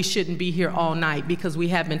hopefully we shouldn't be here all night because we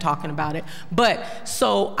have been talking about it. But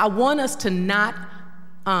so I want us to not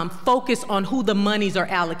focus on who the monies are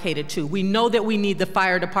allocated to. We know that we need the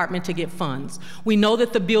fire department to get funds. We know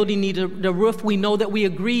that the building needs the roof. We know that we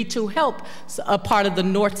agreed to help a part of the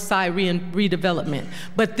north side redevelopment.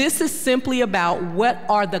 But this is simply about what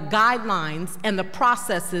are the guidelines and the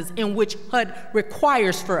processes in which HUD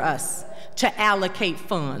requires for us to allocate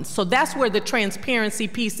funds. So that's where the transparency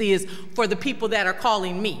piece is for the people that are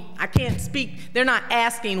calling me. I can't speak, they're not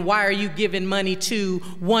asking why are you giving money to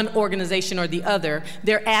one organization or the other.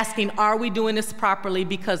 They're asking, are we doing this properly?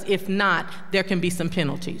 Because if not, there can be some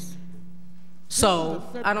penalties. So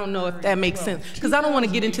I don't know if that makes sense, because I don't want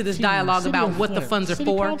to get into this dialogue about what the funds are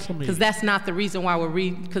for, because that's not the reason why we're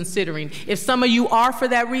reconsidering. If some of you are for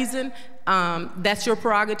that reason, that's your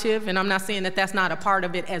prerogative, and I'm not saying that that's not a part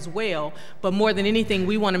of it as well, but more than anything,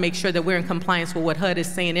 we want to make sure that we're in compliance with what HUD is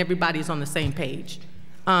saying. Everybody's on the same page.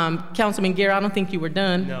 Councilman Guerra, I don't think you were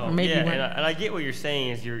done. No, or maybe yeah, you weren't. and I get what you're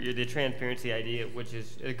saying is the transparency idea, which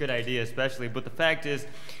is a good idea especially, but the fact is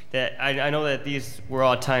that I know that these were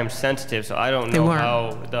all time sensitive, so I don't know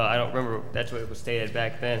how, I don't remember, that's what it was stated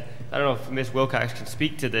back then. I don't know if Ms. Wilcox can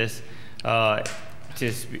speak to this. I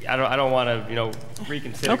don't want to,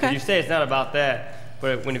 reconsider. Okay. You say it's not about that,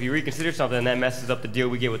 but if you reconsider something, that messes up the deal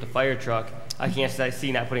we get with the fire truck. I can't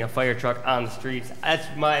see not putting a fire truck on the streets. That's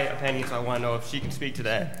my opinion, so I want to know if she can speak to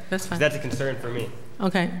that. That's fine. That's a concern for me.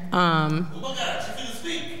 Okay. Oh my God, she can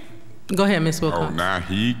speak. Go ahead, Ms. Oh, Wilcox. now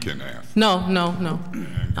he can answer. No.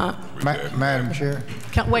 Madam Chair.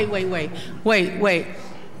 Wait.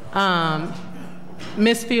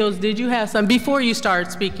 Ms. Fields, did you have some? Before you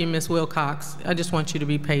start speaking, Ms. Wilcox, I just want you to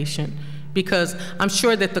be patient because I'm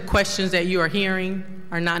sure that the questions that you are hearing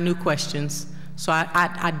are not new questions. So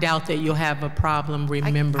I doubt that you'll have a problem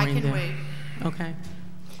remembering them. I can wait. Okay.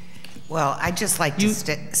 Well, I'd just like to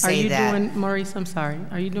say that. Are you doing, Maurice, I'm sorry.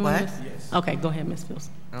 Are you doing What? this? Yes. Okay, go ahead, Ms. Fields.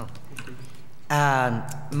 Oh.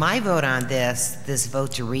 My vote on this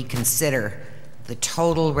vote to reconsider the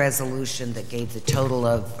total resolution that gave the total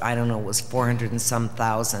of, I don't know, it was 400 and some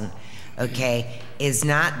thousand, okay, is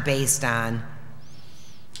not based on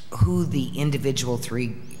who the individual 3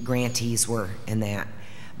 grantees were in that.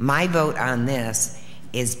 My vote on this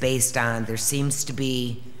is based on there seems to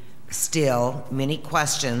be still many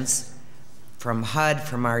questions from HUD,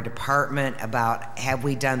 from our department about have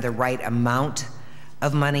we done the right amount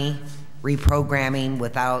of money reprogramming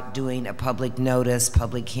without doing a public notice,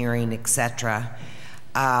 public hearing, etc.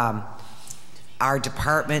 Our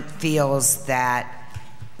department feels that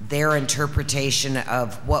their interpretation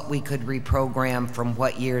of what we could reprogram from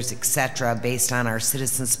what years, etc., based on our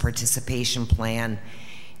citizens' participation plan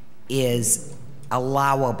is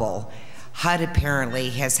allowable. HUD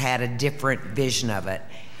apparently has had a different vision of it.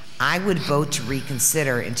 I would vote to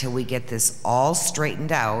reconsider until we get this all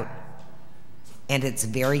straightened out and it's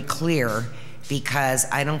very clear, because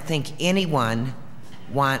I don't think anyone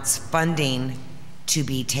wants funding to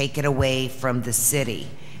be taken away from the city,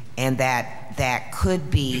 and that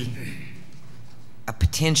could be a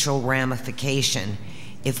potential ramification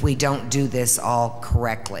if we don't do this all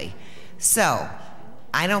correctly. So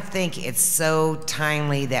I don't think it's so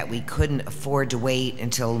timely that we couldn't afford to wait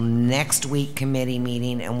until next week committee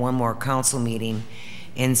meeting and one more council meeting,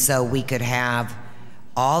 and so we could have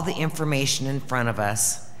all the information in front of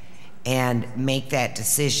us and make that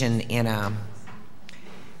decision in a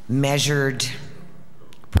measured,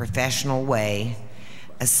 professional way,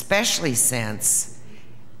 especially since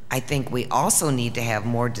I think we also need to have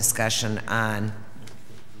more discussion on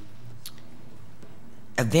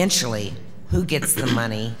eventually who gets the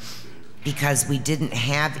money, because we didn't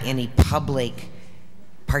have any public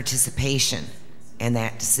participation in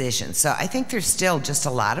that decision. So I think there's still just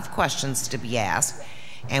a lot of questions to be asked,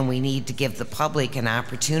 and we need to give the public an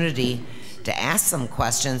opportunity to ask some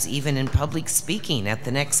questions, even in public speaking at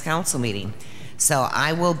the next council meeting. So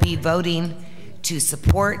I will be voting to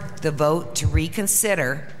support the vote to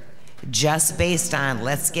reconsider, just based on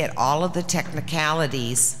let's get all of the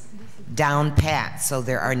technicalities down pat so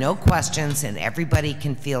there are no questions and everybody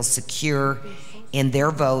can feel secure in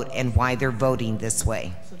their vote and why they're voting this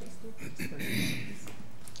way.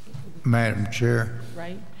 Madam Chair.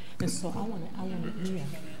 Right? And so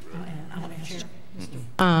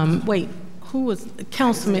wait, who was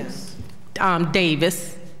Councilman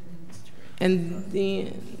Davis, and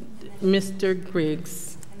then Mr.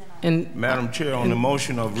 Griggs, and Madam Chair, on the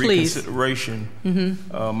motion of reconsideration,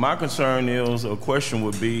 my concern is, a question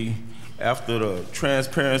would be, after the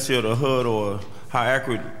transparency of the HUD, or how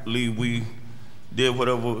accurately we did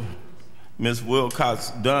whatever Ms.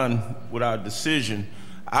 Wilcox done with our decision.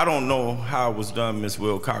 I don't know how it was done, Ms.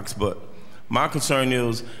 Wilcox, but my concern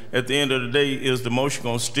is, at the end of the day, is the motion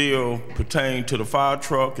gonna still pertain to the fire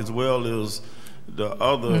truck as well as the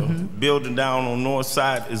other building down on north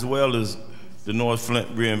side, as well as the North Flint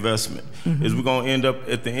reinvestment? Is we gonna end up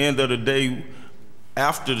at the end of the day,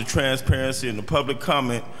 after the transparency and the public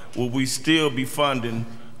comment, will we still be funding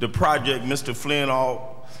the project Mr. Flynn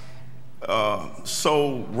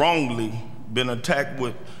so wrongly been attacked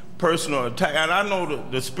with personal attack? And I know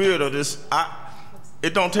the spirit of this.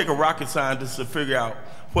 It don't take a rocket scientist to figure out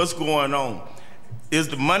what's going on. Is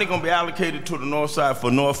the money going to be allocated to the north side for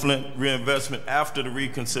North Flint reinvestment after the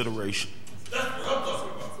reconsideration? That's what I'm talking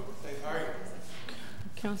about.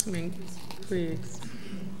 Councilman Griggs.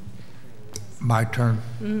 My turn.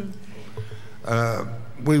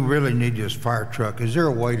 We really need this fire truck. Is there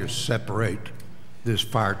a way to separate this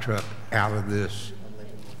fire truck out of this?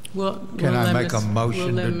 Can I make a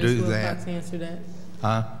motion to do that? Wilcox answer that.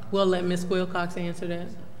 Huh? We'll let Ms. Wilcox answer that.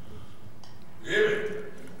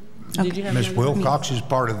 Did you have Ms. Wilcox is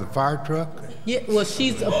part of the fire truck? Yeah, well,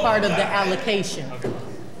 she's a part of the allocation.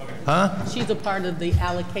 Huh? She's a part of the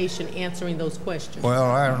allocation, answering those questions. Well,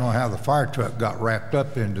 I don't know how the fire truck got wrapped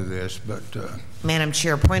up into this, but... Madam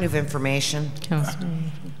Chair, point of information.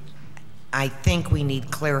 I think we need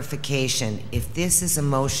clarification. If this is a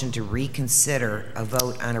motion to reconsider a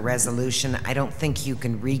vote on a resolution, I don't think you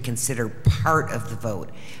can reconsider part of the vote.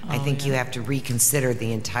 I think you have to reconsider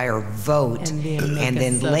the entire vote, and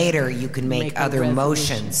then later you can make other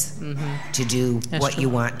motions to do what you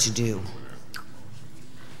want to do.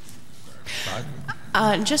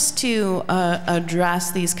 Just to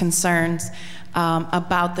address these concerns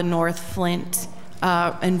about the North Flint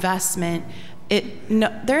investment,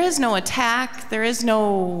 there is no attack, there is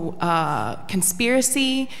no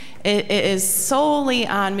conspiracy. It is solely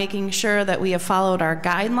on making sure that we have followed our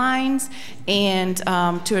guidelines, and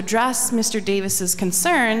to address Mr. Davis's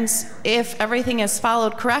concerns, if everything is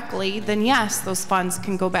followed correctly, then yes, those funds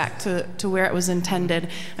can go back to where it was intended.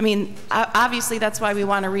 I mean, obviously that's why we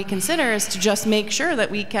want to reconsider, is to just make sure that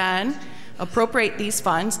we can appropriate these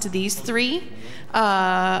funds to these three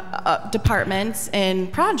departments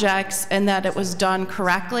and projects, and that it was done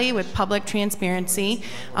correctly with public transparency.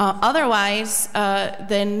 Otherwise,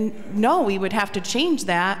 then no, we would have to change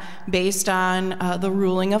that based on the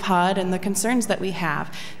ruling of HUD and the concerns that we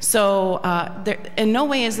have. So in no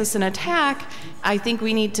way is this an attack. I think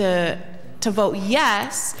we need to vote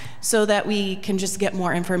yes so that we can just get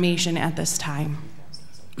more information at this time.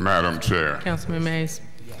 Madam Chair. Councilman Mays.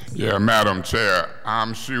 Yeah, Madam Chair,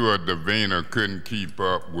 I'm sure Davina couldn't keep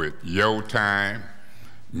up with your time,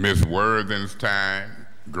 Ms. Worthen's time,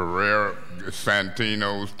 Guerrero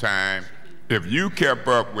Santino's time. If you kept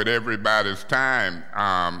up with everybody's time,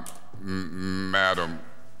 Madam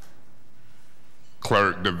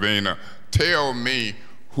Clerk Davina, tell me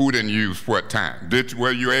who didn't use what time.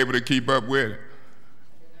 Were you able to keep up with it?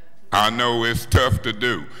 I know it's tough to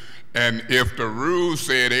do. And if the rule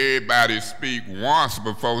said everybody speak once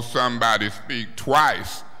before somebody speak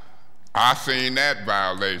twice, I seen that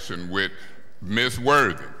violation with Ms.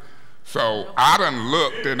 Worthen. So I done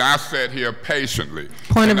looked and I sat here patiently.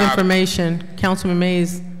 Point of information, Councilman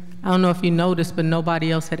Mays, I don't know if you noticed, but nobody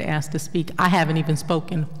else had asked to speak. I haven't even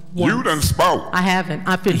spoken once. You done spoke. I haven't.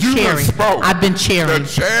 I've been you chairing. Done spoke. I've been chairing. The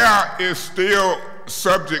chair is still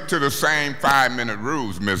subject to the same 5-minute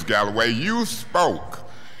rules, Ms. Galloway. You spoke.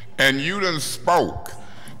 And you done spoke.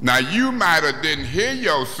 Now you might have didn't hear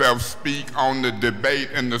yourself speak on the debate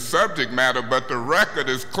and the subject matter, but the record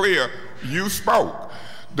is clear, you spoke.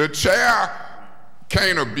 The chair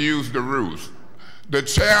can't abuse the rules. The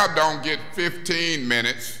chair don't get 15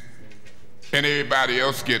 minutes and everybody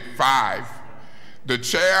else get 5. The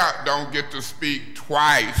chair don't get to speak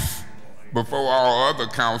twice before all other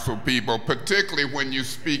council people, particularly when you're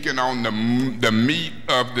speaking on the meat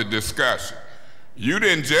of the discussion. You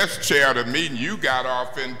didn't just chair the meeting, you got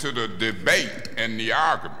off into the debate and the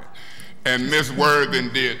argument. And Ms.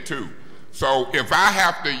 Worthen did too. So if I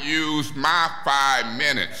have to use my 5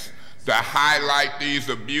 minutes to highlight these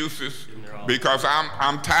abuses, because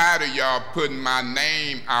I'm tired of y'all putting my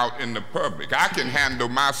name out in the public. I can handle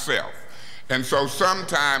myself. And so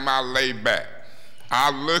sometime I lay back.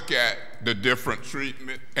 I look at the different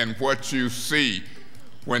treatment and what you see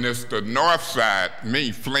when it's the north side,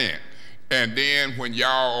 me, Flint, and then when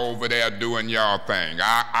y'all over there doing y'all thing.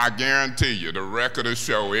 I guarantee you, the record will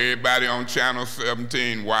show, everybody on Channel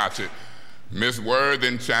 17 watch it, Ms.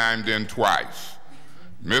 Worthen chimed in twice.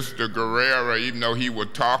 Mr. Guerrero, even though he was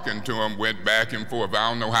talking to him, went back and forth. I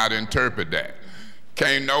don't know how to interpret that.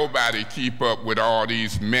 Can't nobody keep up with all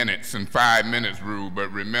these minutes and 5 minutes rule, but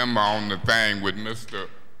remember on the thing with Mr.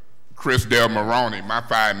 Chris Del Moroni, my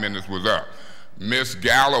 5 minutes was up. Miss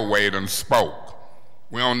Galloway done spoke.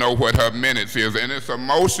 We don't know what her minutes is, and it's a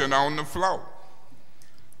motion on the floor.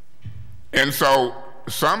 And so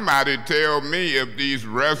somebody tell me if these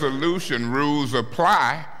resolution rules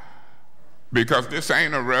apply, because this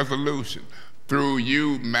ain't a resolution, through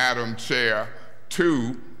you, Madam Chair,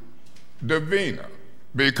 to Davina.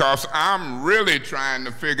 Because I'm really trying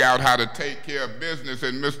to figure out how to take care of business,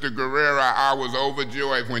 and Mr. Guerrero, I was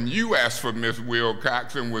overjoyed when you asked for Miss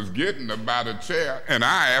Wilcox and was getting her by the chair, and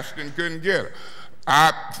I asked and couldn't get her.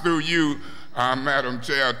 Through you, Madam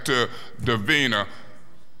Chair, to Davina,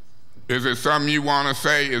 is it something you want to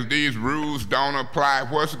say? Is these rules don't apply?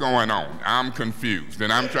 What's going on? I'm confused,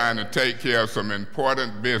 and I'm trying to take care of some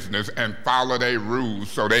important business and follow their rules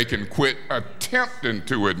so they can quit attempting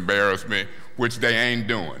to embarrass me, which they ain't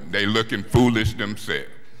doing. They looking foolish themselves.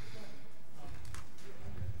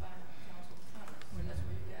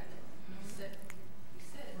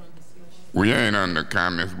 We ain't under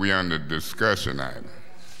comments, we under discussion item.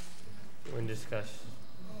 We're in discussion.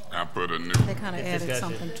 I put a new. They kind of added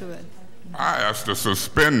discussion. Something to it. I asked to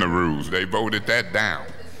suspend the rules. They voted that down.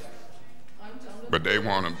 But they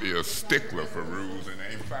want to be a stickler for rules and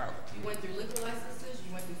ain't followed. You went through liquor licenses,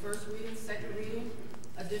 you went through first reading,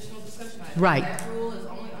 additional discussion item. Right. That rule is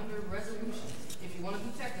only under resolutions. If you want to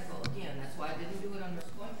be technical, again, that's why I didn't do it under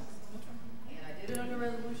appointments. And I did it under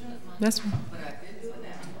resolutions. That's fine. But I did do it now.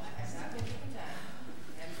 I stopped it different time.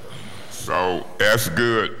 So that's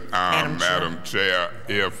good, Madam Chair.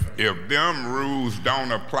 If them rules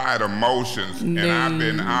don't apply to motions, and I've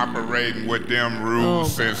been operating with them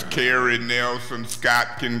rules since Kerry Nelson,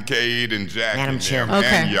 Scott Kincaid, and Jackie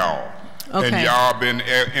and y'all. And y'all been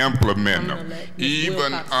implementing them,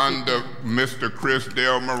 even under Mr. Chris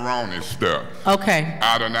Del Moroni's stuff. Okay.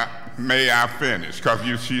 I don't know. May I finish?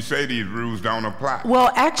 Because she say these rules don't apply.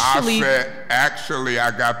 Well, actually, I said, actually,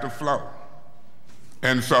 I got the flow.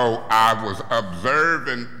 And so I was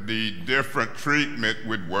observing the different treatment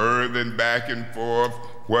with Worthing back and forth,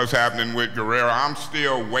 what's happening with Guerrero. I'm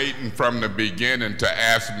still waiting from the beginning to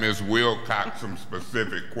ask Ms. Wilcox some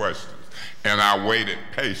specific questions. And I waited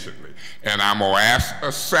patiently. And I'm going to ask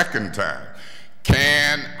a second time.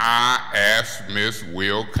 Can I ask Ms.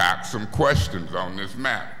 Wilcox some questions on this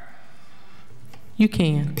matter? You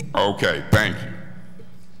can. Okay, thank you.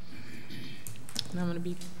 And I'm going to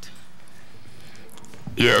be...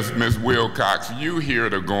 Yes, Ms. Wilcox, you hear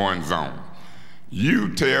the goings on.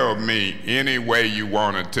 You tell me any way you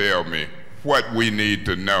want to tell me what we need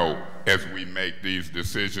to know as we make these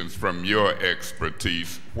decisions from your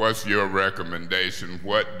expertise. What's your recommendation?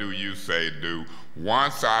 What do you say do?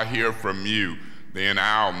 Once I hear from you, then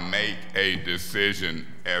I'll make a decision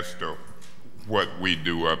as to what we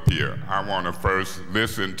do up here. I want to first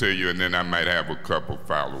listen to you, and then I might have a couple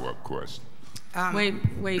follow-up questions.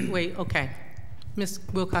 Wait, okay. Ms.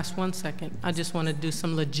 Wilcox, 1 second. I just want to do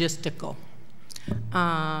some logistical.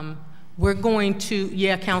 We're going to,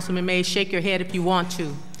 yeah, Councilman Mays, shake your head if you want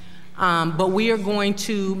to. But we are going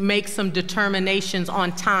to make some determinations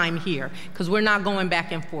on time here, because we're not going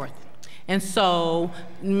back and forth. And so,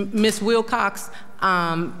 Ms. Wilcox,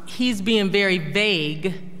 he's being very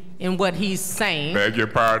vague in what he's saying. Beg your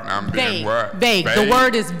pardon, I'm being what? Vague. The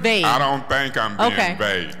word is vague. I don't think I'm being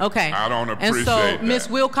vague. Okay. I don't appreciate and so, that.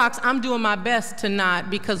 Ms. Wilcox, I'm doing my best to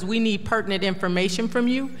not, because we need pertinent information from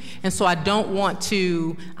you, and so I don't want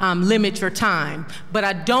to limit your time, but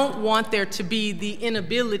I don't want there to be the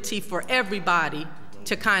inability for everybody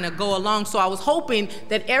to kind of go along. So I was hoping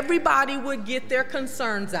that everybody would get their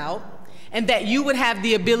concerns out, and that you would have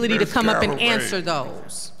the ability to come up and answer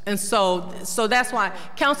those. And so that's why,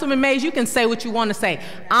 Councilman Mays, you can say what you want to say.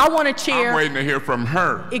 I want to chair. I'm waiting to hear from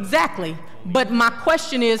her. Exactly. But my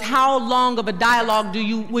question is, how long of a dialogue would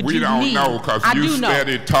you need? We don't know, because you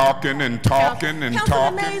steady talking and talking and talking.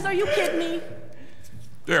 Councilman Mays, are you kidding me?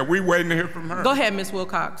 Yeah, we waiting to hear from her. Go ahead, Ms.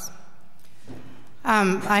 Wilcox.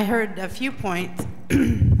 I heard a few points,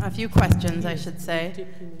 a few questions, I should say,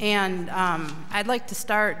 and I'd like to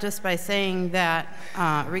start just by saying that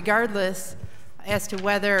regardless as to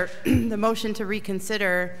whether the motion to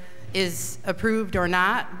reconsider is approved or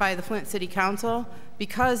not by the Flint City Council,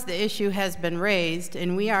 because the issue has been raised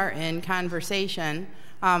and we are in conversation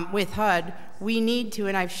with HUD, we need to,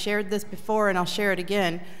 and I've shared this before and I'll share it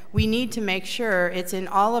again, we need to make sure it's in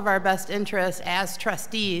all of our best interests as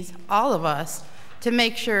trustees, all of us, to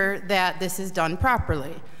make sure that this is done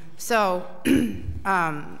properly. So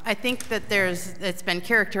I think that it's been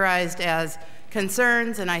characterized as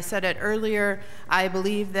concerns, and I said it earlier, I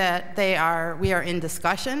believe that we are in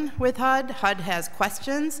discussion with HUD. HUD has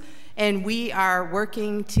questions, and we are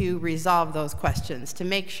working to resolve those questions, to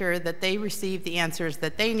make sure that they receive the answers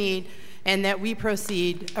that they need, and that we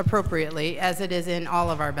proceed appropriately, as it is in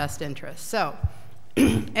all of our best interests. So,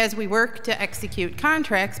 as we work to execute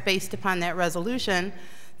contracts based upon that resolution,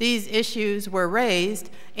 these issues were raised,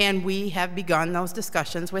 and we have begun those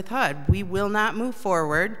discussions with HUD. We will not move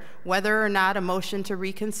forward whether or not a motion to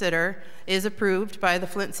reconsider is approved by the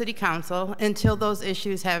Flint City Council until those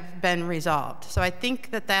issues have been resolved. So I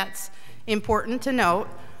think that that's important to note,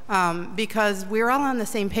 because we're all on the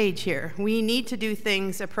same page here. We need to do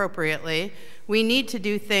things appropriately. We need to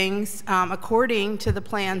do things according to the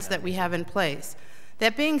plans that we have in place.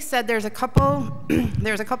 That being said, there's a couple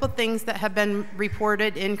things that have been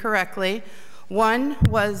reported incorrectly. One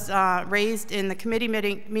was raised in the committee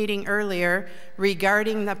meeting earlier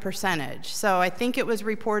regarding the percentage. So I think it was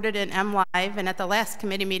reported in MLive, and at the last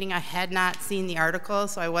committee meeting I had not seen the article,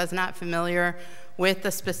 so I was not familiar with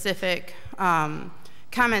the specific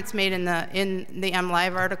comments made in the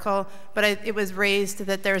MLive article, but it was raised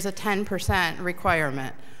that there's a 10%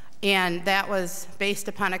 requirement. And that was based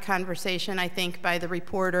upon a conversation, I think, by the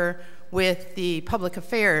reporter with the public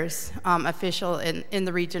affairs official in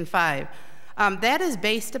the Region 5. That is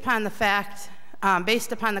based upon the fact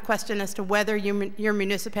based upon the question as to whether your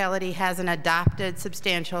municipality has an adopted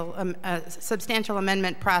substantial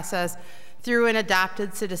amendment process through an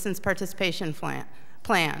adopted citizens participation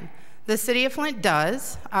plan. The City of Flint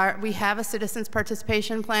does. We have a citizens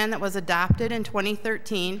participation plan that was adopted in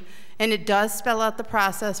 2013, and it does spell out the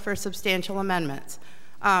process for substantial amendments.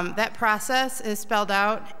 That process is spelled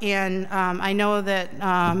out, and I know that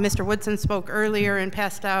Mr. Woodson spoke earlier and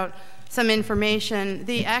passed out some information.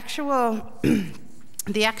 The actual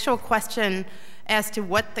question as to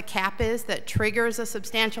what the cap is that triggers a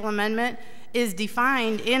substantial amendment is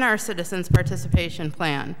defined in our citizens participation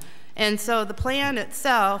plan. And so the plan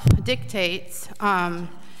itself dictates, and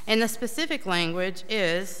the specific language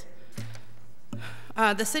is,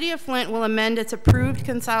 the City of Flint will amend its approved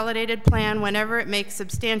consolidated plan whenever it makes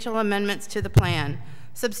substantial amendments to the plan.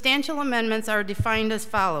 Substantial amendments are defined as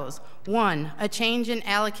follows. 1, a change in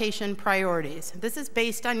allocation priorities. This is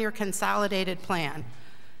based on your consolidated plan.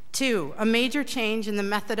 2, a major change in the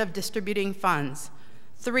method of distributing funds.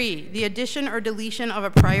 3, the addition or deletion of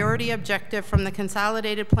a priority objective from the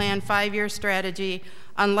consolidated plan 5-year strategy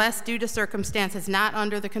unless due to circumstances not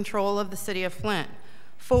under the control of the City of Flint.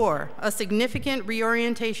 4, a significant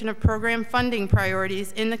reorientation of program funding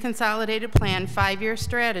priorities in the consolidated plan 5-year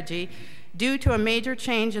strategy due to a major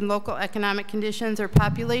change in local economic conditions or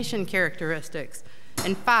population characteristics.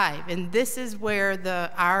 And 5, and this is where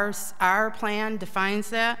our plan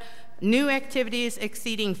defines that, new activities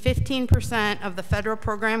exceeding 15% of the federal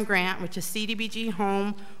program grant, which is CDBG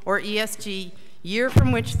Home or ESG, year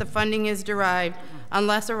from which the funding is derived,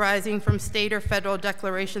 unless arising from state or federal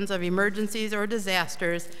declarations of emergencies or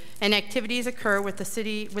disasters, and activities occur with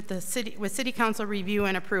City Council review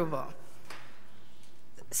and approval.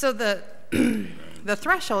 So the the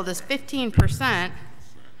threshold is 15%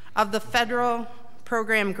 of the federal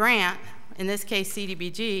program grant, in this case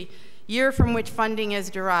CDBG, year from which funding is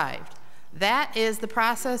derived. That is the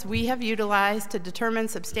process we have utilized to determine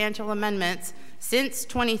substantial amendments since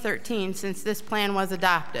 2013, since this plan was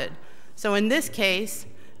adopted. So in this case,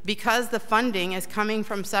 because the funding is coming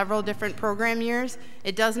from several different program years,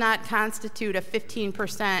 it does not constitute a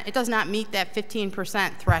 15%, it does not meet that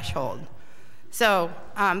 15% threshold. So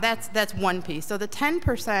that's one piece. So the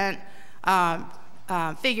 10%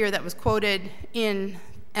 figure that was quoted in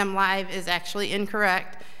MLive is actually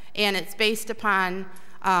incorrect, and it's based upon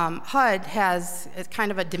HUD has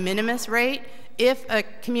kind of a de minimis rate. If a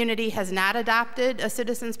community has not adopted a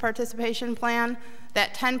citizens participation plan,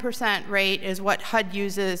 that 10% rate is what HUD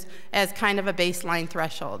uses as kind of a baseline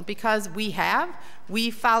threshold. Because we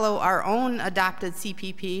follow our own adopted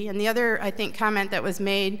CPP. And the other, I think, comment that was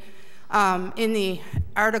made in the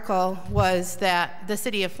article was that the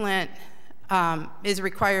City of Flint is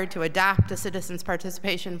required to adopt a citizens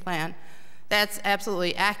participation plan. That's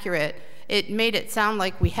absolutely accurate. It made it sound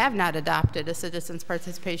like we have not adopted a citizens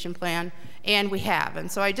participation plan, and we have. And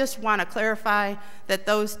so I just want to clarify that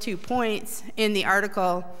those 2 points in the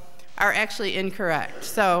article are actually incorrect.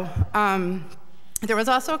 So there was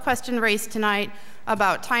also a question raised tonight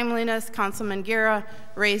about timeliness. Councilman Guerra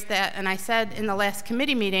raised that, and I said in the last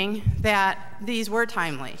committee meeting that these were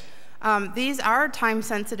timely. These are time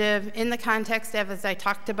sensitive in the context of, as I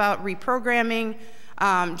talked about, reprogramming.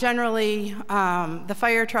 Generally, the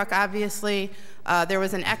fire truck, obviously, there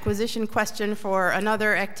was an acquisition question for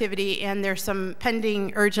another activity, and there's some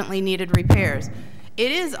pending urgently needed repairs.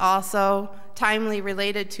 It is also timely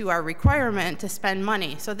related to our requirement to spend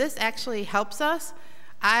money. So this actually helps us.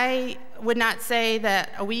 I would not say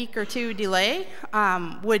that a week or 2 delay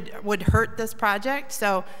would hurt this project.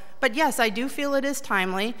 So, but yes, I do feel it is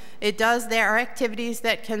timely. There are activities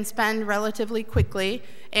that can spend relatively quickly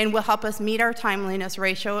and will help us meet our timeliness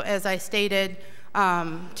ratio, as I stated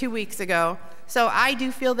 2 weeks ago. So I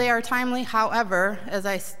do feel they are timely. However, as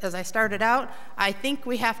I started out, I think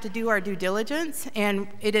we have to do our due diligence, and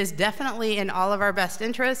it is definitely in all of our best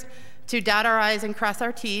interest to dot our I's and cross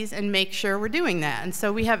our T's and make sure we're doing that. And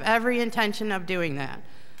so we have every intention of doing that.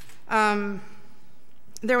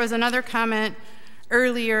 There was another comment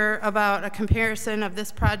earlier about a comparison of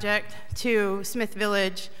this project to Smith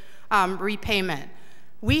Village repayment.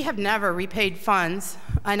 We have never repaid funds,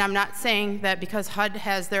 and I'm not saying that because HUD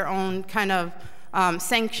has their own kind of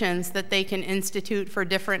sanctions that they can institute for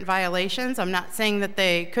different violations. I'm not saying that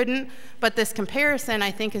they couldn't, but this comparison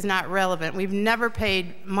I think is not relevant. We've never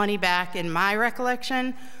paid money back, in my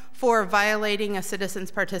recollection, for violating a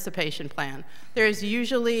citizens participation plan. There's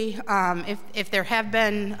usually, if there have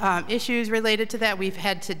been issues related to that, we've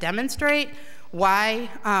had to demonstrate why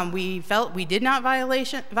we felt we did not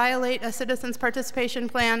violate a citizens participation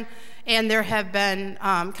plan, and there have been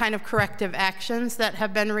kind of corrective actions that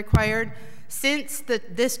have been required. Since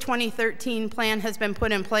this 2013 plan has been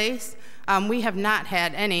put in place, we have not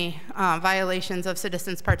had any violations of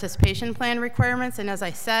citizens participation plan requirements, and as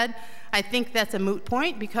I said, I think that's a moot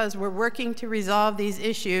point because we're working to resolve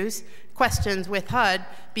these questions with HUD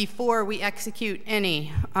before we execute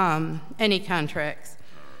any contracts.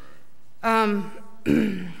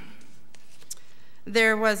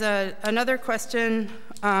 There was another question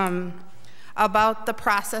about the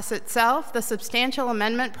process itself. The substantial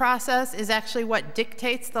amendment process is actually what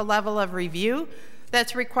dictates the level of review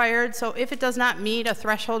that's required. So if it does not meet a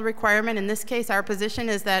threshold requirement, in this case, our position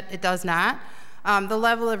is that it does not. The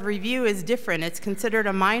level of review is different. It's considered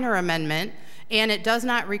a minor amendment, and it does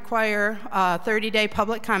not require a 30-day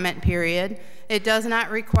public comment period. It does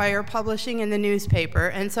not require publishing in the newspaper,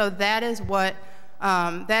 and so that is what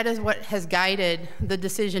has guided the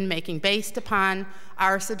decision making based upon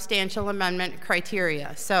our substantial amendment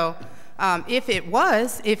criteria. So if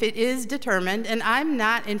it is determined, and I'm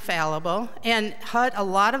not infallible, and HUD, a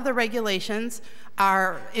lot of the regulations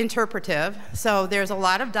are interpretive, so there's a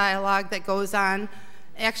lot of dialogue that goes on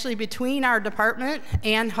actually between our department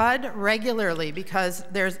and HUD regularly because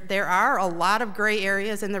there are a lot of gray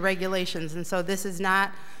areas in the regulations, and so this is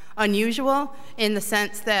not unusual in the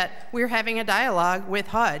sense that we're having a dialogue with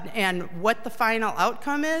HUD, and what the final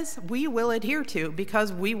outcome is, we will adhere to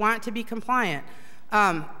because we want to be compliant.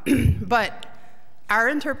 But our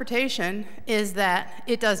interpretation is that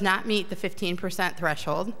it does not meet the 15%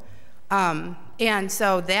 threshold, and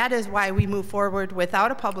so that is why we move forward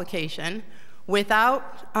without a publication,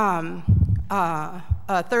 without a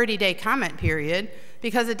 30-day comment period,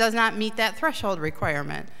 because it does not meet that threshold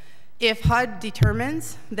requirement. If HUD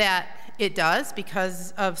determines that it does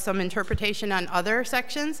because of some interpretation on other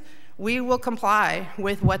sections, we will comply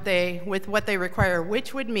with what they require,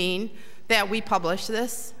 which would mean that we publish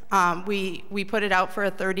this. We put it out for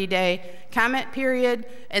a 30-day comment period,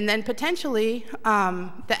 and then potentially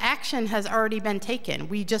the action has already been taken.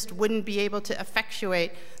 We just wouldn't be able to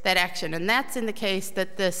effectuate that action, and that's in the case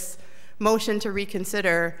that this motion to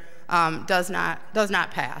reconsider does not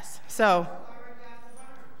pass. So.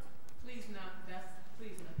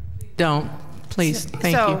 Don't, please,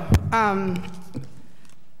 thank you.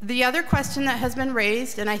 The other question that has been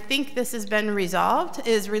raised, and I think this has been resolved,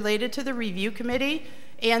 is related to the review committee,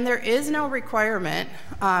 and there is no requirement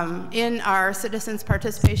in our citizens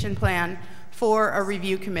participation plan for a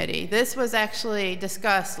review committee. This was actually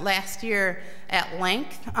discussed last year at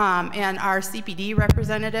length, and our CPD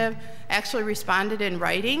representative actually responded in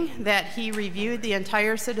writing that he reviewed the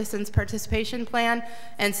entire citizens participation plan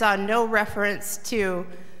and saw no reference to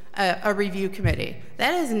a review committee.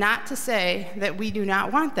 That is not to say that we do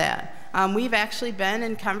not want that. We've actually been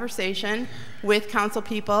in conversation with council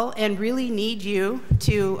people and really need you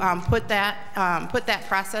to put that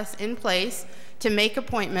process in place to make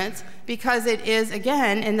appointments, because it is,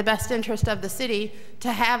 again, in the best interest of the city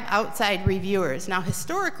to have outside reviewers. Now,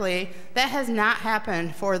 historically, that has not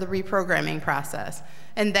happened for the reprogramming process,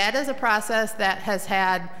 and that is a process that has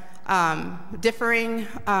had differing,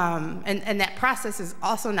 and that process is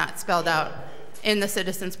also not spelled out in the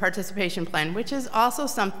citizens participation plan, which is also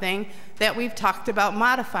something that we've talked about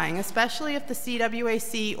modifying, especially if the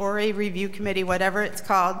CWAC or a review committee, whatever it's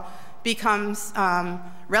called, becomes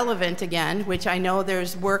relevant again, which I know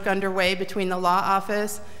there's work underway between the law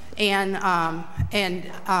office and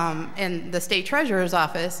the state treasurer's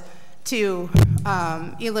office to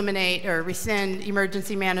eliminate or rescind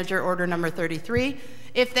emergency manager order number 33.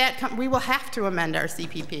 If that we will have to amend our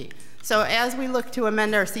CPP. So as we look to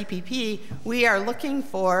amend our CPP, we are looking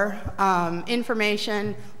for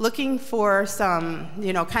information, looking for some,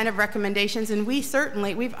 kind of recommendations, and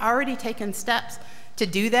we've already taken steps to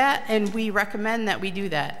do that, and we recommend that we do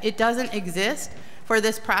that. It doesn't exist for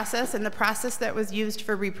this process, and the process that was used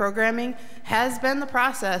for reprogramming has been the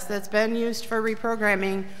process that's been used for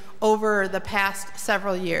reprogramming over the past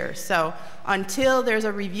several years. So until there's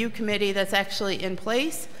a review committee that's actually in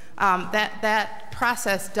place, that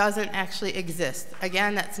process doesn't actually exist.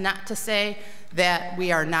 Again, that's not to say that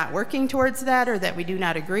we are not working towards that or that we do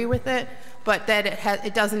not agree with it, but that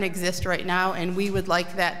it doesn't exist right now, and we would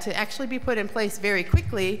like that to actually be put in place very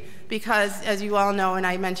quickly because, as you all know, and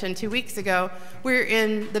I mentioned 2 weeks ago, we're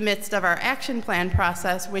in the midst of our action plan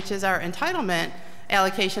process, which is our entitlement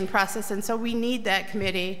allocation process, and so we need that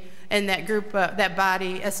committee and that group, that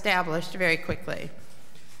body established very quickly.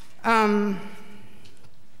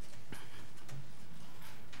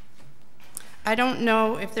 I don't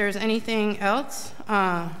know if there's anything else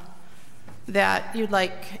that you'd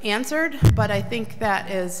like answered, but I think that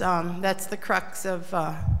is that's the crux of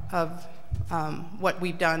what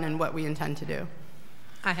we've done and what we intend to do.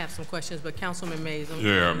 I have some questions, but Councilman Mays.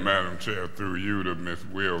 Yeah, Madam Chair, through you to Ms.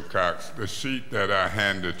 Wilcox, the sheet that I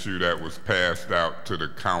handed you that was passed out to the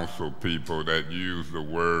council people that used the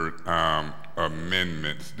word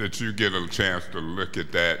amendments, did you get a chance to look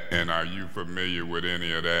at that, and are you familiar with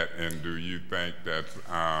any of that, and do you think that's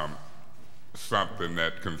something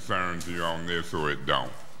that concerns you on this, or it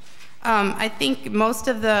don't? I think most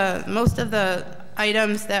of the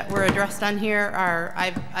items that were addressed on here are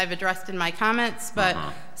I've addressed in my comments, but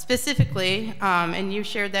specifically, and you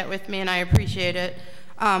shared that with me, and I appreciate it.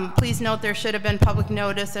 Please note there should have been public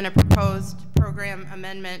notice and a proposed program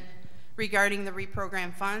amendment regarding the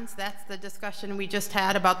reprogram funds. That's the discussion we just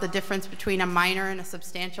had about the difference between a minor and a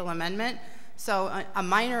substantial amendment. So a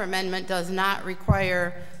minor amendment does not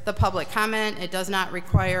require the public comment. It does not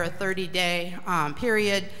require a 30-day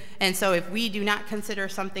period. And so if we do not consider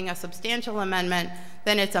something a substantial amendment,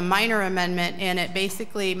 then it's a minor amendment, and it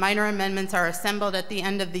basically, minor amendments are assembled at the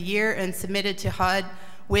end of the year and submitted to HUD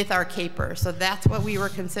with our caper. So that's what we were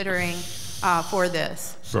considering for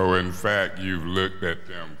this. So in fact, you've looked at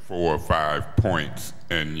them 4 or 5 points,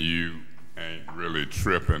 and you ain't really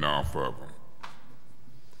tripping off of them.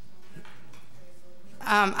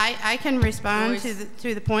 I can respond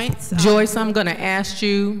to the points. Joyce, I'm going to ask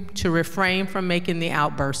you to refrain from making the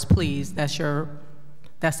outburst, please. That's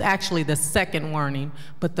actually the second warning,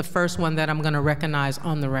 but the first one that I'm going to recognize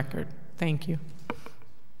on the record. Thank you.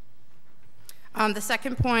 The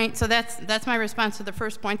second point, so that's my response to the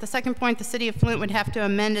first point. The second point, the City of Flint would have to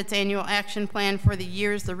amend its annual action plan for the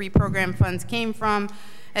years the reprogram funds came from,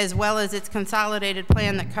 as well as its consolidated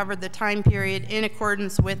plan that covered the time period in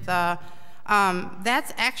accordance with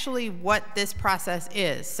that's actually what this process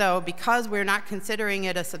is. So because we're not considering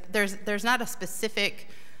it there's not a specific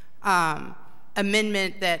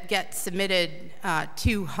amendment that gets submitted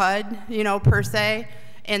to HUD, per se,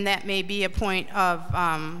 and that may be a point of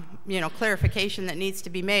clarification that needs to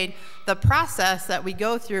be made. The process that we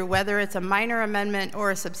go through, whether it's a minor amendment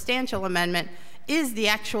or a substantial amendment, is the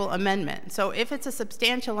actual amendment. So if it's a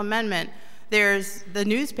substantial amendment, there's the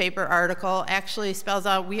newspaper article actually spells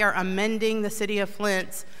out we are amending the City of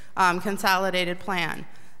Flint's consolidated plan.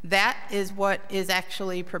 That is what is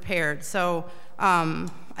actually prepared. So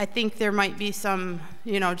I think there might be some,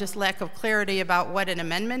 just lack of clarity about what an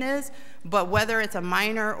amendment is, but whether it's a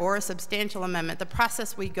minor or a substantial amendment, the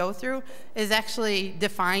process we go through is actually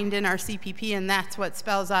defined in our CPP, and that's what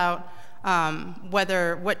spells out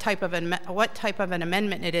what type of an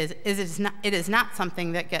amendment it is. It is not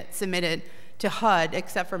something that gets submitted to HUD,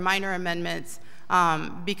 except for minor amendments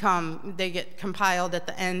they get compiled at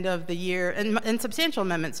the end of the year, and substantial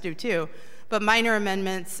amendments do too. But minor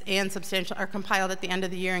amendments and substantial are compiled at the end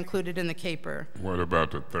of the year, included in the caper. What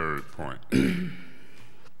about the third point?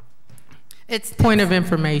 It's point of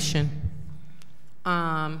information.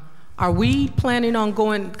 Are we planning on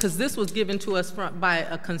going, because this was given to us by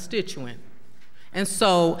a constituent, and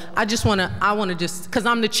so I want to just, because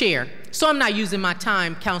I'm the chair, so I'm not using my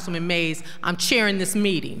time, Councilman Mays, I'm chairing this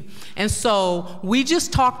meeting. And so we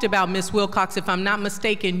just talked about, Ms. Wilcox, if I'm not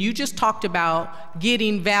mistaken, you just talked about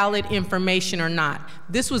getting valid information or not.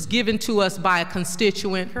 This was given to us by a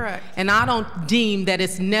constituent. Correct. And I don't deem that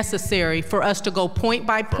it's necessary for us to go point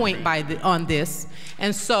by point on this.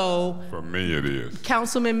 And so, for me it is.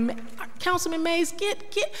 Councilman Mays, get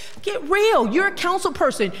real. You're a council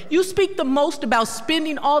person. You speak the most about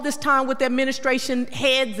spending all this time with administration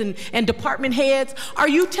heads and department heads. Are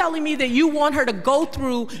you telling me that you want her to go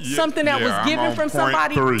through something that was given from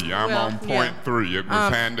somebody? I'm on point 3. It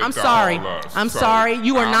was handed I'm to sorry. all of us. I'm sorry.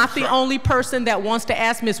 You are not the only person that wants to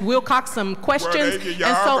ask Ms. Wilcox some questions.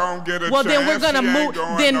 Then we're gonna move.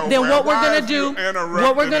 Then what we're gonna do?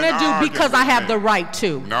 Because I have the right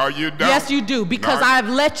to. No, you don't. Yes, you do. Because I've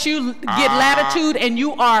let you get latitude, and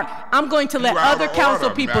you are. I'm going to let other council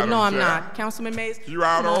people. No, I'm not. Councilman Mays. You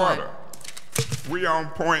out of order. We on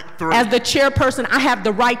point 3. As the chairperson, I have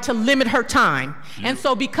the right to limit her time. And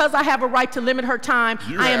so because I have a right to limit her time,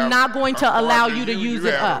 I am not going to allow you to use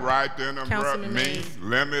it up. You have a right to interrupt me,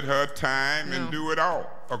 limit her time, and do it all,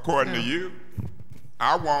 according to you.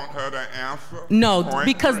 I want her to answer. No,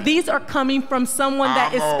 because these are coming from someone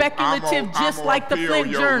that is speculative, just like the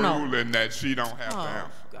Flint Journal. I'm ruling that she don't have to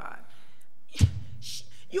answer. God.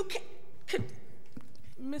 You can't.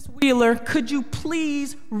 Ms. Wheeler, could you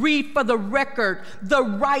please read for the record the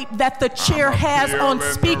right that the chair has on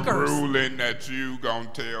speakers? I'm ruling that you gonna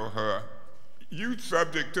tell her You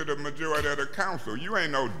subject to the majority of the council. You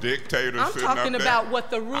ain't no dictator I'm sitting up talking there. about what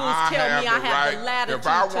the rules tell me I have the latitude If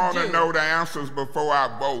I to want to do. know the answers before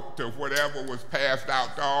I vote to whatever was passed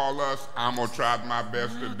out to all us, I'm going to try my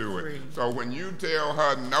best to do it. So when you tell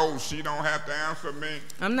her no, she don't have to answer me,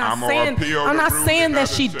 I'm not gonna saying appeal I'm the not ruling saying that of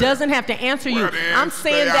the she chair. doesn't have to answer you. Well, then I'm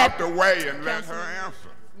saying stay that out the way and let her answer.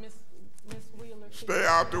 Stay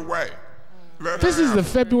out the way. This is the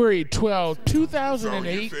February 12,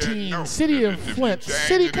 2018 City of Flint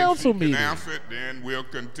City Council meeting. Answer it, then we'll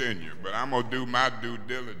continue. But I'm going to do my due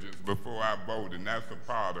diligence before I vote, and that's a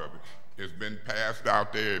part of it. It's been passed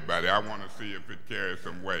out to everybody. I want to see if it carries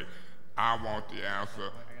some weight. I want the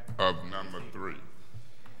answer of number 3.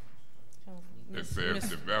 It says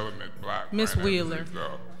development block. Miss Wheeler.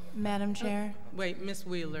 Madam Chair. Wait, Miss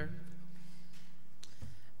Wheeler.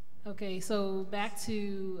 Okay, so back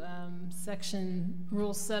to section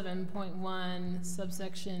Rule 7.1,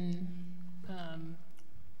 subsection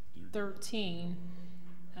 13.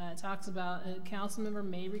 It talks about a council member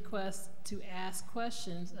may request to ask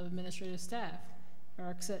questions of administrative staff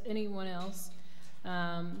or accept anyone else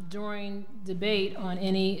during debate on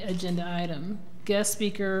any agenda item. Guest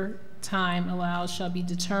speaker time allowed shall be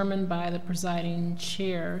determined by the presiding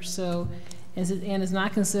chair. So, and is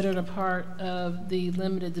not considered a part of the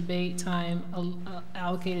limited debate time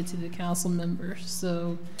allocated to the council members.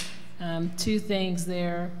 So 2 things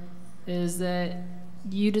there is that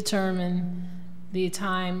you determine the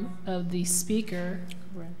time of the speaker.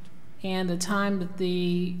 Correct. And the time that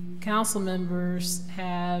the council members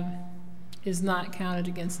have is not counted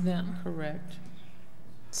against them. Correct.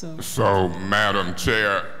 So, Madam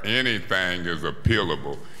Chair, anything is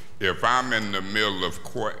appealable. If I'm in the middle of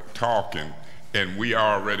talking and we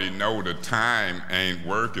already know the time ain't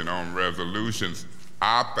working on resolutions,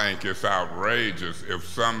 I think it's outrageous if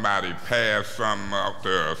somebody passed something up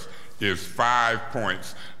to us, it's 5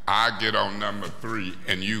 points, I get on number 3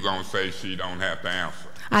 and you gonna say she don't have to answer.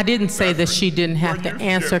 I didn't say that she didn't have to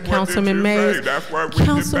answer, Councilman Mays. That's why we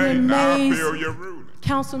debate. Now I feel your ruling.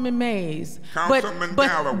 Councilman Mays, Councilman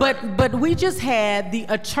Galloway. but we just had the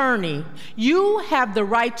attorney. You have the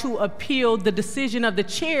right to appeal the decision of the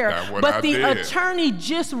chair, but the attorney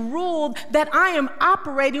just ruled that I am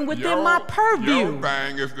operating within my purview. Your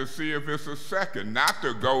thing is to see if it's a second, not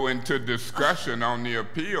to go into discussion on the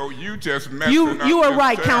appeal. You just messing up. You are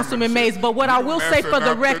right, Councilman Mays, but what I will say for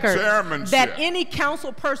the record, chairmanship. that any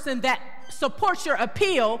council person that supports your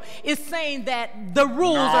appeal is saying that the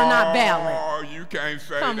rules are not valid. Oh, you can't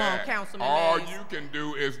say Come that. on, Councilman All Mays. you can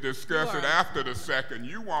do is discuss it after the second.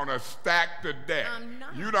 You want to stack the deck.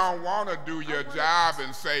 You don't want to do your job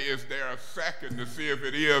and say, is there a second to see if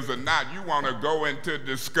it is or not. You want to go into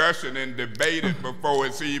discussion and debate it before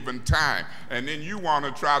it's even time. And then you want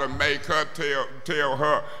to try to make her tell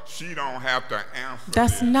her she don't have to answer.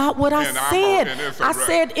 That's not what I said. I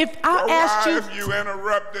said if I asked you. Why if you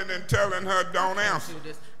interrupting and telling her don't answer?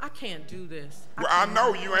 I can't do this. Well, I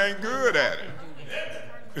know you ain't good at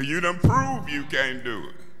it. You done prove you can't do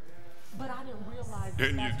it. But I didn't realize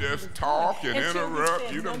and you just talk and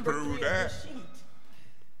interrupt, you done prove that.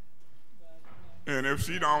 And if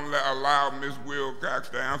she don't allow Ms. Wilcox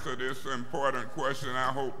to answer this important question,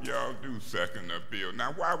 I hope y'all do second the bill.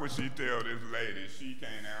 Now, why would she tell this lady she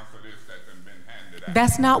can't answer this that's been handed out?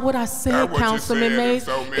 That's not what I said, Councilman Mays.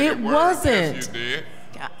 It wasn't. Yes, you did.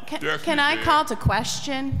 Can I call to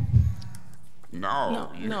question?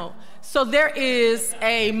 No. So there is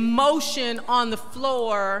a motion on the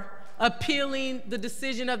floor appealing the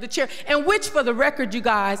decision of the chair, and which, for the record, you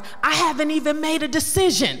guys, I haven't even made a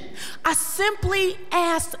decision. I simply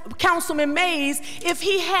asked Councilman Mays if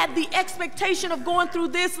he had the expectation of going through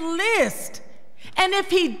this list. And if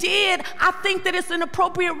he did, I think that it's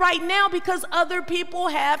inappropriate right now because other people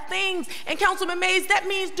have things. And Councilman Mays, that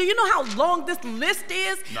means, do you know how long this list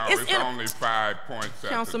is? No, it's only 5 points at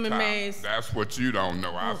Councilman the top. Mays. That's what you don't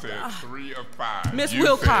know. I said 3 of 5. Ms.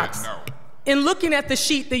 Wilcox, said no. In looking at the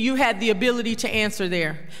sheet that you had the ability to answer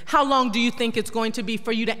there, how long do you think it's going to be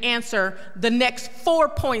for you to answer the next 4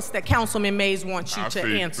 points that Councilman Mays wants you to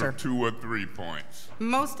answer? 2 or 3 points.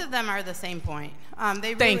 Most of them are the same point.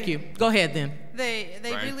 Thank you. Go ahead then.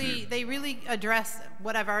 They really address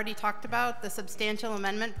what I've already talked about, the substantial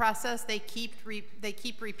amendment process. They keep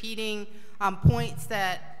repeating points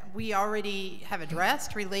that we already have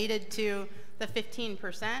addressed related to the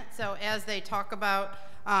 15%. So as they talk about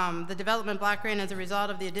the development block grant as a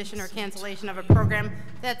result of the addition or cancellation of a program,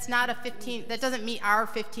 that's not a 15. That doesn't meet our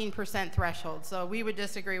 15% threshold. So we would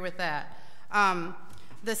disagree with that.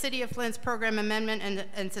 The City of Flint's program amendment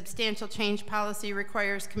and substantial change policy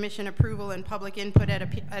requires commission approval and public input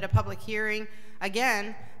at a public hearing.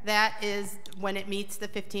 Again, that is when it meets the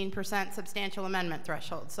 15% substantial amendment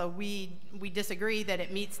threshold. So we disagree that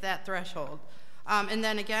it meets that threshold. And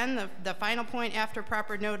then again, the final point, after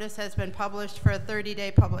proper notice has been published for a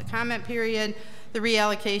 30-day public comment period, the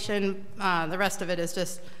reallocation, the rest of it is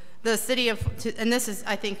just the city of, and this is,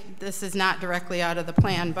 I think this is not directly out of the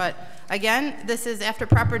plan, but again, this is after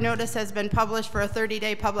proper notice has been published for a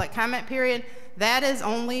 30-day public comment period. That is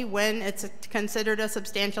only when it's considered a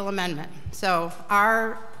substantial amendment. So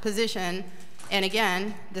our position, and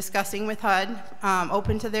again, discussing with HUD,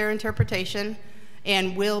 open to their interpretation,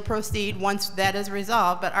 and will proceed once that is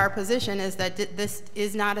resolved. But our position is that this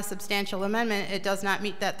is not a substantial amendment. It does not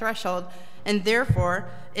meet that threshold, and therefore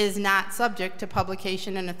is not subject to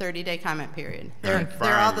publication in a 30-day comment period. They're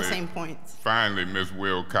all the same points. Finally, Ms.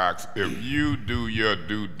 Wilcox, if you do your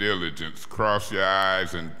due diligence, cross your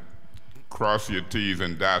I's and cross your T's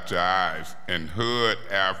and dot your I's, and HUD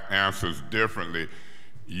answers differently,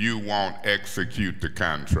 you won't execute the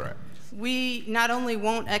contract. We not only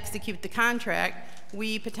won't execute the contract,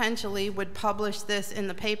 we potentially would publish this in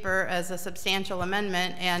the paper as a substantial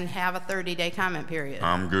amendment and have a 30-day comment period.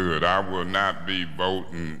 I'm good. I will not be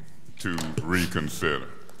voting to reconsider.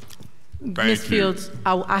 Ms. Fields,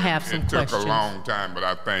 I have some questions. It took a long time, but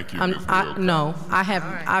I thank you, Ms. Wilcox. No,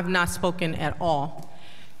 I've not spoken at all.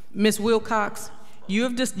 Ms. Wilcox, you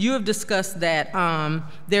have discussed that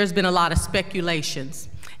there's been a lot of speculations.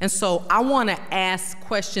 And so I want to ask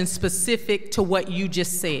questions specific to what you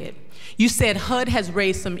just said. You said HUD has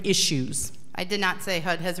raised some issues. I did not say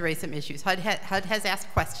HUD has raised some issues. HUD has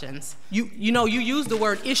asked questions. You know, you used the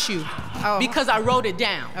word issue because I wrote it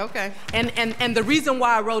down. Okay. And the reason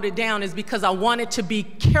why I wrote it down is because I wanted to be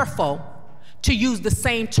careful to use the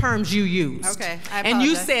same terms you used. Okay, I apologize. And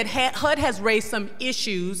you said HUD has raised some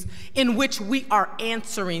issues in which we are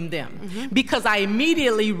answering them. Because I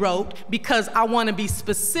immediately wrote, because I want to be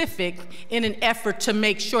specific in an effort to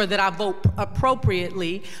make sure that I vote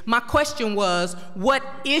appropriately. My question was, what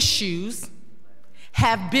issues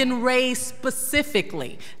have been raised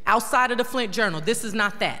specifically outside of the Flint Journal? This is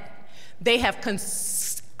not that. They have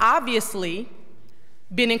obviously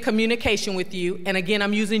been in communication with you, and again,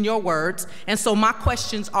 I'm using your words, and so my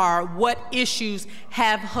questions are, what issues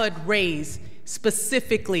have HUD raised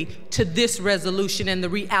specifically to this resolution and the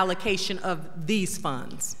reallocation of these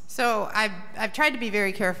funds? So I've tried to be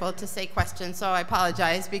very careful to say questions, so I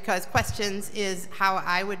apologize, because questions is how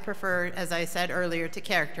I would prefer, as I said earlier, to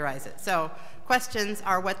characterize it. So questions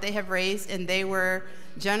are what they have raised, and they were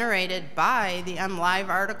generated by the MLive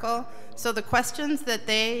article. So the questions that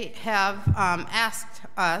they have asked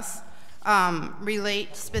us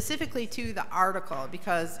relate specifically to the article,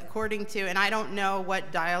 because according to, and I don't know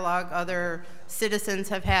what dialogue other citizens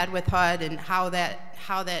have had with HUD and how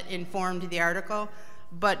that informed the article,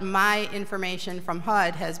 but my information from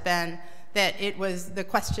HUD has been that the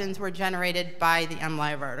questions were generated by the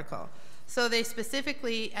MLive article. So they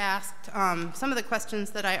specifically asked some of the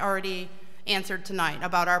questions that I already answered tonight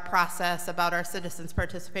about our process, about our citizens'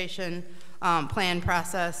 participation plan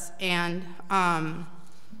process, and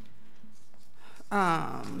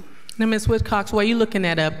now, Ms. Wilcox, while you're looking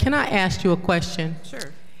that up, can I ask you a question?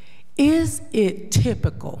 Sure. Is it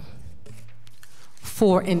typical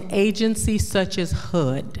for an agency such as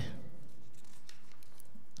HUD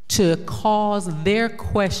to cause their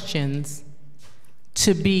questions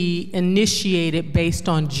to be initiated based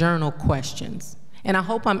on journal questions? And I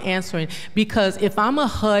hope I'm answering, because if I'm a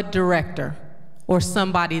HUD director or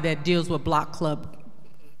somebody that deals with block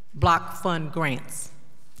fund grants,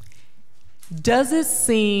 does it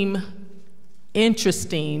seem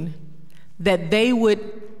interesting that they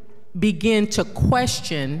would begin to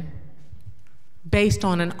question based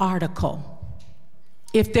on an article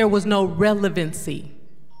if there was no relevancy?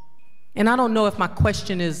 And I don't know if my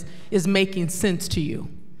question is making sense to you.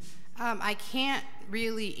 I can't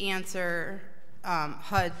really answer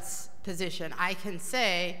HUD's position. I can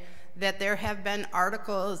say that there have been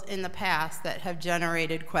articles in the past that have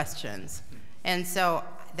generated questions. And so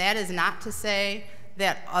that is not to say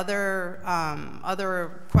that other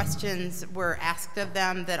questions were asked of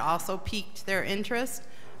them that also piqued their interest,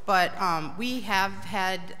 but we have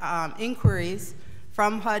had inquiries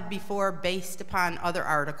from HUD before based upon other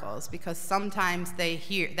articles, because sometimes they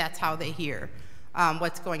hear, that's how they hear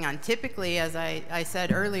what's going on. Typically, as I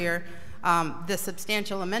said earlier, the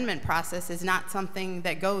substantial amendment process is not something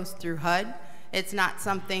that goes through HUD. It's not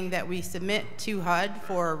something that we submit to HUD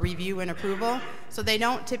for review and approval, so they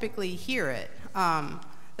don't typically hear it.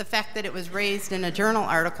 The fact that it was raised in a journal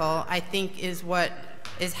article, I think, is what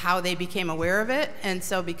is how they became aware of it. And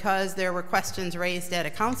so because there were questions raised at a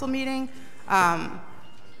council meeting,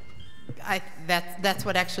 that's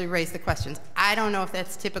what actually raised the questions. I don't know if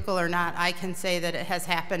that's typical or not. I can say that it has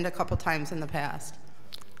happened a couple times in the past.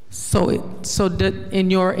 So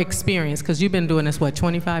in your experience, because you've been doing this, what,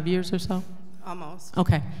 25 years or so? Almost.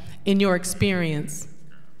 Okay. In your experience,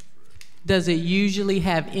 does it usually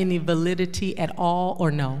have any validity at all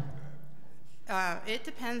or no? It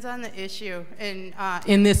depends on the issue.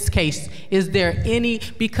 In this case, is there any,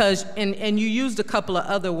 because, and you used a couple of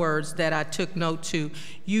other words that I took note to.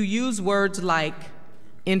 You use words like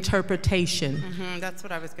interpretation. That's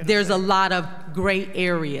what I was going to say. There's a lot of gray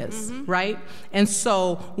areas, right? And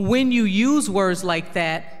so when you use words like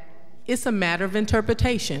that, it's a matter of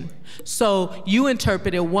interpretation. So you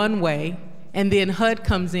interpret it one way, and then HUD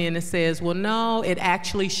comes in and says, well, no, it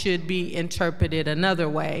actually should be interpreted another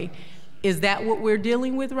way. Is that what we're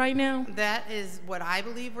dealing with right now? That is what I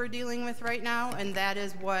believe we're dealing with right now, and that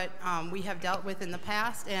is what we have dealt with in the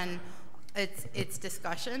past. And it's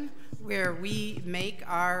discussion where we make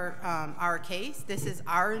our case. This is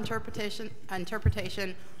our interpretation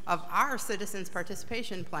of our citizens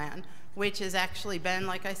participation plan, which has actually been,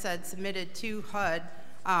 like I said, submitted to HUD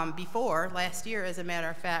before last year, as a matter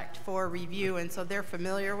of fact, for review, and so they're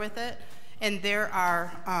familiar with it. And there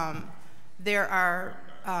are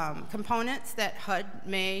components that HUD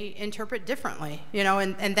may interpret differently, you know,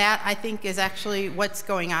 and that I think is actually what's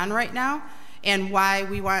going on right now, and why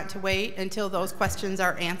we want to wait until those questions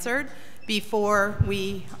are answered before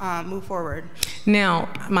we move forward. Now,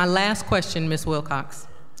 my last question, Ms. Wilcox.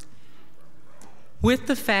 With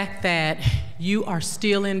the fact that you are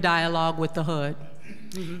still in dialogue with the HUD,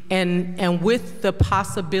 and with the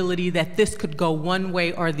possibility that this could go one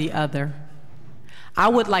way or the other, I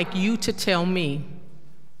would like you to tell me,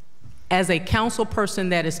 as a council person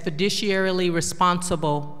that is fiduciarily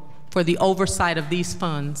responsible for the oversight of these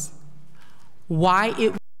funds, why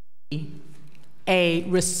it would be a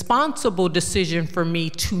responsible decision for me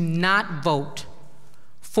to not vote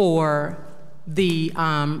for the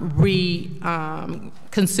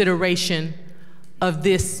reconsideration of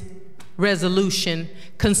this resolution,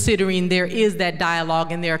 considering there is that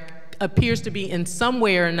dialogue and there appears to be, in some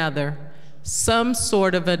way or another, some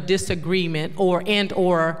sort of a disagreement or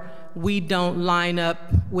we don't line up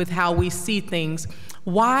with how we see things.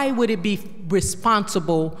 Why would it be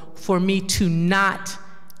responsible for me to not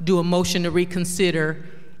do a motion to reconsider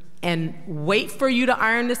and wait for you to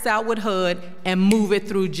iron this out with HUD and move it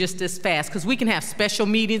through just as fast? Because we can have special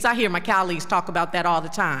meetings. I hear my colleagues talk about that all the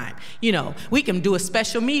time. You know, we can do a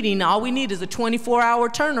special meeting. All we need is a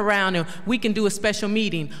 24-hour turnaround, and we can do a special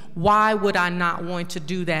meeting. Why would I not want to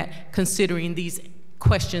do that, considering these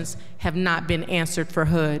questions have not been answered for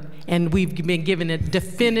HUD, and we've been given a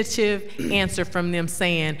definitive answer from them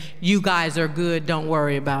saying, you guys are good, don't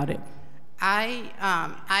worry about it?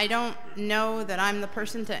 I don't know that I'm the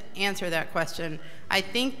person to answer that question. I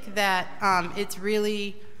think that it's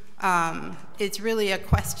really a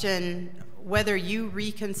question whether you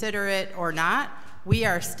reconsider it or not. We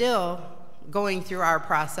are still going through our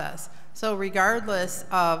process. So regardless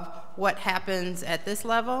of what happens at this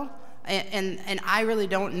level, and I really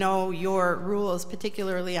don't know your rules,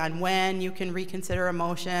 particularly on when you can reconsider a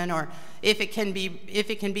motion, or if it can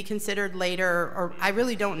be considered later, or I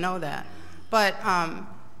really don't know that. But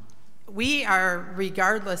we are,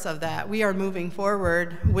 regardless of that, we are moving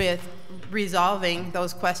forward with resolving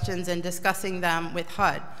those questions and discussing them with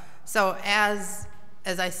HUD. So as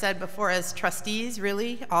I said before, as trustees,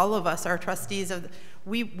 really, all of us are trustees of.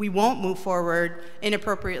 We won't move forward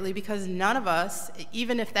inappropriately, because none of us,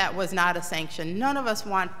 even if that was not a sanction, none of us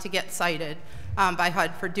want to get cited by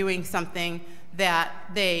HUD for doing something that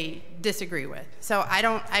they disagree with. So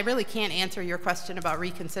I really can't answer your question about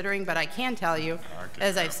reconsidering, but I can tell you,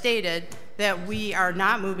 as I've stated, that we are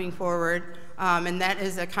not moving forward, and that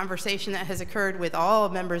is a conversation that has occurred with all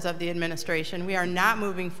members of the administration. We are not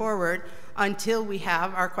moving forward until we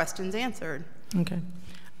have our questions answered. Okay.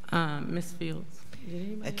 Ms. Fields.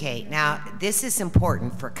 Okay, now this is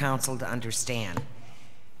important for council to understand.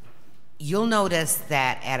 You'll notice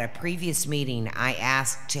that at a previous meeting, I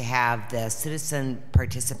asked to have the citizen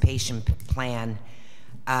participation plan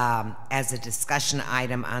as a discussion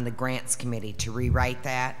item on the grants committee, to rewrite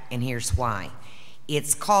that, and here's why.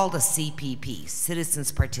 It's called a CPP,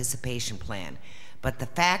 Citizens Participation Plan, but the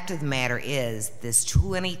fact of the matter is this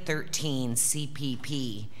 2013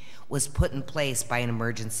 CPP was put in place by an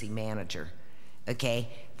emergency manager. Okay,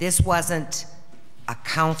 this wasn't a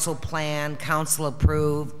council plan, council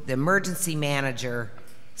approved. The emergency manager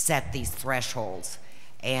set these thresholds,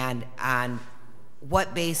 and on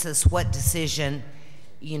what basis, what decision,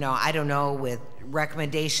 you know, I don't know, with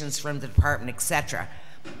recommendations from the department, etc.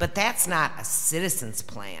 But that's not a citizens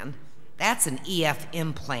plan. That's an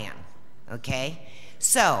EFM plan, okay?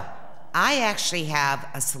 So I actually have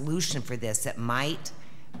a solution for this that might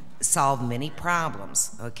solve many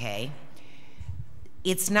problems, okay?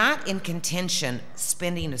 It's not in contention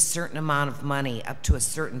spending a certain amount of money up to a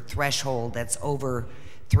certain threshold that's over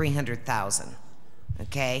 300,000,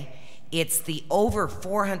 okay? It's the over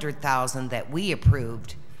 400,000 that we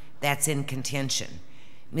approved that's in contention.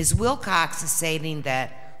 Ms. Wilcox is stating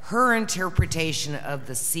that her interpretation of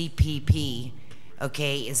the CPP,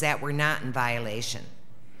 okay, is that we're not in violation.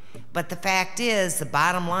 But the fact is, the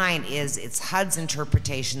bottom line is, it's HUD's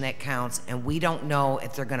interpretation that counts, and we don't know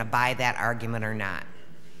if they're gonna buy that argument or not,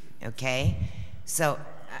 okay? So,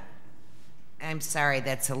 I'm sorry,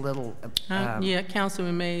 that's a little... yeah,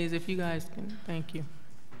 Councilman Mays, if you guys can, thank you.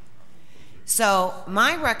 So,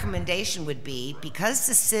 my recommendation would be, because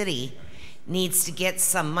the city needs to get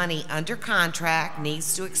some money under contract,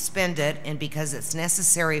 needs to expend it, and because it's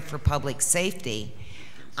necessary for public safety,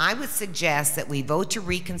 I would suggest that we vote to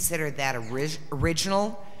reconsider that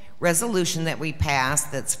original resolution that we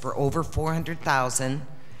passed that's for over 400,000,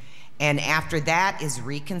 and after that is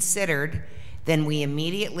reconsidered, then we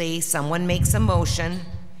immediately, someone makes a motion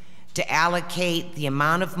to allocate the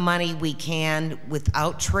amount of money we can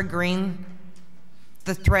without triggering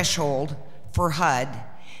the threshold for HUD,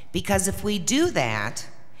 because if we do that,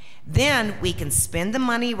 then we can spend the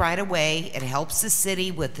money right away. It helps the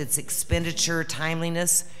city with its expenditure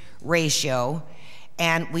timeliness ratio,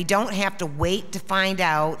 and we don't have to wait to find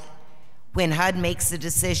out when HUD makes the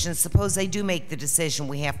decision. Suppose they do make the decision,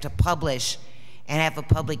 we have to publish and have a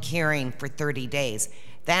public hearing for 30 days.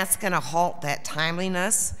 That's gonna halt that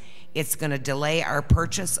timeliness. It's gonna delay our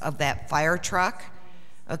purchase of that fire truck,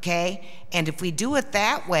 okay? And if we do it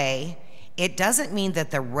that way, it doesn't mean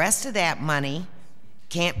that the rest of that money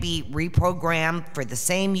can't be reprogrammed for the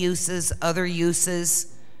same uses, other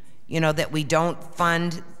uses, you know, that we don't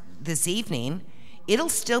fund this evening. It'll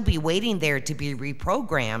still be waiting there to be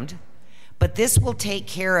reprogrammed, but this will take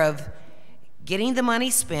care of getting the money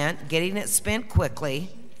spent, getting it spent quickly,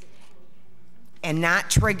 and not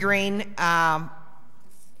triggering,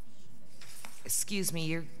 excuse me,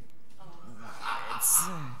 you're, it's,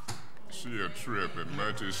 she a trip as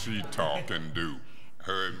much as she talk and do.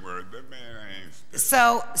 Her word, that man ain't.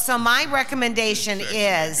 So my recommendation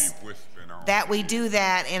is that we do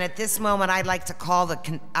that, and at this moment, I'd like to call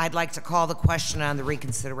the question on the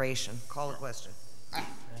reconsideration. Call the question.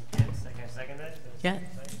 Second that? Yeah,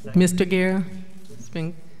 Mr. Guerra,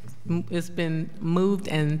 it's been moved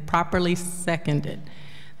and properly seconded.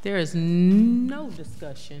 There is no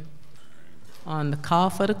discussion on the call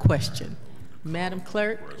for the question. Madam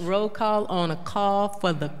Clerk, roll call on a call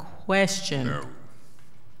for the question. No.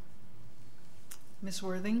 Ms.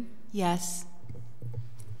 Worthing? Yes.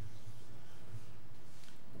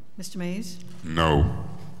 Mr. Mays? No.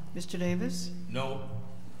 Mr. Davis? No.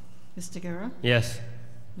 Mr. Guerra? Yes.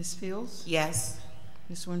 Ms. Fields? Yes.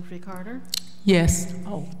 Ms. Winfrey Carter? Yes.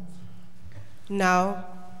 Oh. No.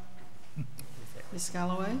 Ms.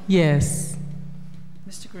 Galloway? Yes.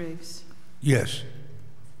 Mr. Griggs? Yes.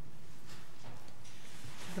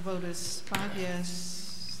 The vote is 5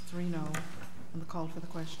 yes, 3 no on the call for the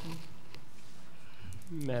question.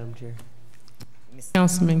 Madam Chair.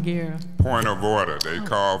 Councilman Guerra. Point of order. They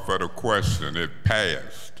called for the question. It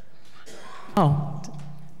passed. Oh,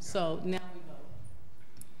 so now we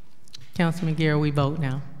vote. Councilman Guerra, we vote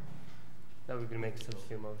now. Now we can make a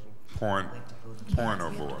substitute motion. Point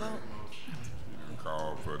of order.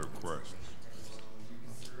 Call for the question.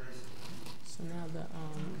 So now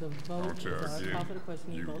the vote, call for the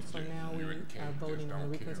question, you vote. So now we are voting on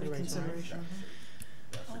the reconsideration.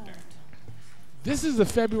 This is the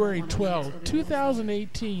February 12,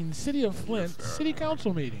 2018 City of Flint City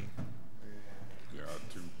Council meeting.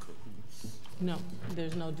 No,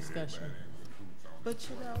 there's no discussion. But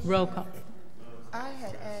you know, roll call. I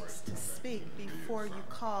had asked to speak before you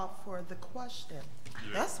called for the question.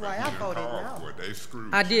 That's why I voted no. They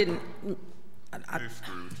screwed I you. didn't. They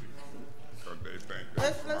screwed you. Because they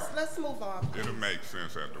think Let's move on. It'll make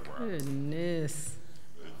sense after a while. Goodness.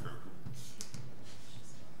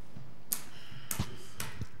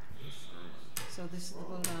 So this is the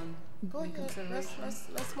vote on reconsideration?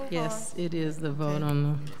 Let's move on. Yes, it is the vote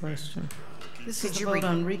on the question. This is the vote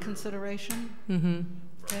on reconsideration? Mm-hmm.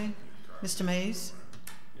 Okay. Mr. Mays?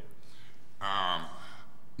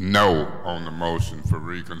 No on the motion for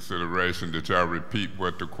reconsideration. Did y'all repeat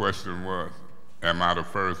what the question was? Am I the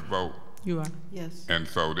first vote? You are. Yes. And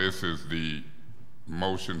so this is the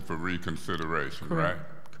motion for reconsideration, Correct.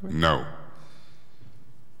 right? Correct. No.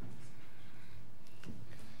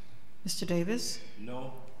 Mr. Davis?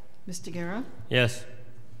 No. Mr. Guerra? Yes.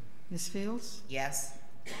 Ms. Fields? Yes.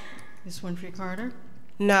 Ms. Winfrey Carter?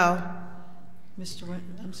 No.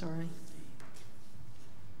 I'm sorry.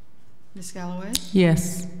 Ms. Galloway?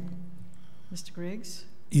 Yes. Mr. Griggs?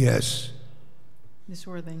 Yes. Ms.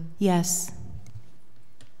 Worthing? Yes.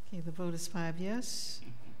 Okay, the vote is 5 yes,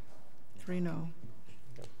 3 no.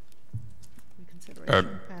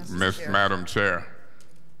 Reconsideration passes. Madam Chair,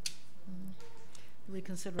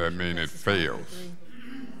 Reconsideration that means it passes 5 to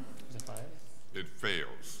fails. 3. It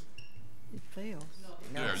fails. It fails.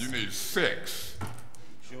 Yeah, you need 6.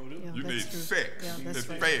 Yeah, You that's need true. 6. Yeah, that's It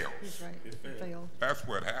right. fails. He's right. It failed. That's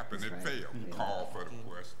what happened. That's It right. failed. Yeah. Call for the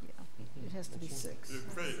question. Yeah, it has to be 6. It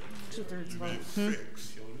failed. 2/3 You vote. need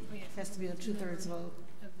 6. It has to be a 2/3 vote.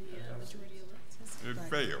 It Right.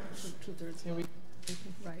 fails. 2/3 vote.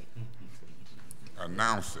 Right.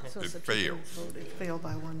 Announce it. So It it's a 2/3 fails. vote. It failed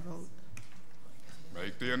by 1 vote.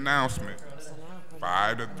 Make the announcement.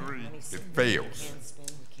 5 to 3. It fails. We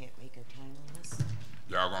can't make a time on this.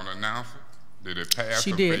 Y'all gonna announce it? Did it pass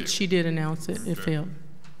She or did. fail? She did announce it. It failed.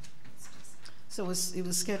 So it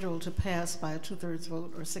was scheduled to pass by a 2/3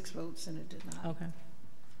 vote or 6 votes, and it did not. Okay.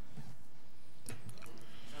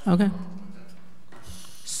 Okay.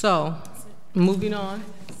 So, moving on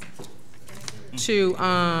to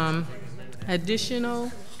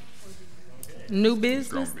additional new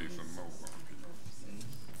business.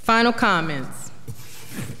 Final comments.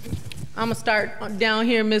 I'm gonna start down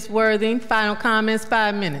here, Ms. Worthing. Final comments,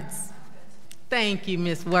 5 minutes. Thank you,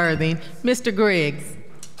 Ms. Worthing. Mr. Griggs.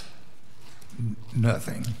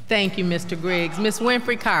 Nothing. Thank you, Mr. Griggs. Ms.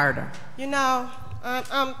 Winfrey Carter. You know,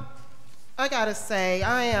 I gotta say,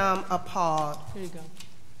 I am appalled Here you go.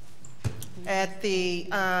 at the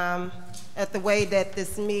way that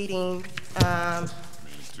this meeting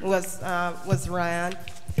was ran.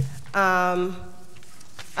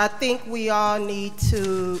 I think we all need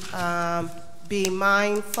to be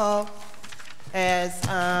mindful as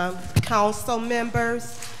council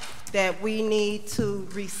members that we need to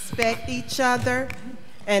respect each other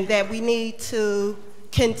and that we need to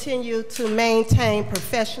continue to maintain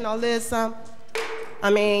professionalism. I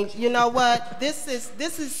mean, you know what? This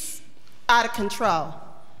is out of control,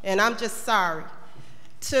 and I'm just sorry.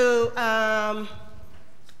 To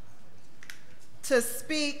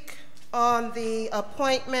speak on the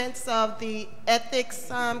appointments of the Ethics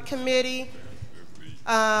Committee,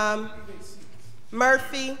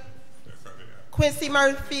 Quincy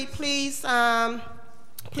Murphy, please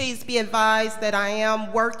be advised that I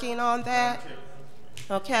am working on that.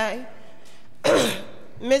 Okay.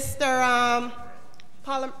 Mr.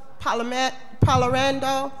 Pellerino.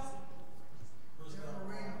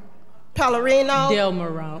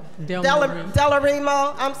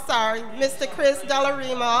 Delarimo, I'm sorry. Mr. Chris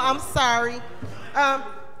Delarimo, I'm sorry.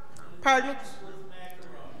 Pardon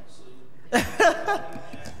me?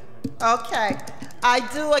 Okay. I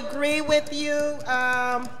do agree with you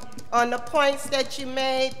on the points that you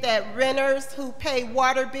made that renters who pay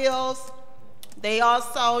water bills, they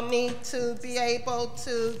also need to be able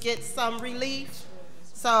to get some relief.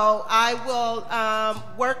 So I will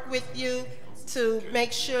work with you to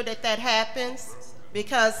make sure that that happens,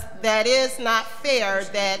 because that is not fair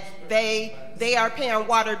that they are paying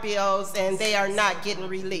water bills and they are not getting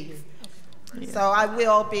relief. Yeah. So I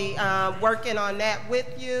will be working on that with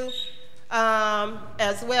you,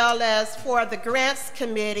 as well as for the Grants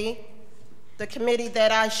Committee, the committee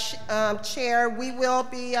that I chair. We will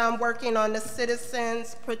be working on the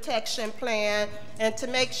Citizens Protection Plan and to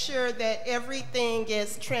make sure that everything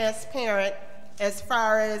is transparent as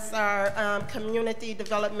far as our community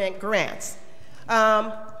development grants.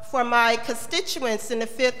 For my constituents in the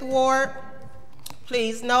 5th Ward,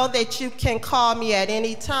 please know that you can call me at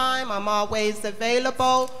any time. I'm always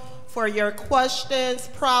available for your questions,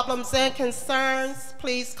 problems, and concerns.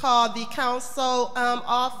 Please call the council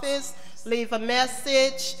office, leave a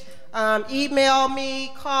message, email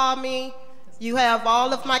me, call me. You have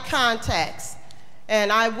all of my contacts,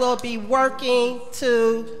 and I will be working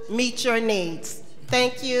to meet your needs.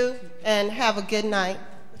 Thank you, and have a good night.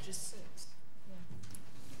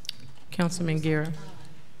 Councilman Guerra.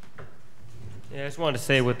 Yeah, I just wanted to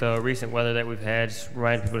say with the recent weather that we've had, just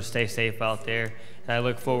remind people to stay safe out there. And I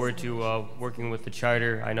look forward to working with the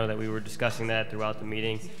charter. I know that we were discussing that throughout the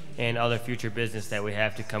meeting and other future business that we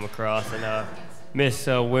have to come across. And Ms.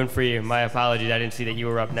 Winfrey, my apologies, I didn't see that you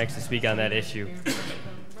were up next to speak on that issue.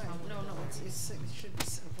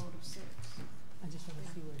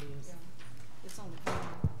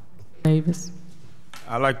 Davis.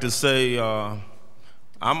 I'd like to say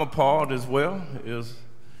I'm appalled as well. Is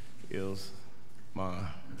my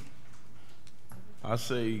I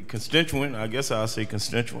say constituent, I guess I'll say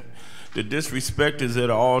constituent. The disrespect is at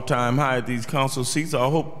an all-time high at these council seats. I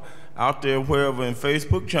hope out there, wherever in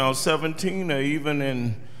Facebook, Channel 17, or even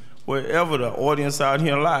in wherever the audience out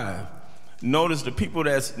here live, notice the people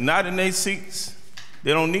that's not in their seats,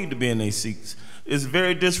 they don't need to be in their seats. It's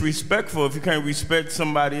very disrespectful if you can't respect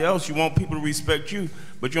somebody else. You want people to respect you,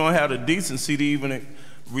 but you don't have the decency to even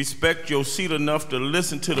respect your seat enough to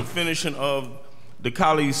listen to the finishing of the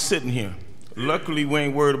colleagues sitting here. Luckily, we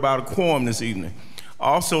ain't worried about a quorum this evening.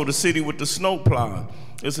 Also, the city with the snow plowing.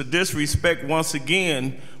 It's a disrespect once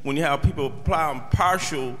again when you have people plowing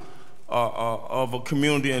partial of a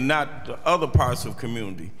community and not the other parts of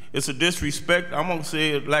community. It's a disrespect. I'm gonna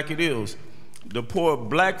say it like it is. The poor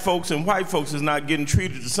black folks and white folks is not getting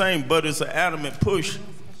treated the same, but it's an adamant push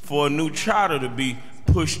for a new charter to be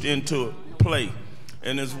pushed into play.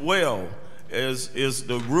 And as well as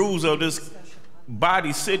the rules of this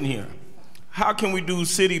body sitting here. How can we do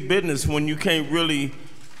city business when you can't really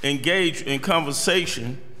engage in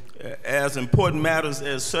conversation as important matters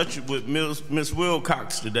as such with Ms.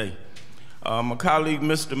 Wilcox today? My colleague,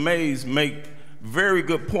 Mr. Mays, make very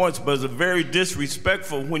good points, but it's very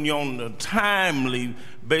disrespectful when you're on the timely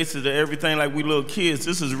basis of everything like we little kids.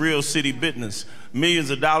 This is real city business. Millions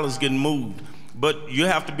of dollars getting moved. But you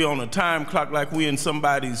have to be on a time clock like we in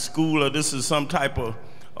somebody's school, or this is some type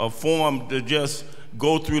of form to just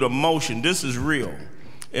go through the motion. This is real.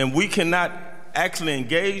 And we cannot actually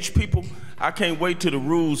engage people. I can't wait till the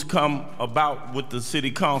rules come about with the city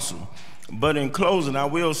council. But in closing, I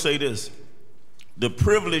will say this. The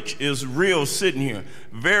privilege is real sitting here,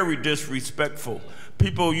 very disrespectful.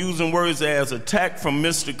 People using words as attack from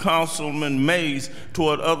Mr. Councilman Mays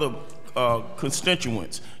toward other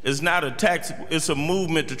constituents. It's not a tax, it's a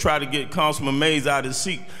movement to try to get Councilman Mays out of his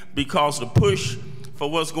seat because the push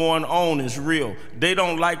for what's going on is real. They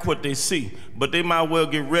don't like what they see, but they might well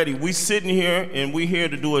get ready. We sitting here and we here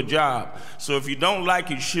to do a job. So if you don't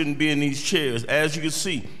like it, you shouldn't be in these chairs. As you can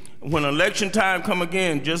see, when election time come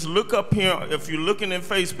again, just look up here. If you're looking in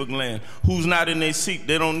Facebook land, who's not in their seat,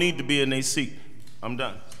 they don't need to be in their seat. I'm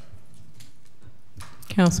done.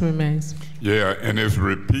 Councilman Mays. Yeah, and it's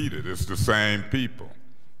repeated. It's the same people.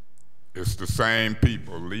 It's the same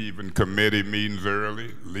people leaving committee meetings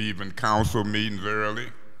early, leaving council meetings early.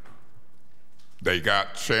 They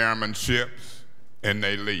got chairmanships and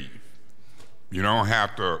they leave. You don't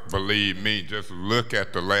have to believe me. Just look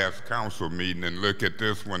at the last council meeting and look at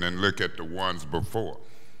this one and look at the ones before.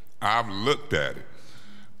 I've looked at it.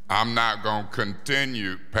 I'm not going to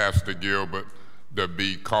continue, Pastor Gilbert, to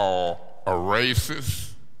be called a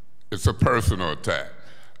racist. It's a personal attack.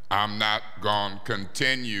 I'm not going to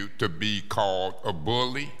continue to be called a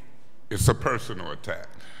bully. It's a personal attack.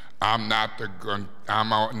 I'm not going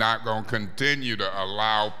to continue to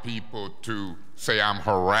allow people to say I'm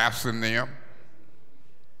harassing them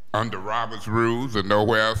under Robert's rules or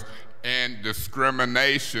nowhere else. And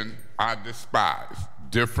discrimination, I despise.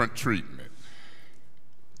 Different treatment.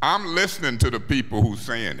 I'm listening to the people who's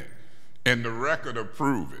saying it, and the record will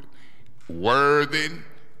prove it. Worthing,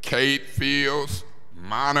 Kate Fields,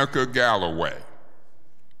 Monica Galloway.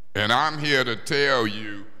 And I'm here to tell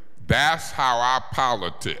you that's how I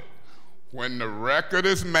politic. When the record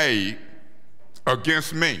is made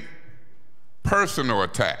against me, personal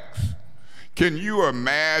attacks. Can you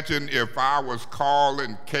imagine if I was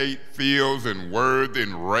calling Kate Fields and Worthing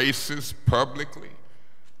racist publicly?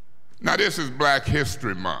 Now this is Black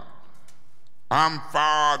History Month. I'm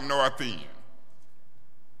far north end.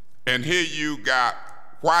 And here you got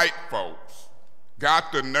white folks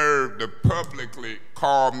got the nerve to publicly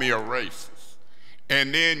call me a racist.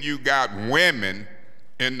 And then you got women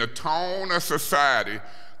in the tone of society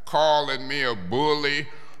calling me a bully,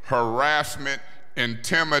 harassment,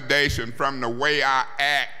 intimidation from the way I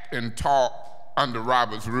act and talk under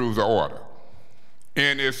Robert's Rules of Order.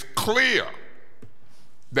 And it's clear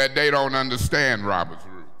that they don't understand Robert's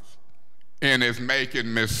rules. And it's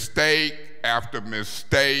making mistake after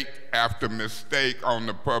mistake after mistake on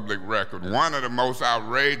the public record. One of the most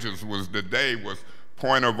outrageous was today was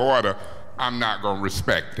point of order, I'm not going to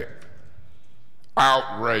respect it.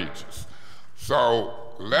 Outrageous. So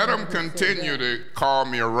let them continue to call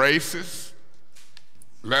me a racist.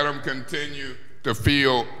 Let them continue to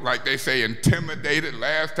feel, like they say, intimidated.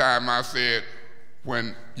 Last time I said,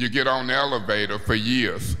 when you get on the elevator for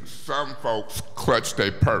years, some folks clutch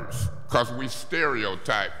their purse because we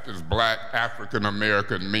stereotyped as Black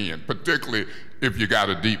African-American men, particularly if you got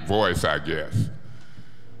a deep voice, I guess.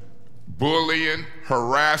 Bullying,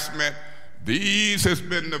 harassment, these has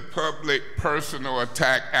been the public personal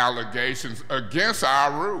attack allegations against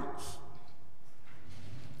our rules.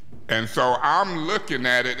 And so I'm looking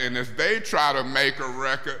at it, and if they try to make a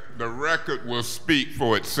record, the record will speak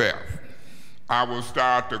for itself. I will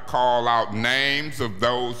start to call out names of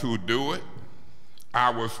those who do it. I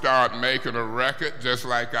will start making a record just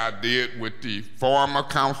like I did with the former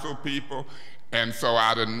council people, and so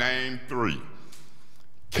I'd have named 3.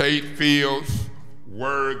 Kate Fields,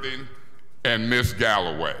 Worthing, and Miss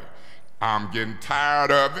Galloway. I'm getting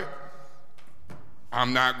tired of it.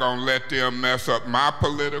 I'm not gonna let them mess up my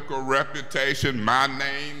political reputation, my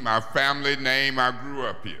name, my family name. I grew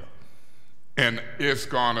up here. And it's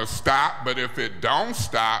gonna stop, but if it don't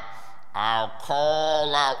stop, I'll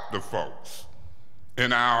call out the folks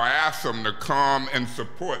and I'll ask them to come and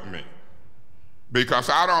support me, because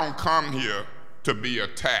I don't come here to be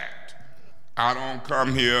attacked. I don't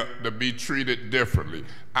come here to be treated differently.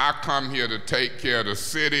 I come here to take care of the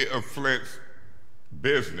city of Flint's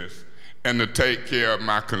business and to take care of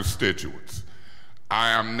my constituents.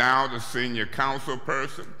 I am now the senior council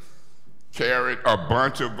person, carried a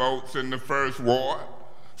bunch of votes in the 1st Ward,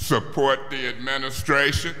 support the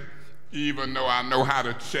administration, even though I know how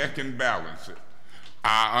to check and balance it.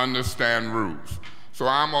 I understand rules. So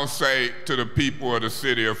I'm gonna say to the people of the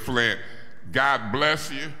city of Flint, God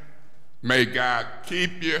bless you, may God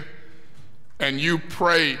keep you, and you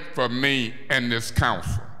pray for me and this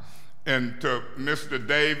council. And to Mr.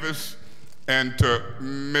 Davis and to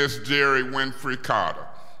Miss Jerry Winfrey Carter,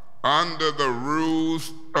 under the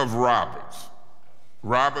rules of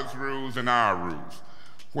Robert's rules and our rules,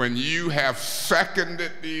 when you have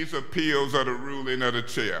seconded these appeals of the ruling of the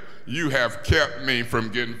chair, you have kept me from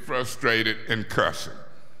getting frustrated and cussing.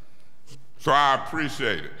 So I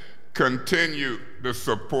appreciate it. Continue to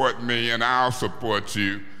support me and I'll support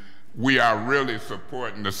you. We are really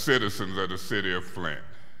supporting the citizens of the city of Flint.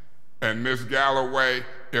 And Ms. Galloway,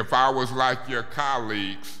 if I was like your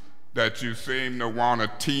colleagues that you seem to want to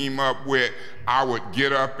team up with, I would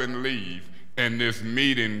get up and leave, and this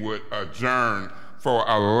meeting would adjourn for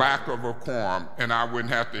a lack of a quorum, and I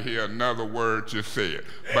wouldn't have to hear another word you said.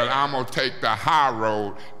 But I'm gonna take the high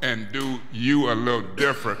road and do you a little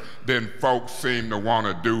different than folks seem to want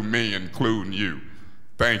to do me, including you.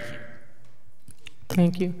 Thank you.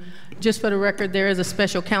 Thank you. Just for the record, there is a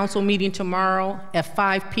special council meeting tomorrow at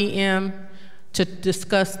 5 p.m. to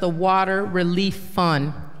discuss the Water Relief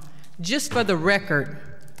Fund. Just for the record,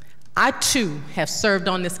 I too have served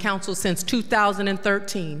on this council since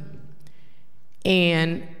 2013.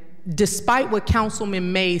 And despite what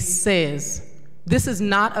Councilman Mays says, this is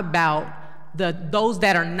not about those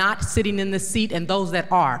that are not sitting in the seat and those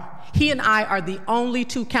that are. He and I are the only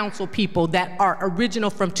 2 council people that are original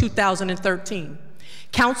from 2013.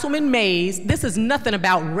 Councilman Mays, this is nothing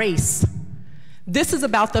about race. This is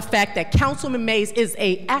about the fact that Councilman Mays is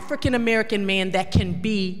an African-American man that can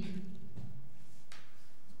be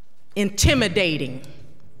intimidating.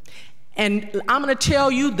 And I'm gonna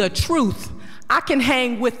tell you the truth. I can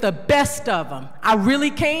hang with the best of them. I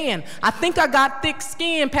really can. I think I got thick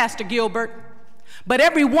skin, Pastor Gilbert. But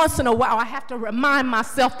every once in a while, I have to remind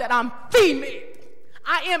myself that I'm female.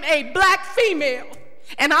 I am a black female.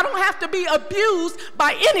 And I don't have to be abused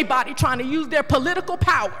by anybody trying to use their political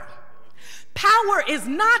power. Power is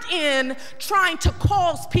not in trying to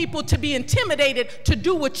cause people to be intimidated to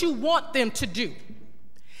do what you want them to do.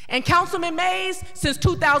 And Councilman Mays, since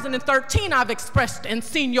 2013, I've expressed and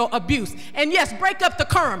seen your abuse. And yes, break up the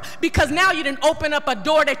quorum, because now you didn't open up a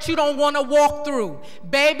door that you don't want to walk through.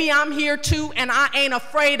 Baby, I'm here too, and I ain't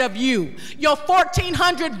afraid of you. Your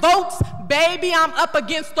 1,400 votes, baby, I'm up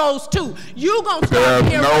against those too. You gonna start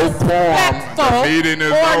being respectful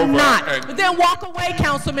or not? Then walk away,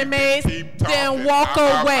 Councilman Mays. Then walk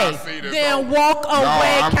away. Then walk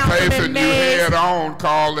away, Councilman Mays. Head on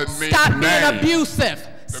calling me Stop being abusive.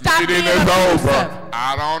 Stop being abusive.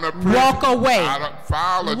 I don't appreciate. Walk away.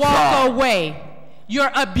 Walk away. You're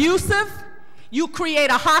abusive. You create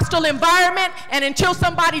a hostile environment, and until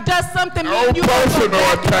somebody does something, you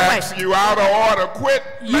personal attacks. You out of order. Quit.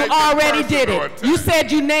 You already did it. Attacks. You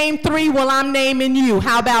said you named 3. Well, I'm naming you.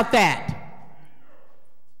 How about that?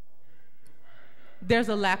 There's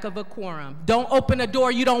a lack of a quorum. Don't open a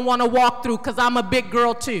door you don't want to walk through, because I'm a big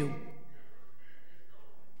girl too.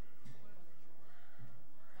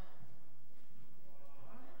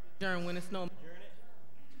 When it's no